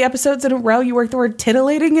of how many episodes in a row you worked the word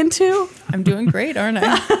titillating into? I'm doing great, aren't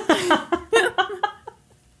I?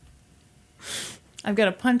 I've got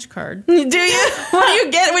a punch card. Do you? What do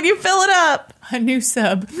you get when you fill it up? A new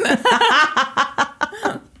sub.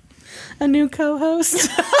 A new co-host.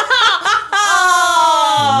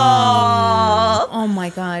 Oh my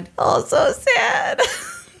God. Oh, so sad.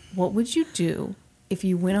 What would you do if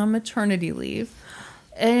you went on maternity leave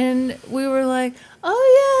and we were like,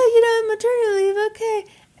 oh yeah, maternity leave, okay.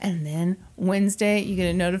 And then Wednesday you get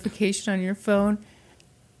a notification on your phone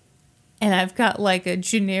and I've got like a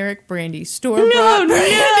generic brandy store-bought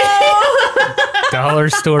brandy. Dollar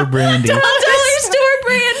store brandy. Dollar store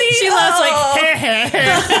brandy. She laughs like,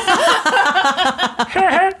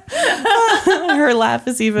 her laugh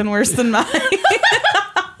is even worse than mine.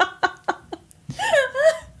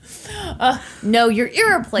 no, you're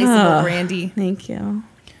irreplaceable, Brandy. Thank you.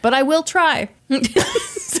 But I will try.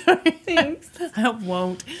 Sorry. Thanks. I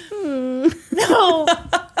won't. No.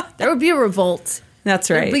 There would be a revolt. That's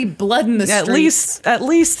There right. would be blood in the streets. At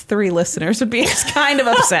least 3 listeners would be kind of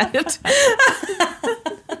upset.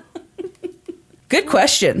 Good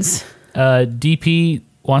questions. DP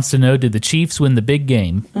wants to know, did the Chiefs win the big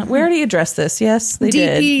game? We already addressed this. Yes, they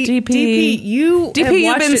did. DP, you've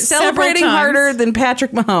been celebrating harder than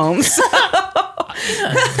Patrick Mahomes.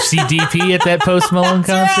 See DP at that Post Malone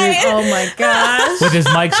concert? right. Oh my gosh. With his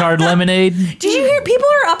Mike's Hard Lemonade? Did you hear? People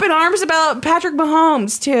are up in arms about Patrick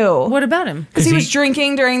Mahomes, too. What about him? Because he was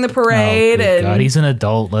drinking during the parade. Oh, and God, he's an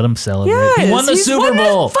adult. Let him celebrate. Yes, He won the he's Super won the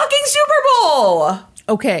Bowl. fucking Super Bowl.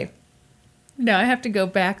 Okay. Now I have to go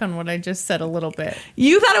back on what I just said a little bit.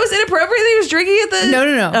 You thought it was inappropriate that he was drinking at the...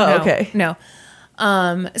 No. Oh, okay. No.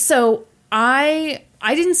 So I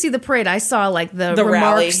didn't see the parade. I saw like the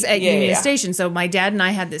remarks rally. at Union Station. So my dad and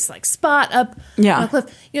I had this like spot up on the cliff.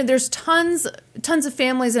 There's tons of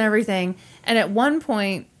families and everything. And at one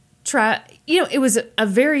point, it was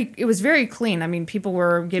very clean. I mean, people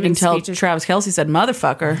were giving speeches. Travis Kelce said,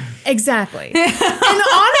 motherfucker. Exactly. And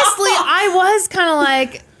honestly, I was kind of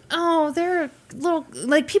like, oh, they're little,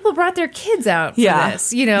 like people brought their kids out for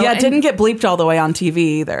this, Yeah, it didn't get bleeped all the way on TV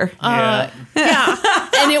either. Yeah.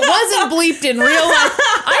 And it wasn't bleeped in real life.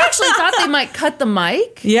 I actually thought they might cut the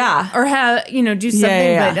mic. Yeah. Or have, do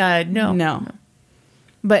something, but no. No.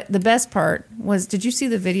 But the best part was, did you see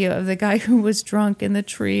the video of the guy who was drunk in the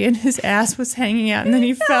tree and his ass was hanging out and then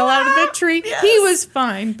he fell out of the tree? Yes. He was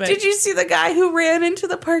fine. But did you see the guy who ran into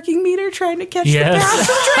the parking meter trying to catch the Yes.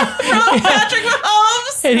 passenger from Patrick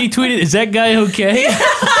Mahomes? And he tweeted, is that guy okay?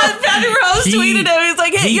 Patrick Mahomes tweeted him. He's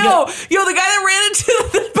like, hey, the guy that ran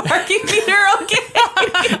into the parking meter,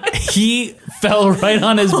 okay? He fell right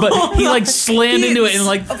on his butt. He like slammed into it and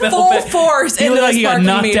like fell full back. force He into looked like this he got parking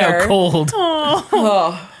knocked meter. out cold.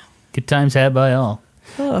 Oh. Good times had by all.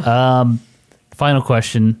 Final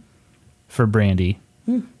question for Brandy.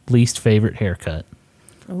 Least favorite haircut?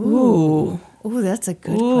 Ooh. Ooh, that's a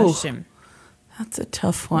good question. That's a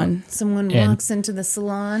tough one. Someone walks into the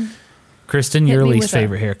salon. Kristen, Hit your me least with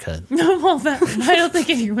favorite haircut? Well, I don't think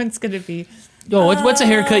anyone's going to be. Oh, what's a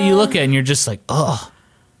haircut you look at and you're just like, oh,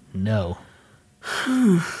 no.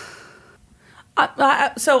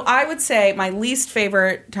 So I would say my least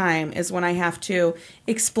favorite time is when I have to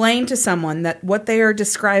explain to someone that what they are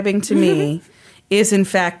describing to me is in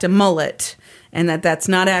fact a mullet and that's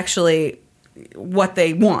not actually what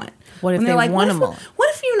they want. What if they want a mullet? What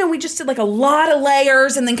if, we just did like a lot of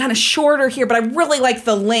layers and then kind of shorter here, but I really like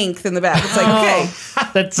the length in the back. It's like, okay,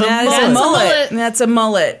 That's a that is mullet. a mullet. That's a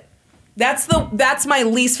mullet. That's my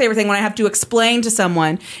least favorite thing when I have to explain to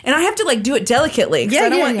someone and I have to like do it delicately.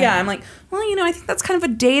 I'm like, well, I think that's kind of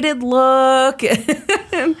a dated look.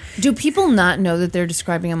 Do people not know that they're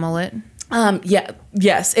describing a mullet?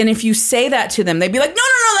 Yes. And if you say that to them, they'd be like, no,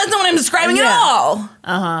 that's not what I'm describing at all.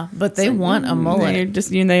 But they want a mullet.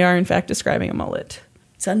 They are in fact describing a mullet.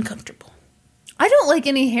 It's uncomfortable. I don't like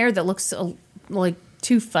any hair that looks like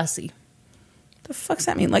too fussy. The fuck's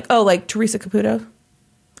that mean? Like Teresa Caputo?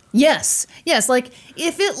 Yes. Like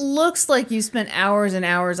if it looks like you spent hours and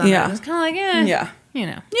hours on it, it's kind of like, Yeah.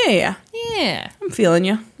 Yeah. I'm feeling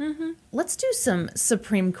you. Mm-hmm. Let's do some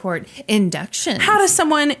Supreme Court inductions. How does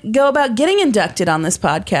someone go about getting inducted on this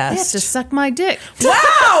podcast? They have to suck my dick.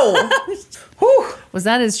 Wow! Was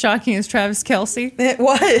that as shocking as Travis Kelce? It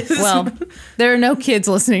was. Well, there are no kids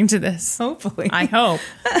listening to this. Hopefully. I hope.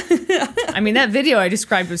 I mean, that video I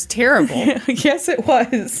described was terrible. Yes, it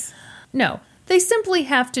was. No, they simply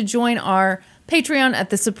have to join our Patreon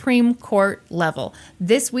at the Supreme Court level.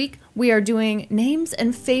 This week, we are doing names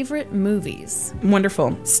and favorite movies.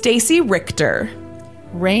 Wonderful. Stacy Richter.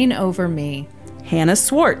 Reign Over Me. Hannah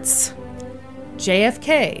Swartz.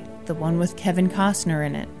 JFK, the one with Kevin Costner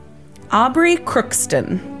in it. Aubrey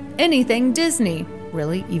Crookston. Anything Disney.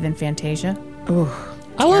 Really, even Fantasia. Ooh.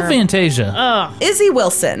 I love Fantasia. Izzy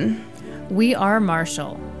Wilson. We Are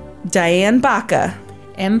Marshall. Diane Baca.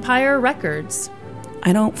 Empire Records.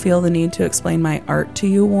 I don't feel the need to explain my art to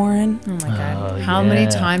you, Warren. Oh my God. Oh, How many yeah.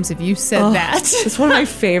 times have you said that? It's one of my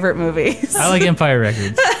favorite movies. I like Empire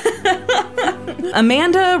Records.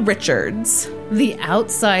 Amanda Richards. The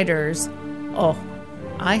Outsiders. Oh,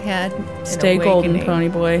 I had Stay an golden, awakening. pony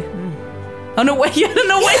boy. Oh, no, wait, you had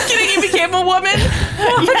an awakening. You became a woman?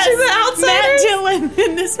 Yes, The Outsiders? Matt Dillon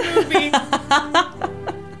in this movie.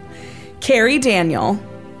 Carrie Daniel.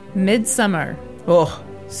 Midsummer. Oh,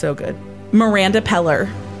 so good. Miranda Peller.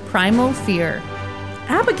 Primal Fear.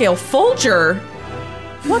 Abigail Folger.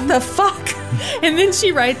 What the fuck? And then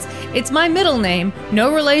she writes, "It's my middle name.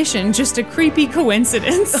 No relation, just a creepy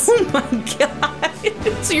coincidence." Oh my God.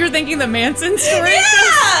 So you're thinking the Manson story?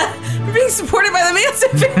 Yeah! We're being supported by the Manson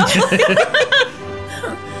family.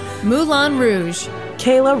 Moulin Rouge.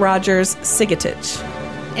 Kayla Rogers Sigatich.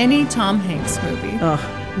 Any Tom Hanks movie. Oh,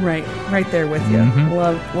 right there with you.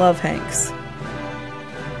 Love Hanks.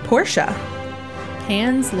 Portia.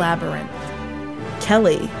 Pan's Labyrinth.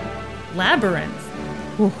 Kelly. Labyrinth.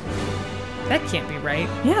 Ooh. That can't be right.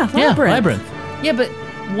 Yeah, Yeah, Labyrinth. Labyrinth. Yeah, but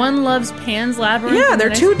one loves Pan's Labyrinth. Yeah, and they're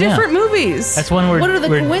the two next- different movies. That's one where, What are the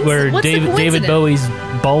where, what's the David coincidence? Bowie's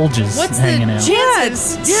bulge is What's the hanging out.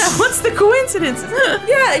 chances? Yeah, what's the coincidence?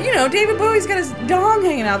 Yeah, David Bowie's got his dong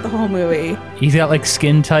hanging out the whole movie. He's got like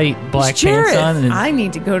skin tight black He's Jared. pants on. And I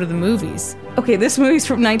need to go to the movies. Okay, this movie's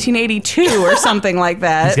from 1982 or something like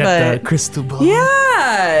that. he's got but the crystal ball.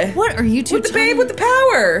 yeah, What are you two with the babe with the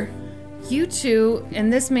power. You two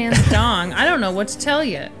and this man's dong. I don't know what to tell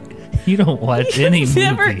you. You don't watch any movies.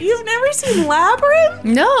 You've never seen Labyrinth?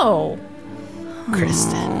 No.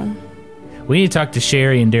 Kristen. We need to talk to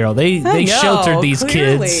Sherry and Daryl. They sheltered these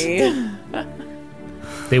kids.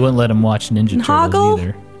 They wouldn't let them watch Ninja Hoggle? Turtles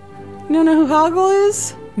either. You don't know who Hoggle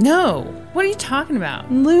is? No. What are you talking about?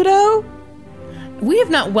 Ludo? We have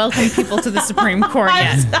not welcomed people to the Supreme Court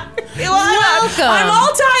yet. Welcome. I'm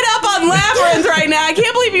all tied up on Labyrinth right now. I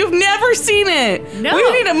can't believe you've never seen it. No.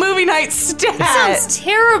 We need a movie night stat. That sounds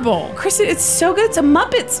terrible. Kristen, it's so good. It's a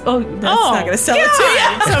Muppets. Oh, that's not going to sell it to you.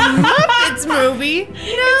 It's a Muppets movie. No.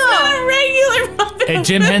 It's not a regular Muppet Hey,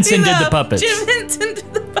 Jim movie, Henson did the though. puppets. Jim Henson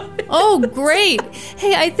did the puppets. Oh, great.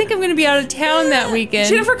 Hey, I think I'm going to be out of town that weekend.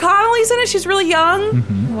 Jennifer Connelly's in it. She's really young.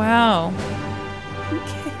 Wow.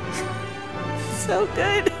 Okay. So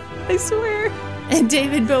good. I swear. And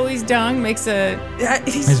David Bowie's dong makes a...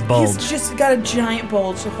 His bulge. He's just got a giant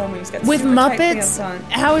bulge the whole movie. He's got With super tight pants Muppets? on.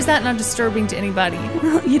 How is that not disturbing to anybody?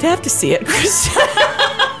 Well, you'd have to see it, Kristen.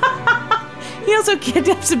 He also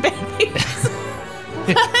kidnaps a baby.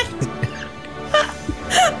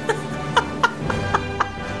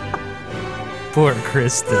 Poor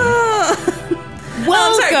Kristen.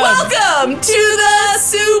 Welcome to the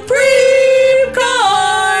Supreme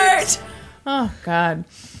Court. Oh, God.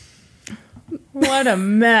 What a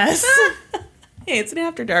mess. Hey, it's an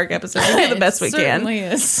After Dark episode. We do the best we can. Certainly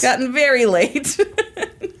is. It's gotten very late.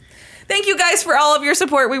 Thank you guys for all of your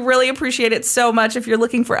support. We really appreciate it so much. If you're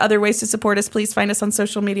looking for other ways to support us, please find us on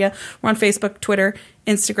social media. We're on Facebook, Twitter,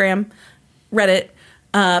 Instagram, Reddit,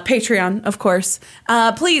 Patreon, of course.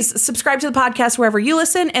 Please subscribe to the podcast wherever you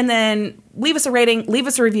listen, and then leave us a rating, leave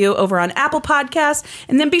us a review over on Apple Podcasts,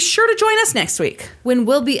 and then be sure to join us next week. When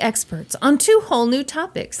we'll be experts on 2 whole new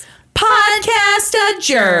topics. Podcast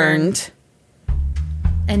adjourned.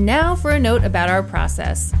 And now for a note about our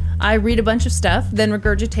process. I read a bunch of stuff, then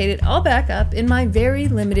regurgitate it all back up in my very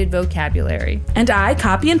limited vocabulary. And I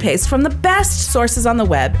copy and paste from the best sources on the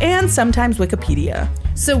web, and sometimes Wikipedia.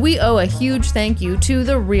 So we owe a huge thank you to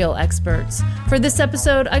the real experts. For this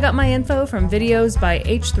episode, I got my info from videos by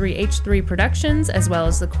H3H3 Productions, as well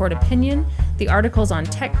as The Court Opinion, the articles on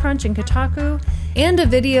TechCrunch and Kotaku, and a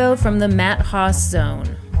video from the Matt Haas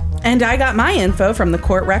Zone. And I got my info from the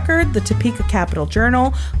Court Record, the Topeka Capital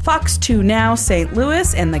Journal, Fox 2 Now St.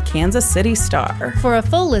 Louis, and the Kansas City Star. For a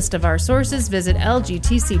full list of our sources, visit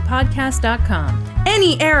lgtcpodcast.com.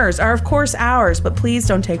 Any errors are, of course, ours, but please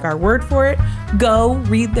don't take our word for it. Go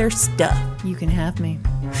read their stuff. You can have me.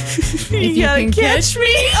 You can catch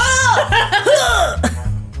me. Oh!